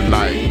end of the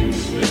night.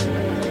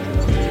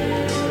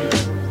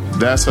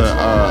 That's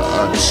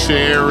a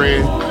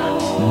cherry,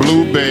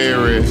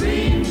 blueberry,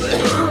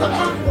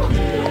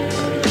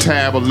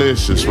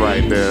 Tabalicious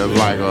right there.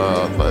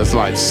 It's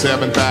like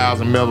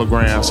 7,000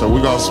 milligrams. So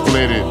we're gonna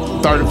split it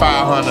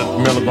 3,500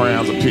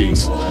 milligrams a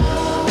piece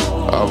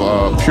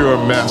of pure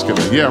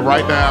mescaline. Yeah,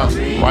 right down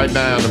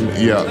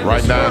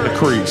the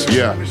crease.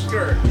 Yeah,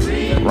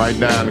 right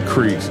down the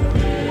crease.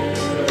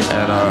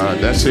 And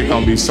that shit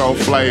gonna be so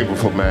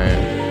flavorful, man.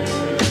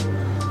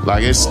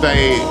 Like it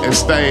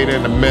stayed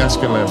in the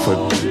mescaline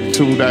for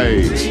 2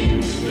 days.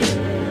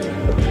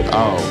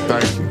 Oh,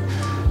 thank you.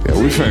 Yeah,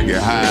 we finna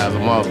get high as a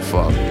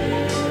motherfucker.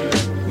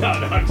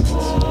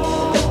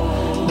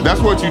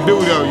 That's what you do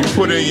though. You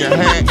put it in your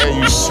hand and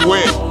you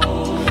sweat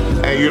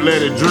and you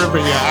let it drip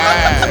in your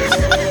eyes.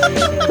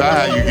 That's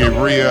how you get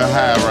real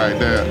high right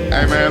there.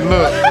 Hey man,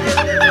 look.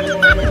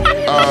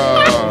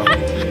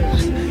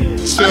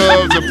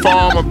 Chubbs and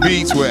Farmer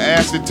Beats with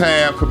Acid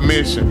Tab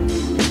Commission.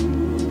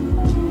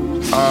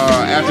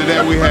 After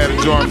that, we had a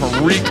joint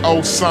from Reek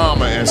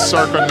Osama and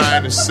Circa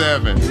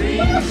 97.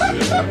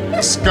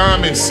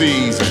 Scummy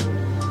Season.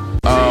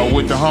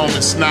 With the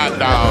homie Snot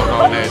Dog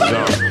on that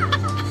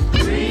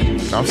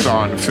joint. I'm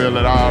starting to feel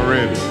it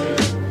already.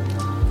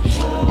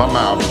 My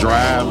mouth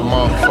dry as a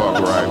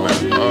motherfucker right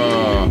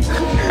now.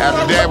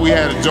 After that, we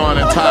had a joint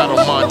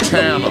entitled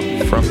Montana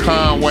from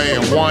Conway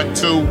and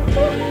 1-2.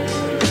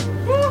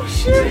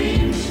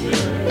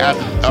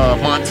 After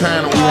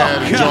Montana, we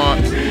had a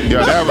joint.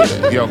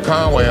 Yo,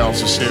 Conway on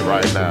some shit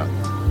right now.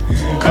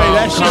 Hey,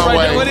 that shit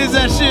right there. What is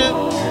that shit?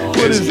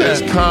 What is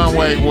that? It's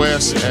Conway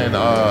West and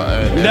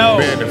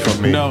Bending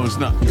for me. No, it's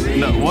not.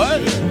 No,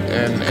 what?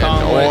 And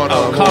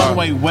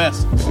Conway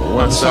West.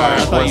 I'm sorry,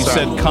 I thought you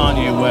said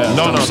Kanye West.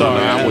 No,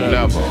 I would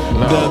never.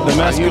 No. The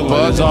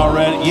mescaline is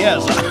already.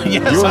 Yes,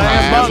 you I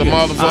am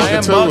bugging. I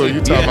am too. bugging.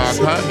 You talking about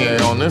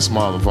Kanye on this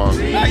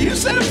motherfucker? Now you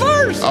said it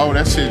first. Oh,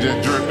 that shit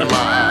just dripped in my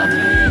eye.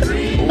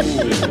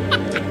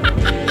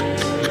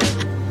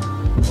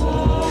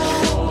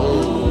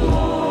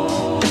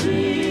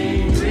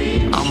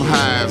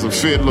 High as a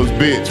fiddler's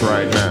bitch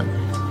right now.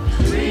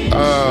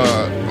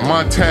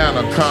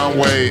 Montana,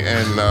 Conway,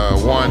 and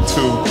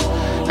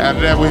 1-2.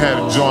 After that, we had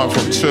a joint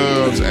from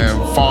Chubbs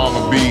and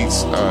Farmer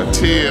Beats,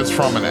 Tears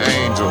from an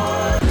Angel.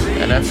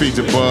 And that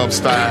featured Bubby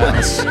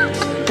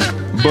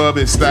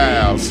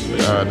Styles.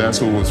 That's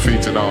who was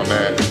featured on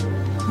that.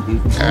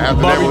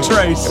 Bubby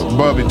Trace.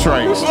 Bubby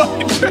Trace.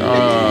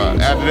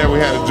 After that, we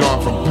had a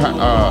joint from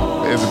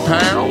is it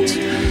Pounds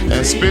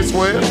and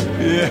Spitzwell?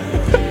 Yeah.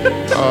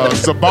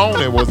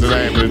 Zaboni was the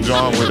name of the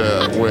joint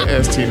with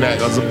ST Nack.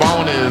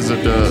 Zaboni is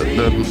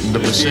the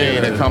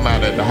machine that come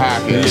out at the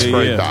hockey and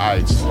scrape the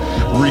ice,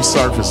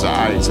 resurface the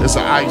ice. It's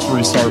an ice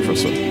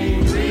resurfacer,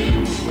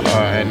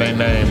 and they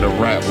named the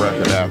rap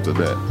record after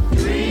that.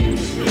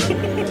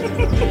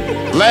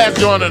 Last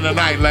joint of the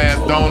night,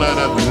 last donut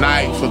of the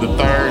night for the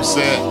third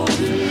set.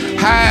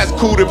 High as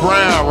Cootie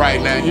Brown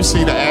right now. You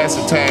see the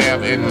acid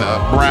tab in the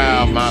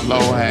brow of my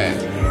low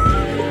hat.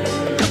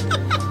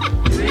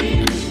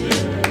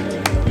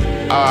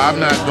 I'm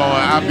not going.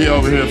 I'll be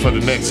over here for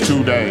the next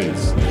 2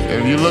 days.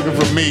 If you're looking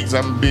for Meeks,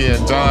 I'm gonna be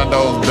in John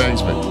Doe's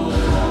basement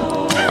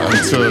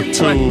until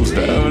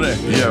Tuesday. Over there.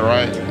 Yeah,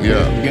 right.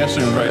 Yeah. The guest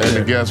room right in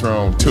there. the guest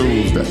room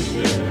Tuesday.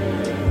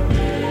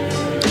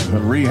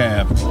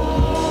 Rehab.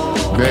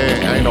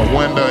 There ain't no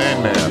window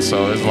in there,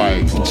 so it's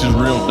like it's just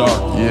real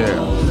dark.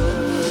 Yeah.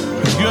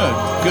 It's good.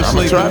 Good I'm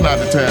sleep. gonna try not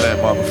to tear that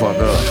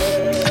motherfucker up.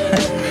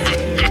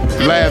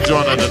 Last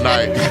joint of the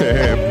night,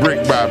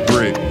 Brick by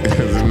Brick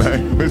is the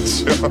name of the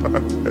show.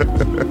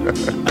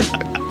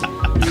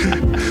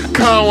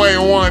 Conway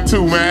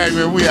 1-2,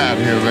 man. We out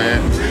here,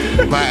 man.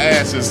 My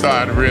ass is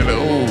starting to really,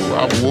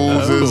 I'm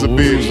woozy as a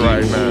bitch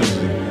right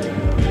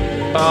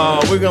now.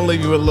 We're going to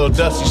leave you with a little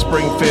Dusty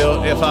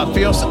Springfield. If I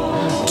feel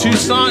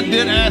Tucson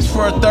did ask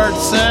for a third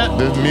set.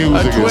 This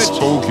music is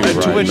spooky right now.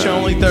 A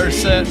Twitch-only third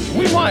set.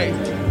 We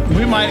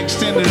might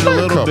extend it a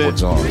little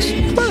bit.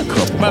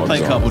 Might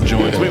play a couple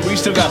joints. We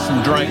still got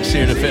some drinks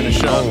here to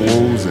finish up.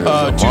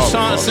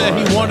 Tucson said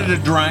he wanted a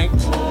drink.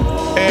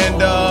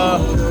 And,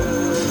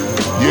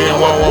 you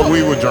didn't want what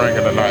we were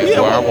drinking tonight,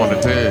 yeah, I want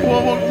to tell you.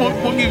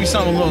 We'll give you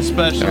something a little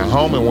special. And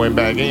homie went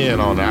back in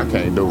on it. I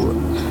can't do it.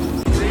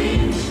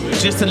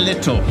 Just a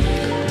little.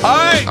 All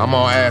right. I'm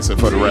on acid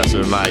for the rest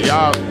of the night.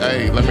 Y'all,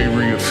 hey, let me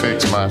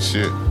refix my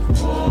shit.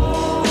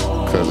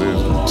 Because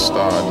it's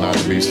starting not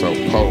to be so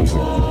potent.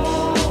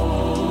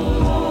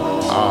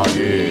 Oh,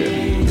 yeah.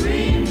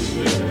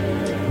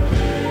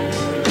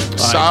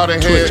 Shout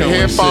it,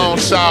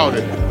 headphones, shout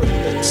it.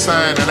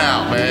 Signing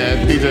out,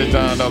 man. DJ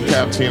John Doe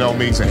Cappuccino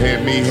Meeks and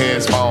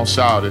headphones,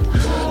 shout it.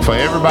 For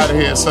everybody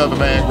here at Southern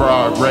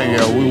Vangard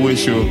Radio, we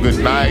wish you a good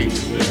night.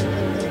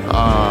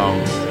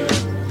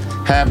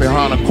 Happy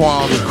Hanukkah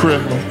Kwanzaa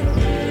Christmas.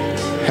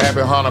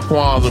 Happy Hanukkah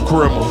Kwanzaa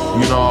Christmas.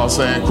 You know what I'm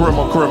saying?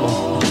 Christmas.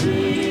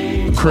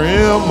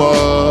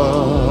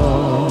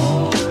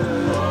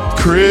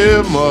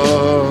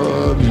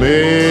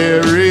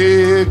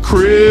 Merry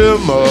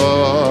Christmas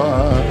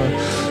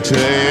to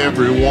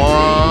everyone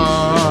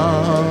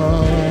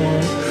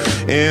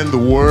in the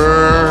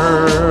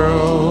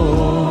world,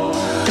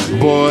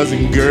 boys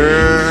and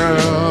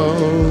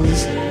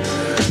girls,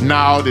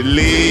 now that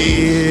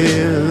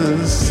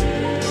lives,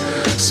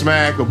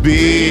 smack a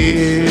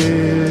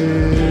biz.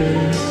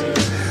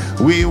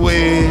 We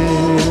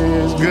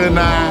wish good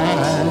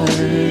night,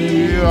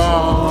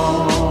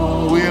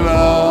 we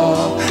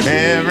love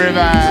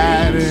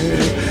everybody,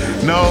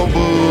 no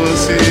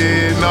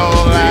bullshit, no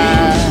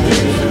lie,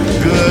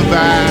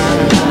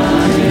 goodbye,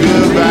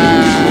 goodbye.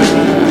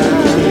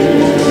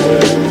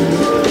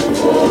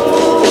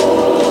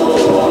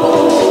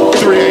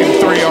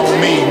 383 on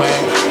me,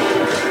 man.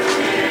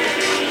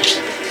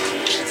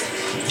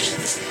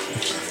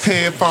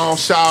 Headphones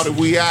shouted,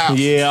 we out.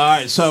 Yeah, all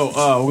right. So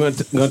we're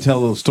gonna tell a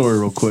little story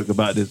real quick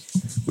about this.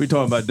 We're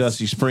talking about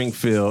Dusty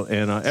Springfield,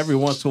 and every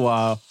once in a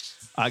while,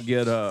 I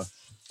get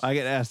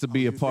asked to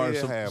be a part of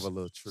some. Have a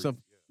little treat.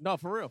 No,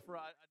 for real.